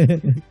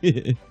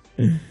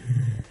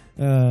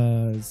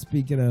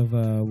 Speaking of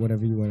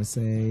whatever you want to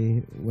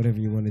say, whatever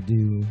you want to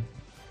do.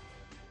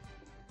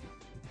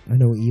 I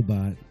know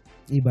Ebot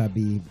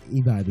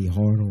be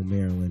hard on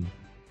Maryland.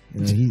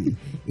 You know,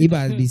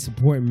 Ebot be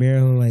supporting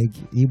Maryland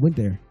like he went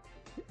there.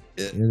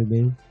 You know what I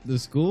mean? The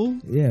school?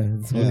 Yeah.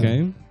 It's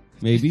Okay.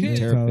 Maybe. college,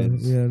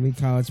 Terrapins. you know what I mean?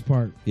 College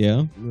Park. Yeah. You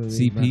know what I mean?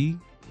 CP.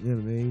 You know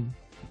what I mean?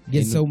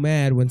 Get And- so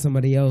mad when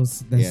somebody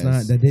else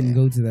Yes. that didn't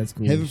go to that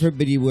school. Heaven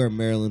forbid you wear a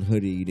Maryland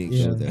hoodie. You didn't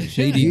Yeah. go there.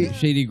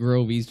 Shady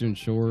Grove, Eastern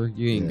Shore.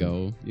 You ain't Yeah.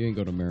 go. You ain't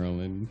go to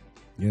Maryland.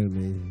 You know what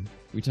I mean?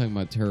 We talking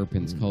about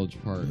Terrapins College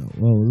Park.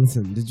 Well,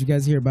 listen. Did you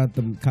guys hear about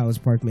the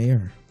College Park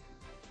mayor?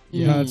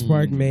 College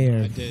Park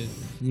mayor. I did.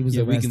 He was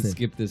Yeah, we arrested. can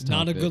skip this topic.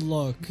 Not a good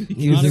look.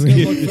 He Not a was-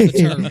 good look for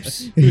the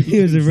Terps. He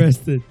was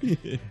arrested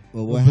Well,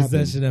 for what happened?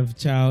 possession of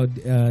child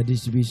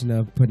distribution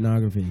of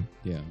pornography.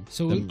 Yeah.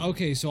 So Them-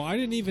 okay, so I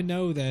didn't even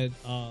know that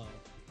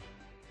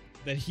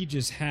that he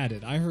just had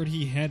it. I heard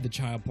he had the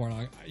child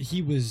porn.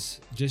 He was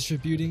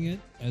distributing it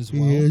as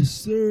well.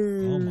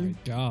 sir. Oh my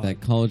god. that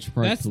College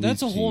Park. That's a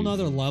police whole chief.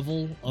 nother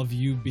level of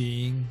you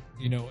being,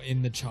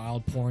 in the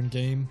child porn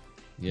game.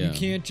 Yeah. You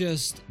can't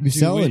just You're do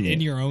selling it in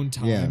it. your own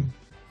time. Yeah.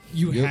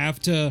 You Yep. have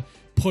to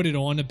put it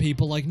on to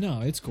people like,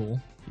 no, it's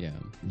cool. Yeah.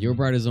 Yo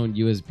brought his own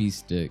USB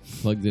stick,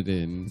 plugged it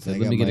in, said, I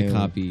let got me get my a own.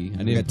 copy. I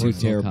I need a got 2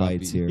 personal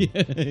terabytes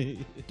copy. here.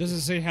 Doesn't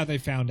say how they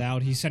found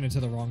out. He sent it to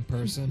the wrong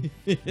person.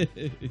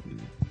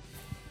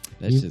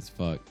 That shit's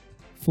fucked.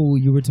 Fool,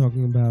 you were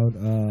talking about,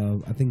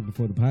 I think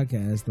before the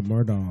podcast, the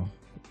Murdaugh.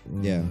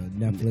 Yeah.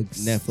 Netflix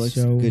Netflix,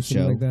 good something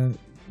show. like that.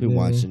 Been Yeah.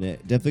 watching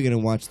it. Definitely gonna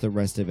watch the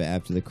rest of it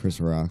after the Chris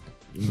Rock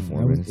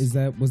performance.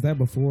 Was that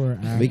before? Or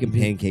after? Making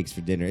pancakes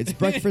for dinner. It's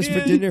breakfast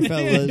for dinner,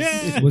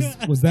 fellas.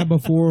 Was that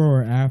before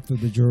or after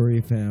the jury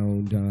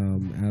found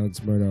Alex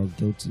Murdaugh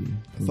guilty?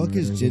 for Fuck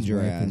his murdering ginger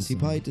wife and ass. He son?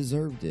 probably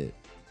deserved it.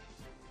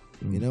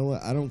 You know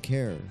what? I don't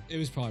care. It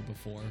was probably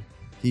before.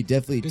 He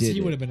definitely Because did.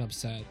 he would it. have been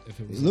upset if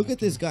it was Look at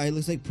after. this guy. He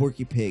looks like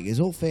Porky Pig. His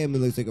whole family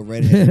looks like a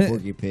redheaded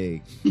Porky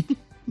Pig.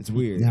 It's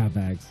weird. Yeah,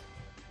 facts.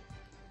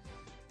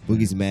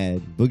 Boogie's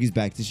mad. Boogie's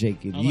back to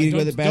shaking. I'm You like, gonna go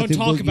to the don't bathroom,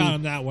 talk Boogie? about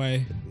him that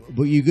way.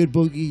 But you good,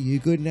 Boogie? You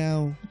good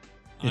now?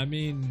 I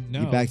mean,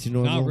 no. back to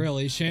normal? Not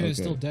really. Shannon's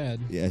Okay. still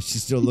dead. Yeah,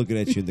 she's still looking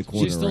at you in the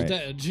corner, She's still right?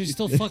 dead. She's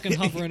still fucking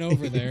hovering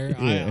over there.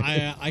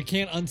 Yeah. I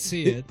can't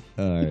unsee it.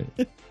 All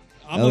right.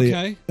 I'm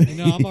Elliot.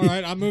 okay. I'm all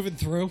right. I'm moving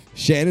through.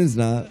 Shannon's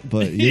not,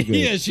 but you're good.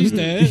 Yeah, she's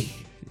dead.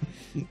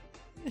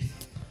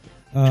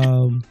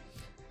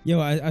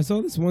 I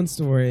saw this one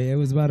story. It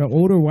was about an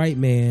older white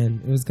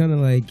man. It was kind of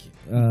like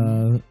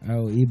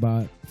how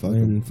Ebot Fuck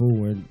and Fool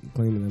were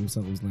claiming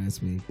themselves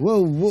last week.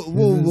 Whoa. I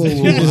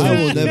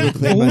will never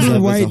claim Older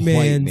myself white as a man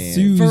white man.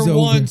 sues For over,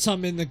 once,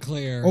 I'm in the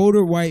clear.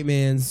 older white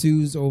man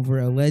sues over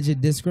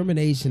alleged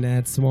discrimination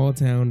at small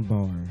town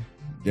bar.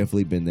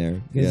 Definitely been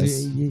there.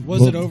 Guys, Yes.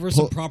 Was it over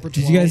some proper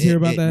Did you guys 12? hear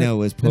about that? No, it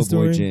was that Po' Boy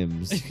story?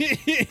 Jim's.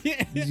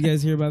 Did you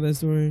guys hear about that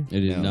story? It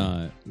did No.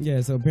 not.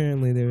 Yeah, so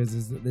apparently there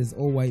was this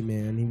old white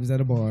man. He was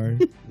at a bar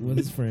with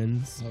his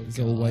friends, Oh, his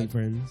old God. white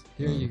friends.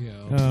 Here you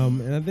go.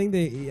 And I think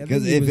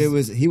Because if it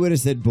was, he would have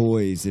said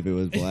boys if it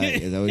was black.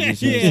 Is that what you're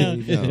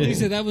saying? Yeah. No. He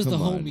said that was the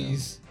Come on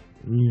homies.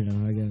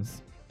 I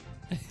guess.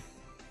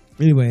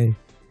 Anyway,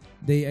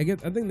 I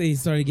think they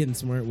started getting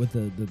smart with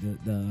the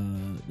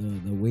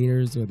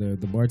waiters or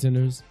the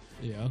bartenders.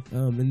 Yeah.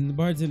 And the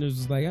bartenders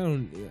was like, I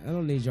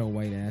don't need y'all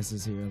white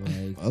asses here.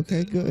 Like,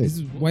 Okay, good. this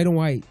is white on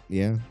white.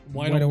 Yeah.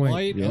 White White on on white.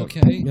 white? Yep.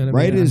 Okay. You know what I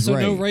Right mean? is So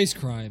right. no race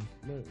crime.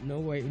 No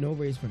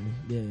race crime.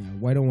 Yeah,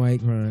 white on white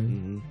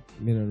crime.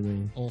 You know what I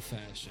mean? Old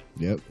fashioned.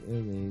 Yep. I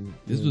mean,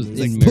 This was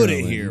Like, in put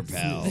it Maryland. here,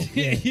 pal.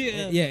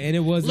 yeah, and it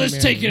was. Let's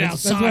in take it Maryland.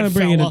 outside, That's why I'm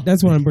bringing fella. it.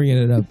 That's why I'm bringing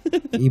it up.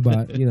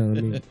 Ebot, you know what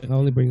I mean? I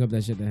only bring up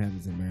that shit that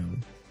happens in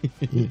Maryland.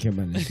 You don't care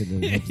about that shit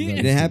that happens. in And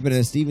other it happened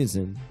at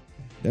Stevenson.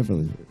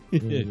 Definitely. states. You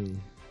know what I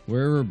mean?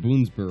 Wherever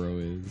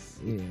Boonesboro is.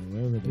 Yeah,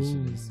 wherever this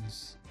shit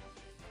is.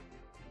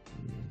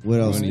 What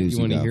else You news you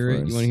want to got hear for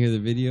it? us? You want to hear the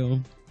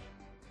video?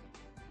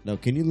 No,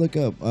 can you look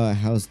up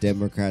House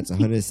Democrats?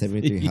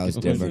 173 House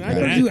Listen,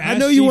 Democrats. I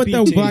know you want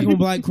that GPT. black on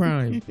black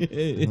crime.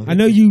 I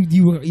know you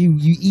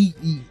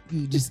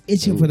just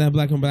itching for that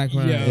black on black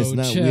crime. Yo, It's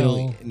not. We chill.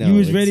 don't, no, you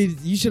was it's- ready.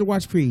 You should have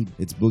watched Creed.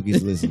 It's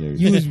Boogie's listeners.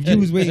 You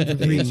was waiting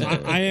for Creed.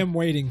 I am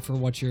waiting for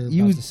what you're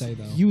You about was to say,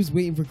 though. You was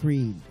waiting for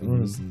Creed.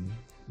 Honestly,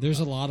 There's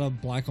a lot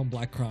of black on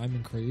black crime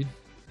in Creed.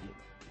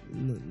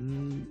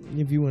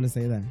 if you want to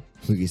say that,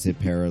 Boogie said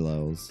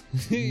parallels.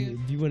 if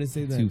you want to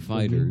say that, Two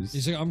fighters,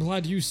 He's like, I'm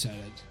glad you said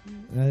it.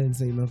 I didn't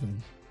say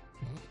nothing.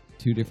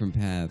 two different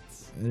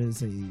paths. I didn't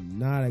say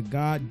not a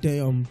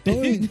goddamn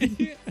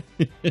thing.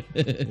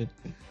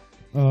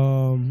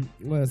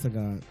 What else I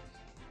got?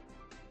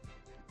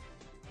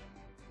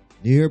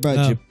 You hear about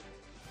Oh.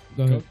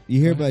 Go ahead. You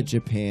hear Go ahead. about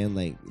Japan,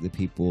 like the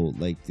people,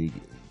 like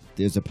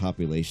there's a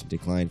population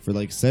decline for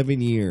like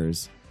 7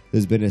 years.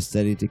 There's been a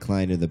steady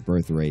decline in the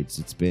birth rates.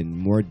 It's been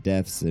more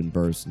deaths than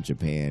births in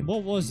Japan,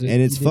 What was it?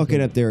 and it's You did fucking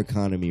good. up their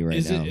economy right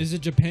Is now. it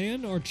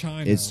Japan or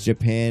China? It's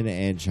Japan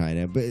and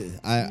China, but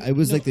it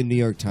was No, like the New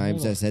York Times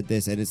hold on. that said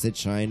this, and it said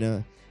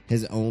China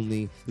has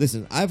only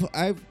listen.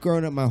 I've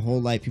grown up my whole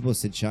life. People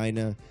said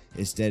China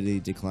is steadily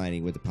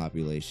declining with the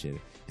population,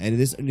 and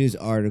this news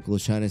article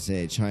is trying to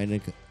say China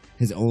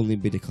has only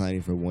been declining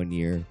for 1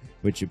 year,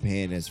 but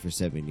Japan has for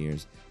 7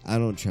 years. I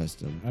don't trust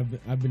them.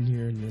 I've been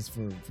hearing this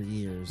for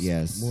years.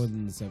 Yes. more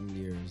than 7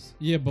 years.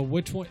 Yeah, but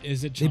which one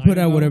is it? They China? put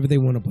out whatever they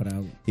want to put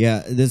out.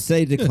 Yeah, they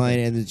say decline,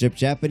 and the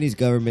Japanese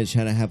government's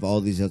trying to have all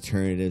these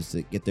alternatives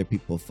to get their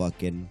people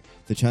fucking.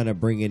 They're trying to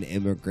bring in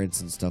immigrants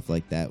and stuff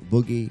like that.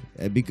 Boogie,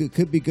 it'd be good,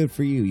 could be good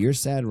for you. You're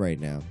sad right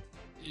now.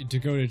 to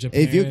go to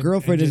Japan. If your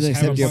girlfriend and doesn't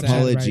just have accept a your bunch of-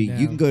 apology, right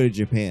you now. can go to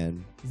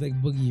Japan. It's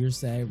like Boogie, you're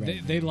sad right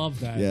now. They love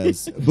that.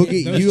 Yes,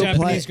 Boogie, Those you apply.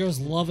 Japanese girls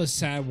love a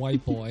sad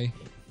white boy.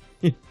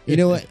 You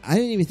know what? I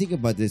didn't even think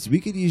about this. We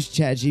could use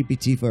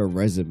ChatGPT for a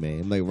resume.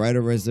 I'm like, write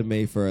a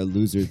resume for a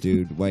loser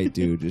dude, white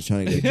dude, just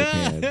trying to go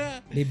to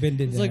Japan. They been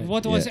to It's that. like,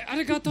 what do I Yeah. say?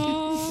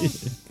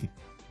 Arigato.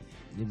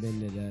 They been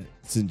to that.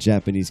 Some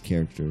Japanese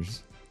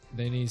characters.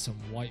 They need some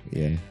white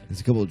Yeah, man. there's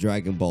a couple of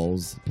Dragon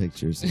Balls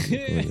pictures.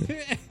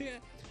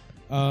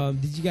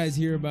 Did you guys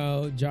hear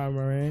about John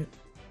Morant?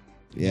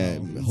 Yeah,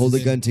 No. hold a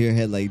gun to your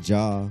head like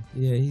Jaw.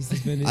 Yeah, he's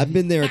suspended. I've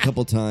been there a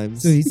couple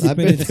times. So he's I've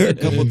been suspended-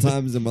 there a couple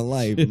times in my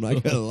life. I'm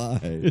not gonna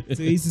lie.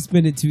 So he's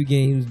suspended 2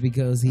 games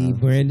because he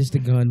brandished a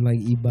gun like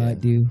Ebot Yeah.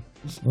 do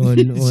on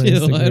Chill,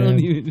 Instagram. I don't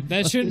even.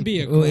 That shouldn't be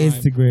a On crime.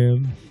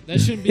 Instagram.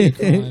 That shouldn't be a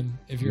crime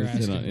if you're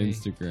Listen asking on me.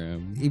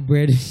 Instagram. He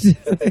brandished.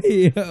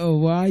 Yo,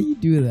 why you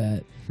do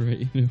that?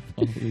 Right, an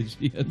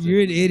apology. That's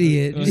You're an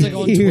idiot. He's like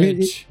on You're an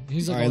Twitch.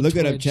 He's like All right, on look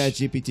it up. Twitch.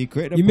 ChatGPT.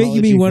 Create an You're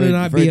making me apology wanna for-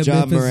 not for be a John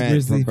Memphis Morant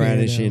Grizzly for fan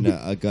brandishing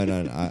now. a gun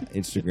on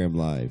Instagram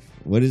Live.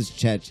 What does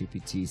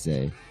ChatGPT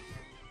say?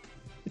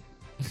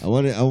 I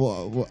want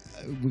to.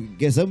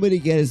 Get somebody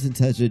get us in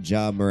touch with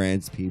John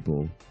Morant's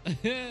people.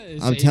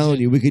 His I'm telling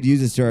agent. you, we could use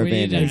this to our We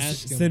need to advantage.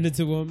 ask him. Send it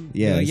to him.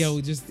 Yes. Like, yo,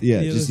 just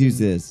Just use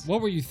this. What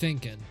were you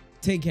thinking?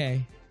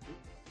 10K.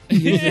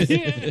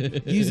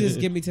 Use this.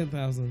 Give me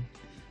 10,000.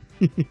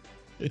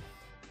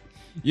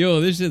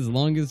 Yo, this shit's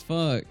long as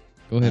fuck.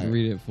 Go ahead and Alright.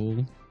 read it,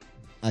 fool.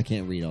 I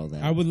can't read all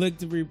that. I would like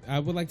to. I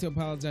would like to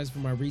apologize for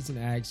my recent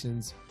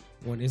actions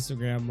on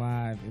Instagram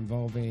Live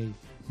involving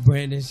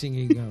brandishing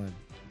a gun.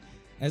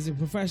 As a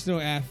professional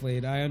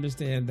athlete, I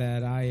understand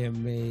that I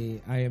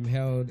am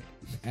held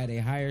at a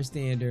higher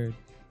standard,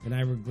 and I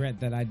regret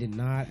that I did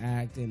not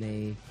act in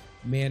a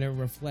manner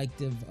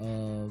reflective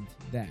of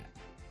that.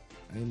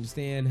 I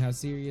understand how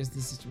serious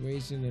the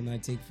situation, and I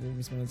take full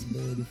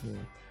responsibility for it.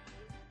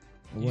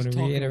 I He's want to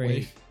talking reiterate.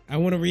 away. I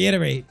want to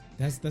reiterate.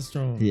 That's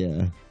strong.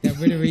 Yeah, That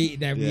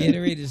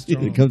reiterate is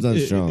strong. it comes on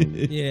strong.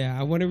 Yeah,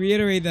 I want to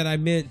reiterate that I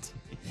meant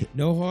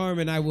no harm,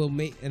 and I will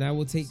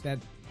take that.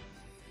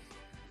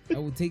 I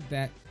will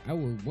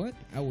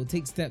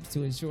take steps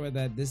to ensure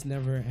that this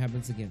never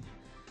happens again.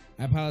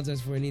 I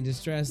apologize for any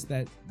distress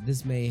that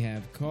this may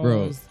have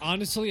caused.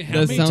 Honestly, how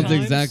That many sounds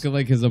times, exactly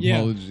like his Yeah.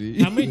 apology.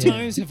 How many Yeah.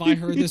 times have I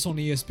heard this on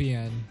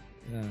ESPN?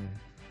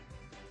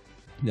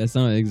 That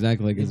sounded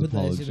exactly like They his put that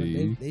shit on-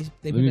 apology. they Let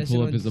put me that pull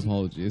shit up on his G-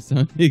 apology. It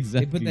sounded They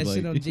exactly put that like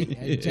shit on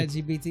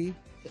ChatGPT.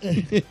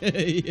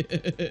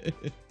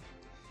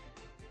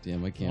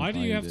 Damn, I can't. Why do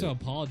you find have to it.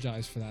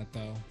 apologize for that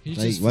though? He's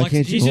Like, just why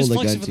can't you he's hold just a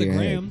flexing gun for to the your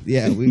gram. head?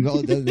 Yeah, we've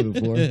all done it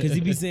before. Because he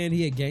be saying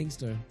he a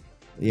gangster.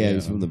 Yeah,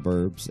 he's Yeah. from the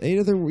burbs. Ain't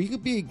other. You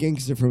could be a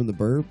gangster from the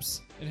burbs.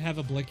 and have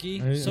a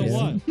blicky. I- So I-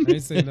 what? I didn't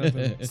say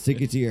nothing.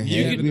 Stick it to your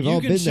You head. can- We've you all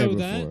can been there show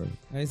that. before.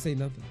 I didn't say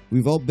nothing.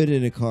 We've all been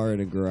in a car in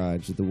a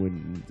garage with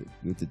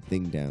the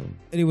thing down.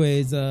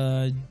 Anyways,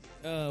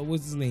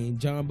 what's his name?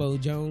 John Bo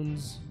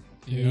Jones.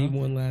 Yeah. He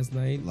won last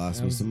night. Lost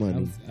I me was- some money.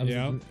 I was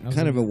Yeah. at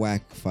Kind of a the-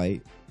 whack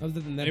fight. I was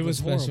at the Netflix It was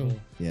special. horrible.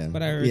 Yeah.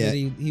 But I heard yeah. that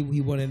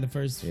he won in the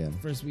first Yeah.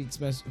 week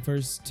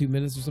first 2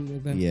 minutes or something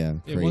like that. Yeah.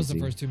 It was the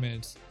crazy. first 2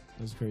 minutes.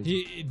 That was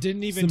crazy. He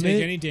didn't even Submit,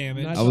 take any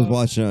damage. not- I was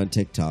watching it on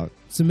TikTok.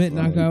 Submit,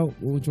 Right.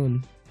 knockout. Which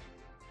one?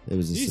 It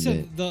was a He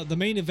submit. said the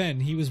main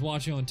event he was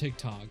watching on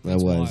TikTok. That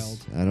That's was.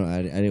 wild.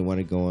 I didn't want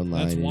to go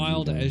online. That's and,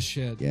 wild you know, as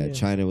shit. Yeah, Yeah.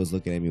 China was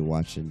looking at me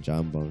watching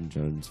John Bone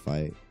Jones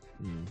fight.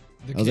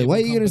 The I was like, "Why are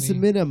you cable going to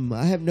company- submit him?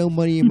 I have no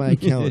money in my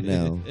account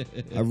now.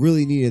 I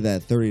really needed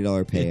that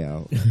 $30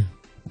 payout.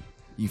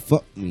 You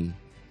fucked me."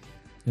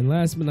 And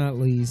last but not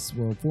least,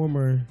 well,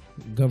 former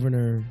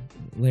Governor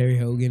Larry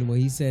Hogan, well,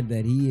 he said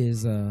that he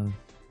is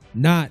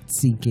not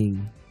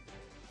seeking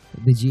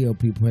the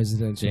GOP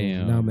presidential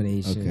Damn.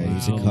 nomination. Okay,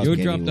 he's a Wow. cuck You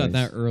dropped out anyways.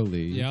 that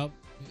early. Yep.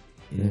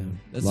 Yeah.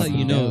 That's Lucky how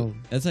you know.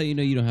 him. That's how you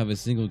know you don't have a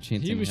single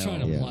chance. He in was hell.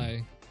 trying to Yeah.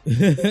 play.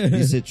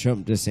 You said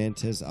Trump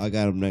DeSantis. I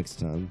got him next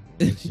time.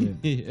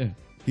 Yeah.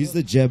 He's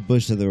the Jeb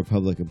Bush of the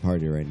Republican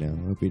Party right now.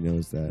 I hope he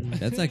knows that.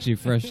 That's actually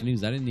fresh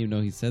news. I didn't even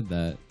know he said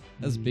that.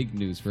 That's big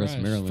news for us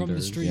Fresh, Marylanders. from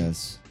the street.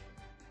 Yes.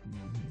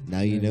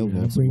 Now you know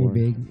I'll bring Baltimore. it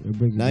big. I'll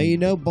bring it Now big, you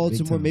know big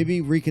Baltimore. time.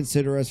 Maybe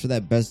reconsider us for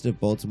that Best of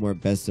Baltimore,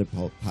 Best of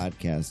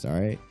podcast. All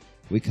right,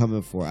 we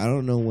coming for. I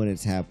don't know when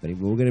it's happening,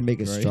 but we're gonna make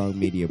a Right. strong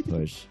media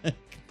push.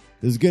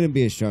 There's gonna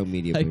be a strong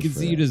media I push. can for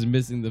see you that. just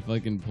missing the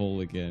fucking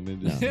poll again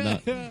and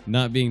just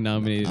not being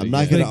nominated. I'm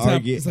not It's again. gonna like top,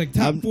 argue. It's like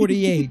top I'm-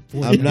 48.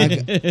 I'm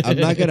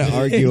not gonna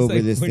argue It's over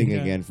like this thing 49.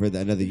 again for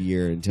another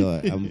year until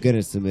I'm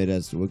gonna submit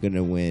us. We're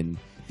gonna win.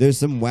 There's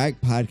some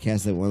whack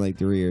podcast that won like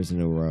 3 years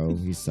in a row.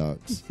 He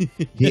sucks.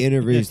 He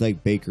interviews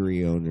like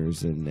bakery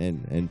owners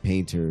and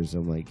painters.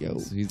 I'm like, yo.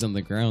 So he's on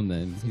the ground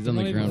then. He's on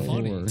Not the even ground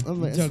funny. floor.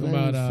 I'm like, Talking that's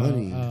not about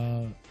even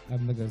funny.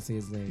 I'm not gonna say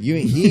his name. You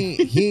ain't,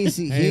 he ain't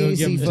see I ain't gonna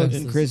give him fucking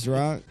justice. Chris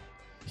Rock.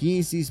 He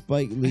ain't see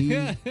Spike Lee.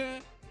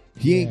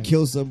 He ain't Yeah.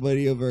 kill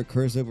somebody over a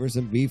curse over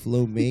some beef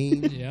lo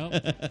mein.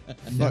 Yep.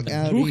 Fuck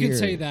out of Who here. can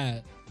say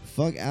that?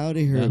 Fuck out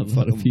of here, Not a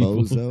lot of fucking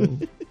people.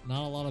 bozo.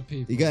 Not a lot of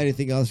people. You got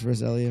anything else for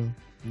us, Elio?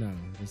 No,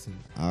 listen.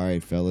 All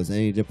right, fellas.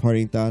 Any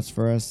departing thoughts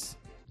for us?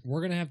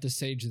 We're gonna have to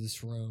sage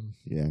this room.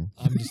 Yeah.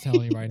 I'm just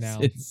telling you right now.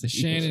 It's-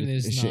 Shannon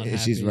is not happy.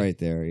 She's right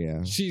there,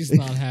 yeah. She's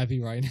not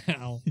happy right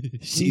now.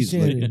 She's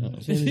Shannon.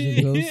 like, Shannon's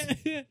your ghost.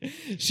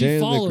 She Shannon the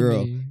followed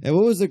girl. me. And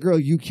what was the girl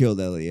you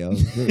killed, Elio?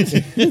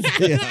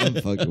 Yeah, I'm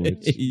fucking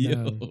with you.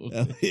 Yo.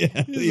 No.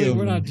 Yeah, He's like,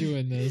 we're not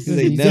doing this. This is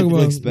a You talking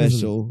Netflix about-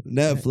 special.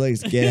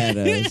 Netflix, get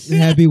at us.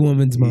 Happy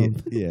Women's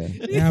Month. Yeah.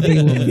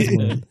 Happy Women's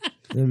Month.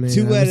 Yeah, man,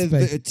 Two I out of the-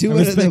 respect- two I out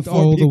of the respect 4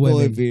 all the people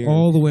women, in here.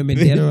 all the women,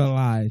 dead or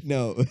alive,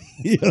 No.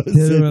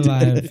 dead or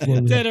alive.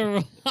 women. Dead or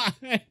alive.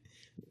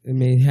 I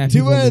mean, happy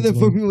 2 out of the Women's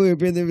 4 Month. people who have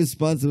been there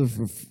responsible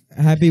for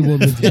Happy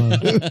Women's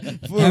Month.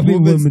 for Happy a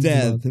woman's Women's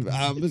death. Month.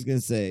 I'm just gonna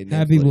say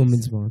Happy Netflix.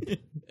 Women's Month.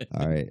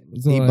 All right.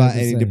 That's all I have to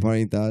Any say.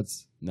 departing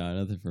thoughts? No,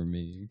 nothing for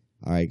me.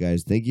 All right,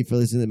 guys. Thank you for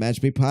listening to the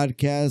Match Me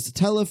podcast.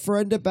 Tell a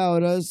friend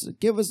about us.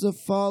 Give us a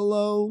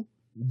follow.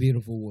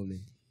 Beautiful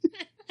woman.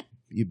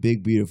 You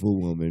big beautiful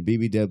woman.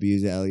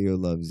 BBW's Elio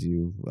loves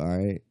you. All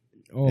right.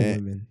 All Eh.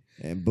 women.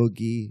 And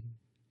Boogie.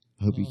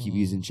 Hope you keep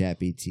using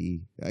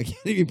ChatBT. I can't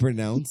even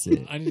pronounce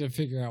it. I need to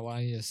figure out what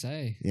I need to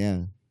say.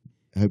 Yeah.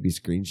 I hope you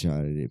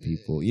screenshotted it,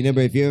 people. You know,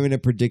 but if you're in a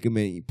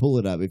predicament, you pull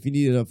it up. If you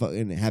need a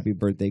fucking happy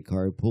birthday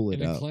card, pull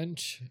it In a up.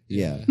 clinch?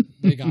 Yeah.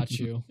 They got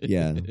you.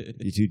 Yeah.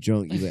 You're too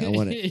drunk. You're like, I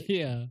want to.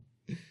 Yeah.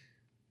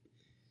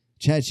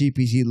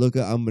 ChatGPT, look,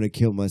 I'm going to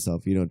kill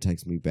myself if you don't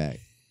text me back.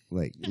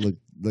 Like, look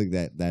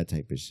that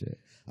type of shit.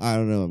 I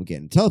don't know. I'm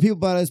getting. Tell people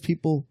about us,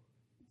 people.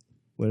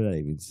 What did I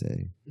even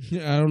say?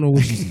 I don't know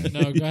what you said.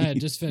 No, go ahead.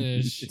 Just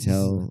finish.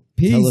 Tell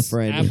Peace. a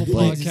friend. Apple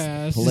play,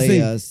 Podcasts. play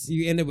Say- us.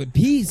 You end it with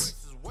peace.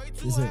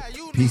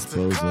 Peace,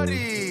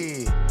 bozo.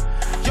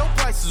 Your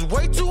price is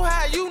way too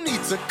high, you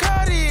need to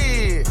cut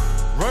it.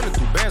 Running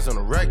through bands on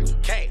a regular.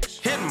 Cash.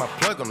 Hitting my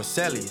plug on the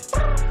cellular.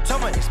 Tell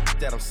my ex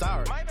that I'm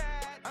sorry.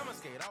 I'ma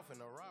skate off in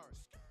the